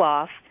set you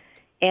off?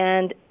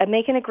 And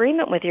make an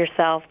agreement with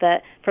yourself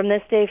that from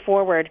this day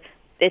forward,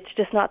 it's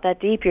just not that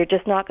deep. You're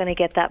just not going to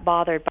get that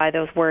bothered by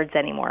those words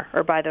anymore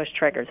or by those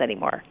triggers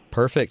anymore.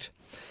 Perfect.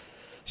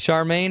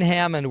 Charmaine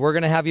Hammond, we're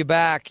going to have you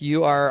back.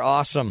 You are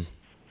awesome.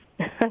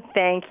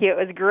 Thank you. It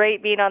was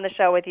great being on the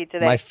show with you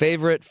today. My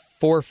favorite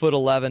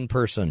 4'11"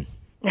 person.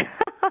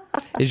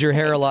 Is your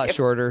hair a lot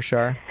shorter,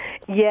 Char?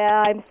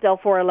 Yeah, I'm still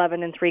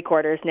 4'11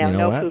 3/4 now. You know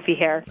no what? poofy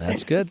hair.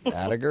 That's good.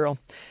 Atta girl.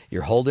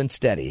 You're holding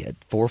steady at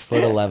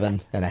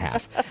 4'11" and a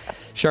half.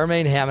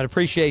 Charmaine Hammond,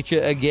 appreciate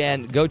you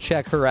again. Go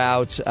check her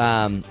out.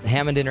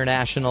 Hammond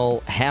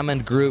International,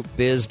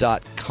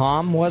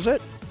 HammondGroupBiz.com, was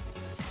it?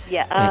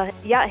 Yeah,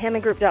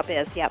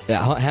 HammondGroup.biz. Yep.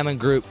 Yeah,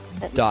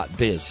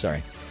 HammondGroup.biz,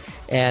 sorry.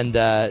 And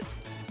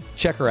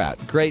check her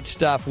out. Great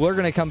stuff. We're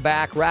going to come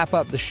back, wrap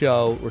up the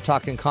show. We're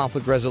talking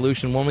conflict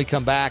resolution. When we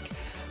come back,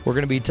 we're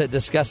going to be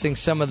discussing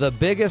some of the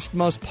biggest,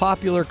 most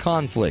popular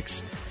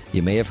conflicts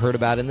you may have heard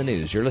about in the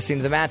news. You're listening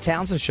to The Matt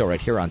Townsend Show right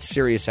here on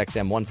Sirius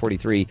XM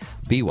 143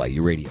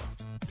 BYU Radio.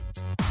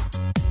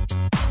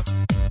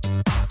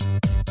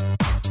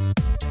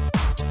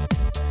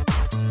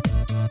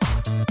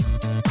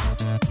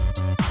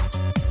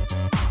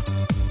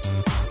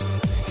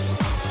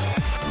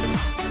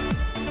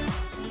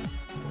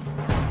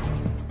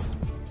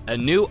 A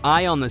new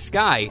eye on the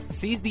sky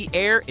sees the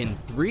air in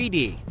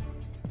 3D.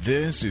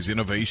 This is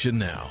Innovation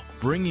Now,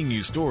 bringing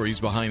you stories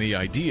behind the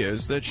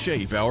ideas that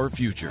shape our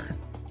future.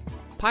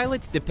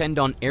 Pilots depend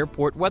on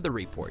airport weather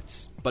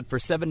reports, but for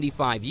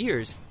 75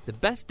 years, the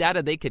best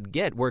data they could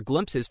get were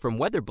glimpses from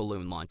weather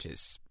balloon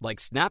launches, like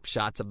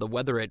snapshots of the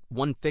weather at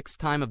one fixed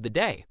time of the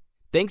day.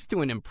 Thanks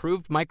to an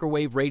improved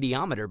microwave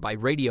radiometer by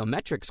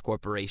Radiometrics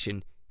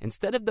Corporation,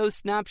 instead of those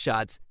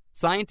snapshots,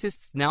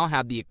 scientists now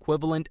have the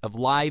equivalent of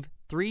live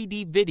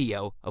 3D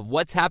video of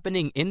what's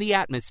happening in the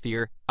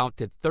atmosphere out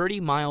to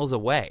 30 miles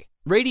away.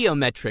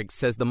 Radiometrics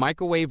says the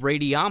microwave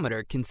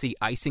radiometer can see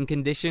icing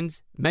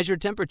conditions, measure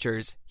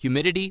temperatures,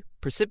 humidity,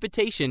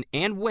 precipitation,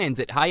 and winds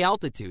at high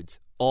altitudes,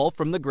 all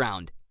from the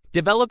ground.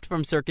 Developed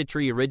from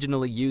circuitry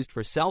originally used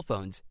for cell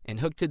phones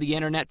and hooked to the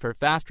internet for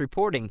fast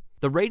reporting,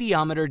 the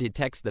radiometer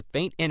detects the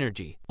faint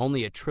energy,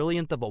 only a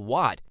trillionth of a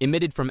watt,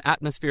 emitted from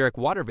atmospheric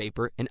water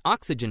vapor and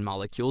oxygen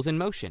molecules in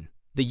motion.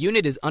 The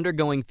unit is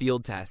undergoing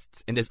field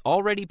tests and is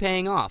already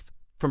paying off,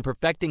 from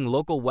perfecting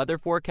local weather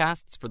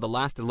forecasts for the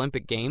last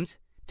Olympic Games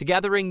to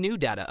gathering new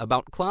data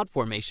about cloud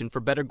formation for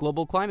better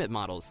global climate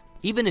models,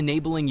 even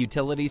enabling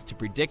utilities to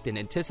predict and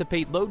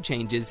anticipate load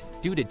changes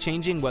due to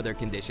changing weather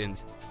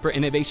conditions. For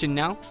Innovation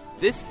Now,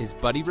 this is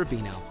Buddy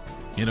Rubino.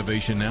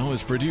 Innovation Now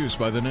is produced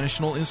by the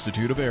National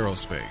Institute of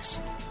Aerospace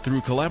through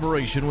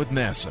collaboration with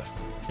NASA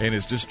and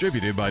is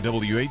distributed by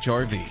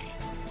WHRV.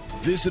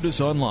 Visit us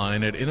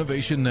online at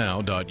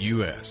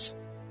innovationnow.us.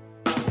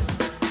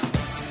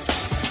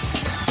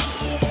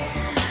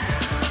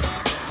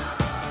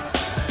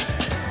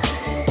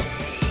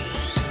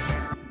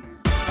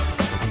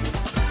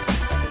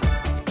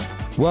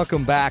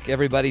 Welcome back,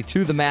 everybody,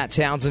 to the Matt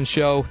Townsend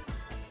Show.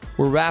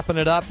 We're wrapping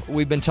it up.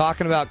 We've been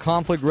talking about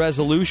conflict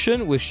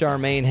resolution with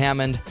Charmaine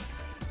Hammond.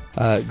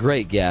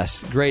 Great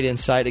guest, great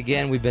insight.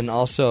 Again, we've been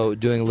also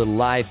doing a little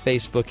live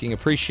Facebooking.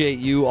 Appreciate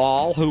you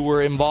all who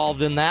were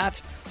involved in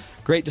that.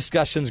 Great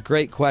discussions,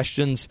 great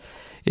questions.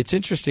 It's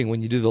interesting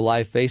when you do the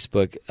live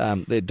Facebook.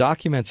 It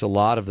documents a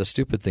lot of the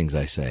stupid things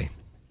I say.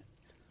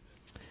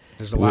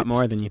 There's a lot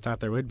more than you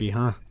thought there would be,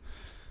 huh?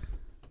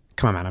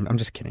 Come on, man. I'm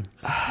just kidding.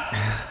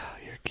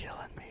 You're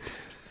killing me, dude.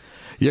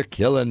 You're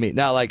killing me.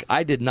 Now,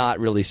 I did not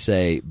really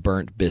say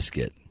burnt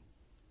biscuit.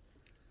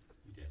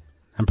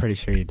 I'm pretty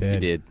sure you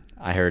did. You did.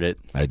 I heard it.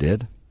 I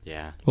did?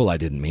 Yeah. Well, I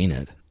didn't mean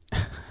it.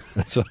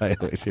 That's what I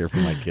always hear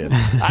from my kids.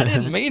 I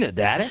didn't mean it,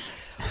 Daddy.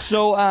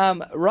 So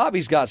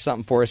Robbie's got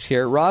something for us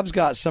here. Rob's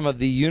got some of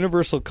the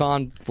universal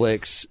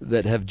conflicts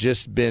that have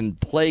just been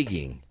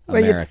plaguing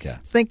America.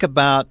 You think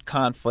about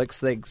conflicts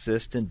that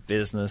exist in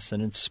business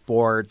and in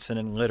sports and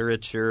in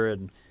literature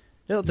and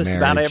just Marriage,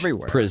 about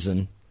everywhere.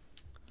 Prison.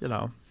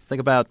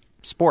 Think about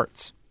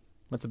sports.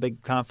 What's a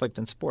big conflict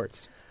in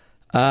sports?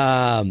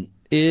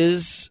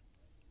 Is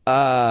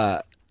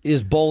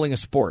bowling a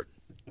sport?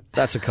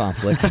 That's a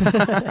conflict.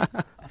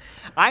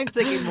 I'm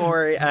thinking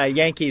more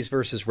Yankees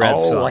versus Red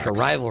Sox. Oh, like a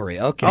rivalry.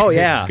 Okay. Oh,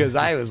 yeah. Because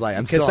I was like,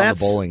 I'm still on the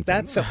bowling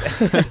thing.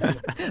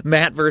 That's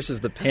Matt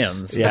versus the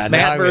Pins. Yeah,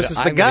 Matt versus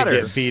the gutter. I'm going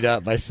to get beat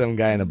up by some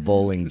guy in a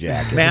bowling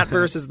jacket. Matt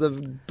versus the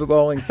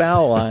bowling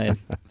foul line.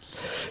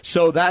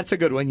 So that's a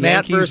good one.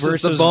 Matt Yankees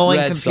versus the bowling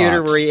Red computer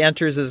Sox. where he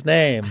enters his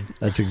name.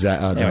 That's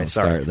exactly. Oh, Anyway, don't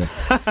start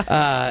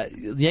there.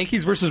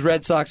 Yankees versus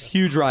Red Sox,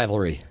 huge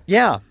rivalry.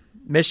 Yeah.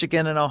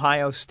 Michigan and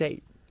Ohio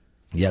State.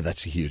 Yeah,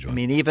 that's a huge one. I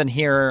mean, even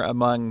here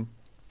among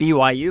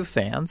BYU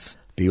fans.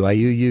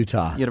 BYU,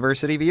 Utah.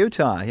 University of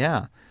Utah,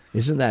 yeah.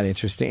 Isn't that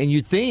interesting? And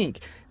you'd think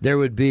there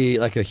would be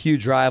a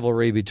huge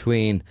rivalry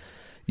between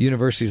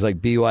universities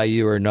like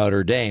BYU or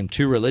Notre Dame,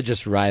 two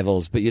religious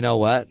rivals. But you know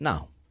what?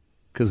 No,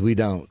 because we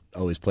don't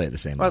always play at the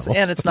same level.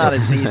 And it's not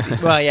as easy.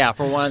 Well, yeah,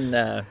 for one...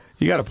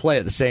 you got to play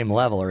at the same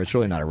level or it's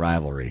really not a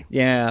rivalry.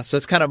 Yeah, so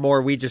it's kind of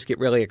more we just get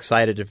really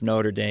excited if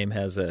Notre Dame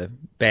has a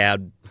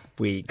bad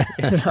week.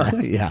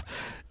 Yeah,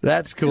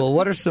 that's cool.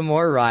 What are some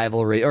more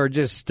rivalry or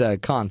just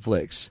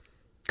conflicts?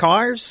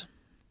 Cars?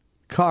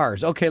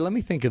 Okay, let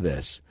me think of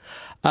this.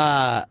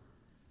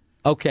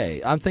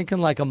 Okay, I'm thinking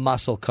like a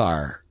muscle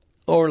car.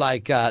 Or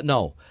like,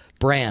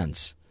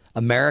 brands.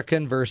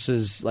 American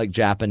versus like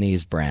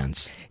Japanese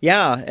brands.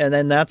 Yeah, and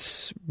then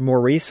that's more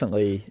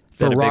recently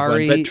been Ferrari, a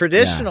big one. But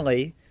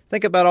traditionally,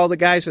 think about all the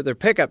guys with their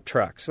pickup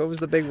trucks. What was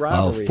the big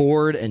rivalry? Oh,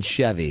 Ford and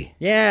Chevy.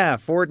 Yeah,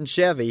 Ford and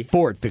Chevy.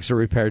 Ford, fix or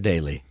repair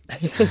daily.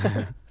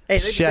 Hey,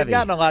 they've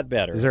gotten a lot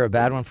better. Is there a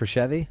bad one for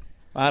Chevy?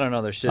 I don't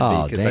know. There should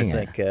be, because I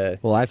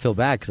think... well, I feel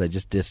bad because I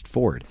just dissed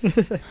Ford.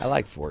 I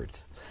like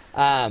Fords.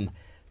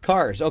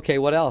 Cars. Okay,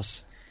 what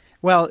else?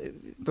 Well,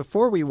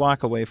 before we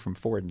walk away from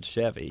Ford and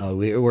Chevy... Oh,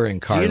 we're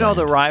in car Do you know land.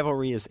 the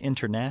rivalry is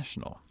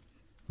international?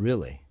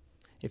 Really?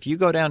 If you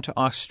go down to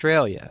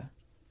Australia,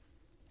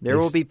 there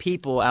will be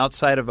people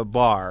outside of a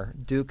bar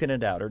duking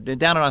it out. Or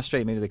down in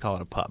Australia, maybe they call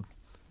it a pub.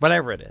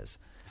 Whatever it is.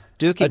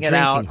 Duking it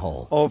out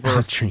hole.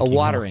 over a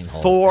watering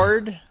hole.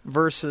 Ford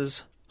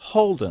versus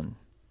Holden.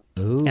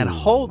 Ooh. And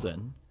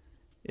Holden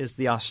is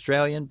the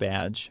Australian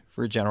badge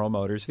for General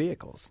Motors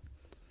vehicles.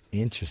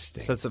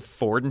 Interesting. So it's a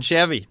Ford and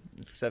Chevy,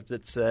 except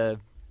it's the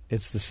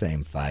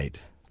same fight.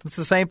 It's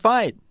the same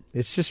fight.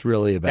 It's just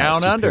really about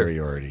Down under.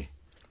 superiority.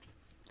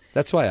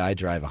 That's why I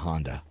drive a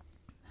Honda.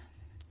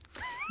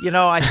 You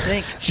know, I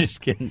think...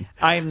 Just kidding.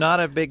 I'm not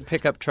a big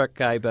pickup truck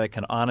guy, but I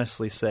can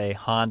honestly say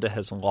Honda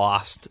has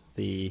lost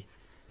the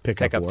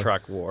pickup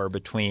truck war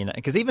between...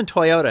 Because even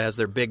Toyota has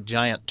their big,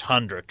 giant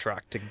Tundra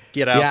truck to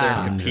get out there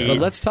and compete. But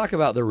let's talk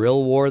about the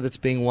real war that's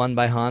being won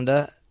by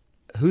Honda.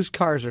 Whose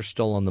cars are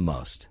stolen the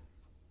most?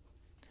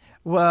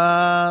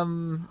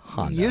 Honda.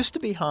 Honda. Used to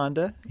be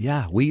Honda.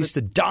 Yeah, we used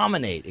to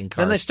dominate in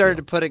cars. Then they started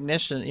to put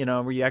ignition,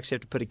 where you actually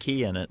have to put a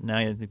key in it.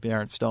 Now they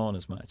aren't stolen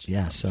as much.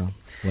 Yeah, so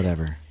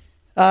whatever.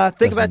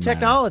 Think about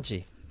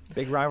technology.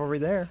 Big rivalry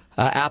there.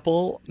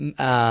 Apple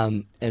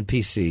and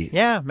PC.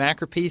 Yeah,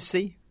 Mac or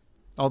PC.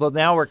 Although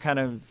now we're kind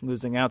of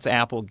losing out. It's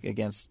Apple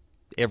against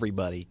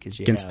everybody.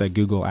 Against the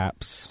Google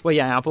apps. Well,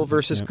 yeah, Apple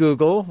versus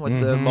Google with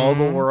the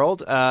mobile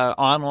world.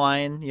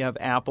 Online, you have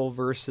Apple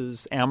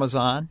versus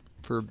Amazon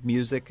for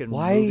music and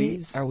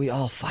movies. Why are we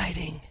all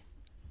fighting?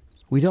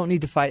 We don't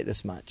need to fight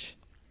this much.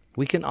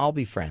 We can all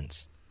be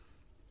friends.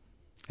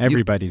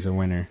 Everybody's a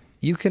winner.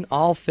 You can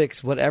all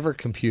fix whatever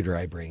computer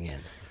I bring in.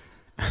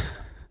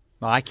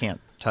 Well, I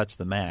can't touch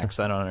the Macs.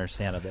 I don't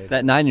understand it.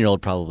 That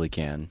 9-year-old probably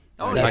can.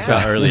 Oh, We talked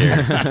about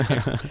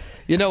earlier.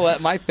 You know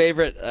what? My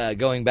favorite,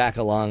 going back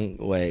a long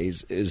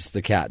ways, is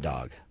the cat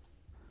dog.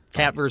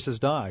 Cat versus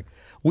dog.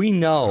 We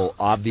know,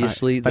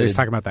 obviously. I was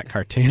talking about that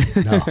cartoon.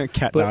 No,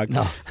 Cat dog.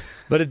 No,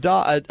 but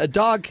a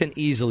dog can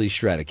easily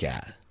shred a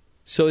cat.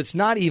 So it's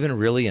not even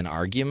really an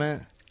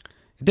argument.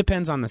 It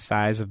depends on the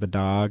size of the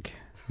dog.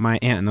 My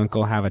aunt and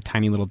uncle have a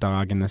tiny little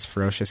dog and this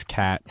ferocious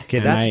cat. Okay,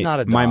 that's not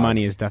a dog. My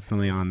money is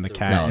definitely on the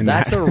cat. No,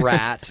 that's a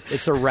rat.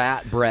 It's a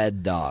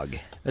rat-bred dog.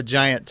 A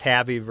giant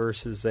tabby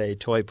versus a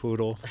toy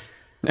poodle.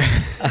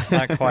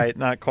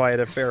 Not quite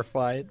a fair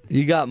fight.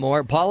 You got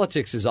more.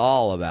 Politics is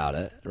all about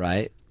it,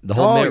 right? The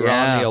whole Mitt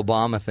Romney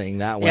Obama thing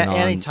that went on.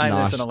 Anytime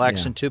there's an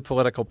election, two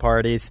political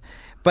parties.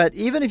 But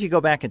even if you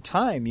go back in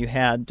time, you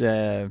had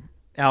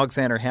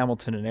Alexander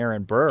Hamilton and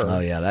Aaron Burr. Oh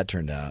yeah, that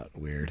turned out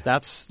weird.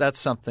 That's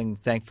something,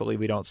 thankfully,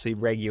 we don't see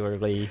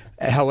regularly.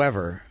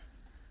 However,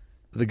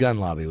 the gun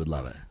lobby would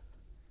love it.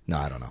 No,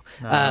 I don't know.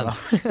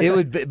 It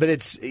would, but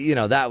it's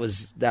that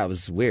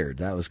was weird.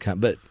 That was kind,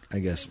 but I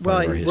guess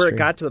part of our history. Where it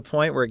got to the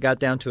point where it got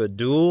down to a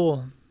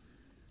duel,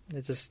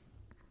 it's just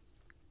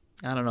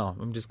I don't know.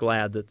 I'm just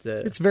glad that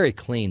it's very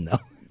clean though.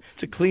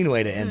 It's a clean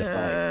way to end a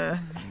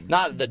fight.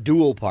 Not the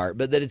duel part,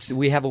 but that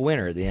we have a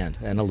winner at the end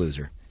and a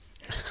loser.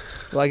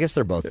 Well, I guess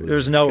they're both losers.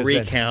 There's no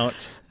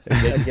recount.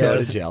 They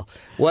go to jail.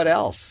 What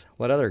else?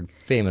 What other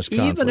famous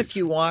conflicts? Even if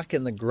you walk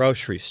in the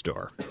grocery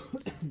store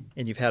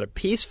and you've had a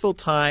peaceful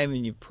time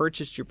and you've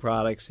purchased your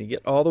products and you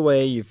get all the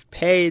way, you've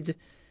paid,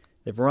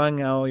 they've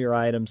rung all your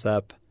items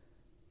up,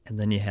 and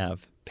then you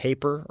have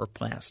paper or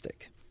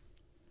plastic.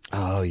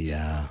 Oh,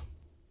 yeah.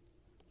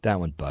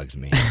 That one bugs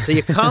me. So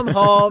you come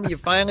home, you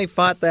finally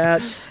fought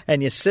that,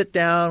 and you sit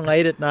down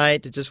late at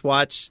night to just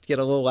get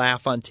a little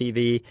laugh on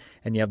TV,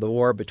 and you have the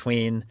war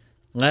between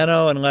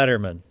Leno and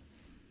Letterman.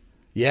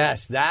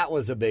 Yes, that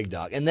was a big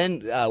dog. And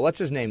then, what's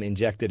his name,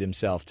 injected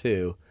himself,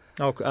 too.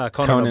 Oh,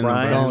 Conan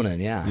O'Brien?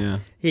 Conan, yeah.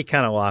 He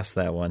kind of lost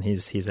that one.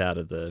 He's out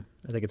of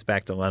I think it's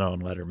back to Leno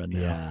and Letterman now.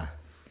 Yeah.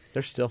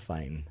 They're still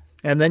fighting.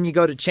 And then you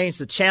go to change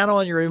the channel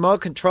on your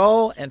remote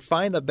control and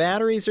find the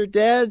batteries are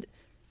dead.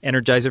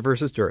 Energizer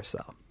versus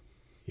Duracell.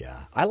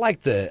 Yeah. I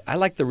like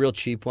the real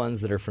cheap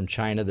ones that are from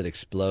China that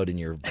explode in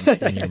your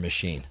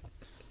machine.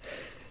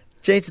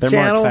 Change the channel.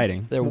 They're more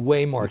exciting. They're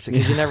way more exciting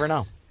because you never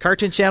know.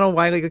 Cartoon Channel,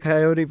 Wile E.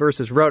 Coyote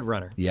versus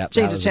Roadrunner. Yep,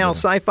 Change the channel,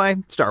 Sci-Fi,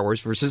 Star Wars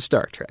versus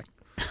Star Trek.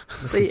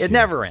 See, it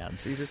never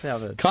ends. You just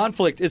have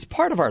conflict. It's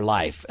part of our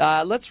life.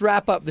 Let's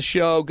wrap up the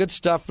show. Good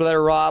stuff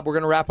there, Rob. We're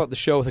going to wrap up the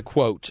show with a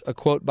quote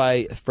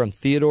from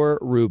Theodore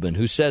Rubin,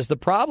 who says, "The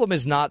problem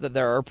is not that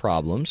there are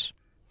problems.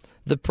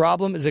 The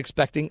problem is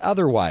expecting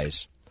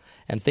otherwise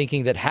and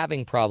thinking that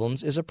having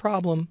problems is a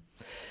problem."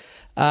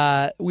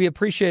 We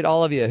appreciate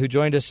all of you who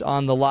joined us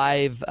on the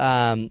live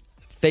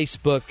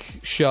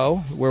Facebook show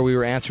where we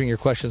were answering your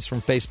questions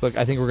from Facebook.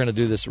 I think we're going to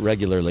do this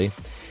regularly.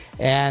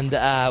 And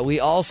we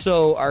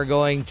also are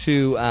going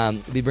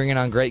to be bringing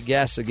on great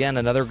guests. Again,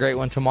 another great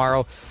one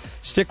tomorrow.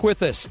 Stick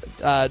with us.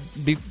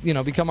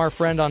 Become our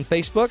friend on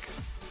Facebook.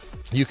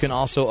 You can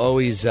also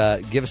always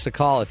give us a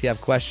call if you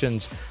have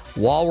questions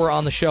while we're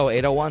on the show,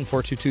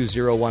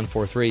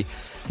 801-422-0143.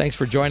 Thanks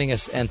for joining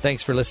us, and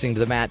thanks for listening to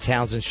the Matt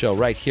Townsend Show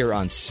right here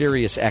on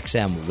Sirius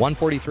XM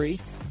 143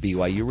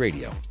 BYU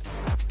Radio.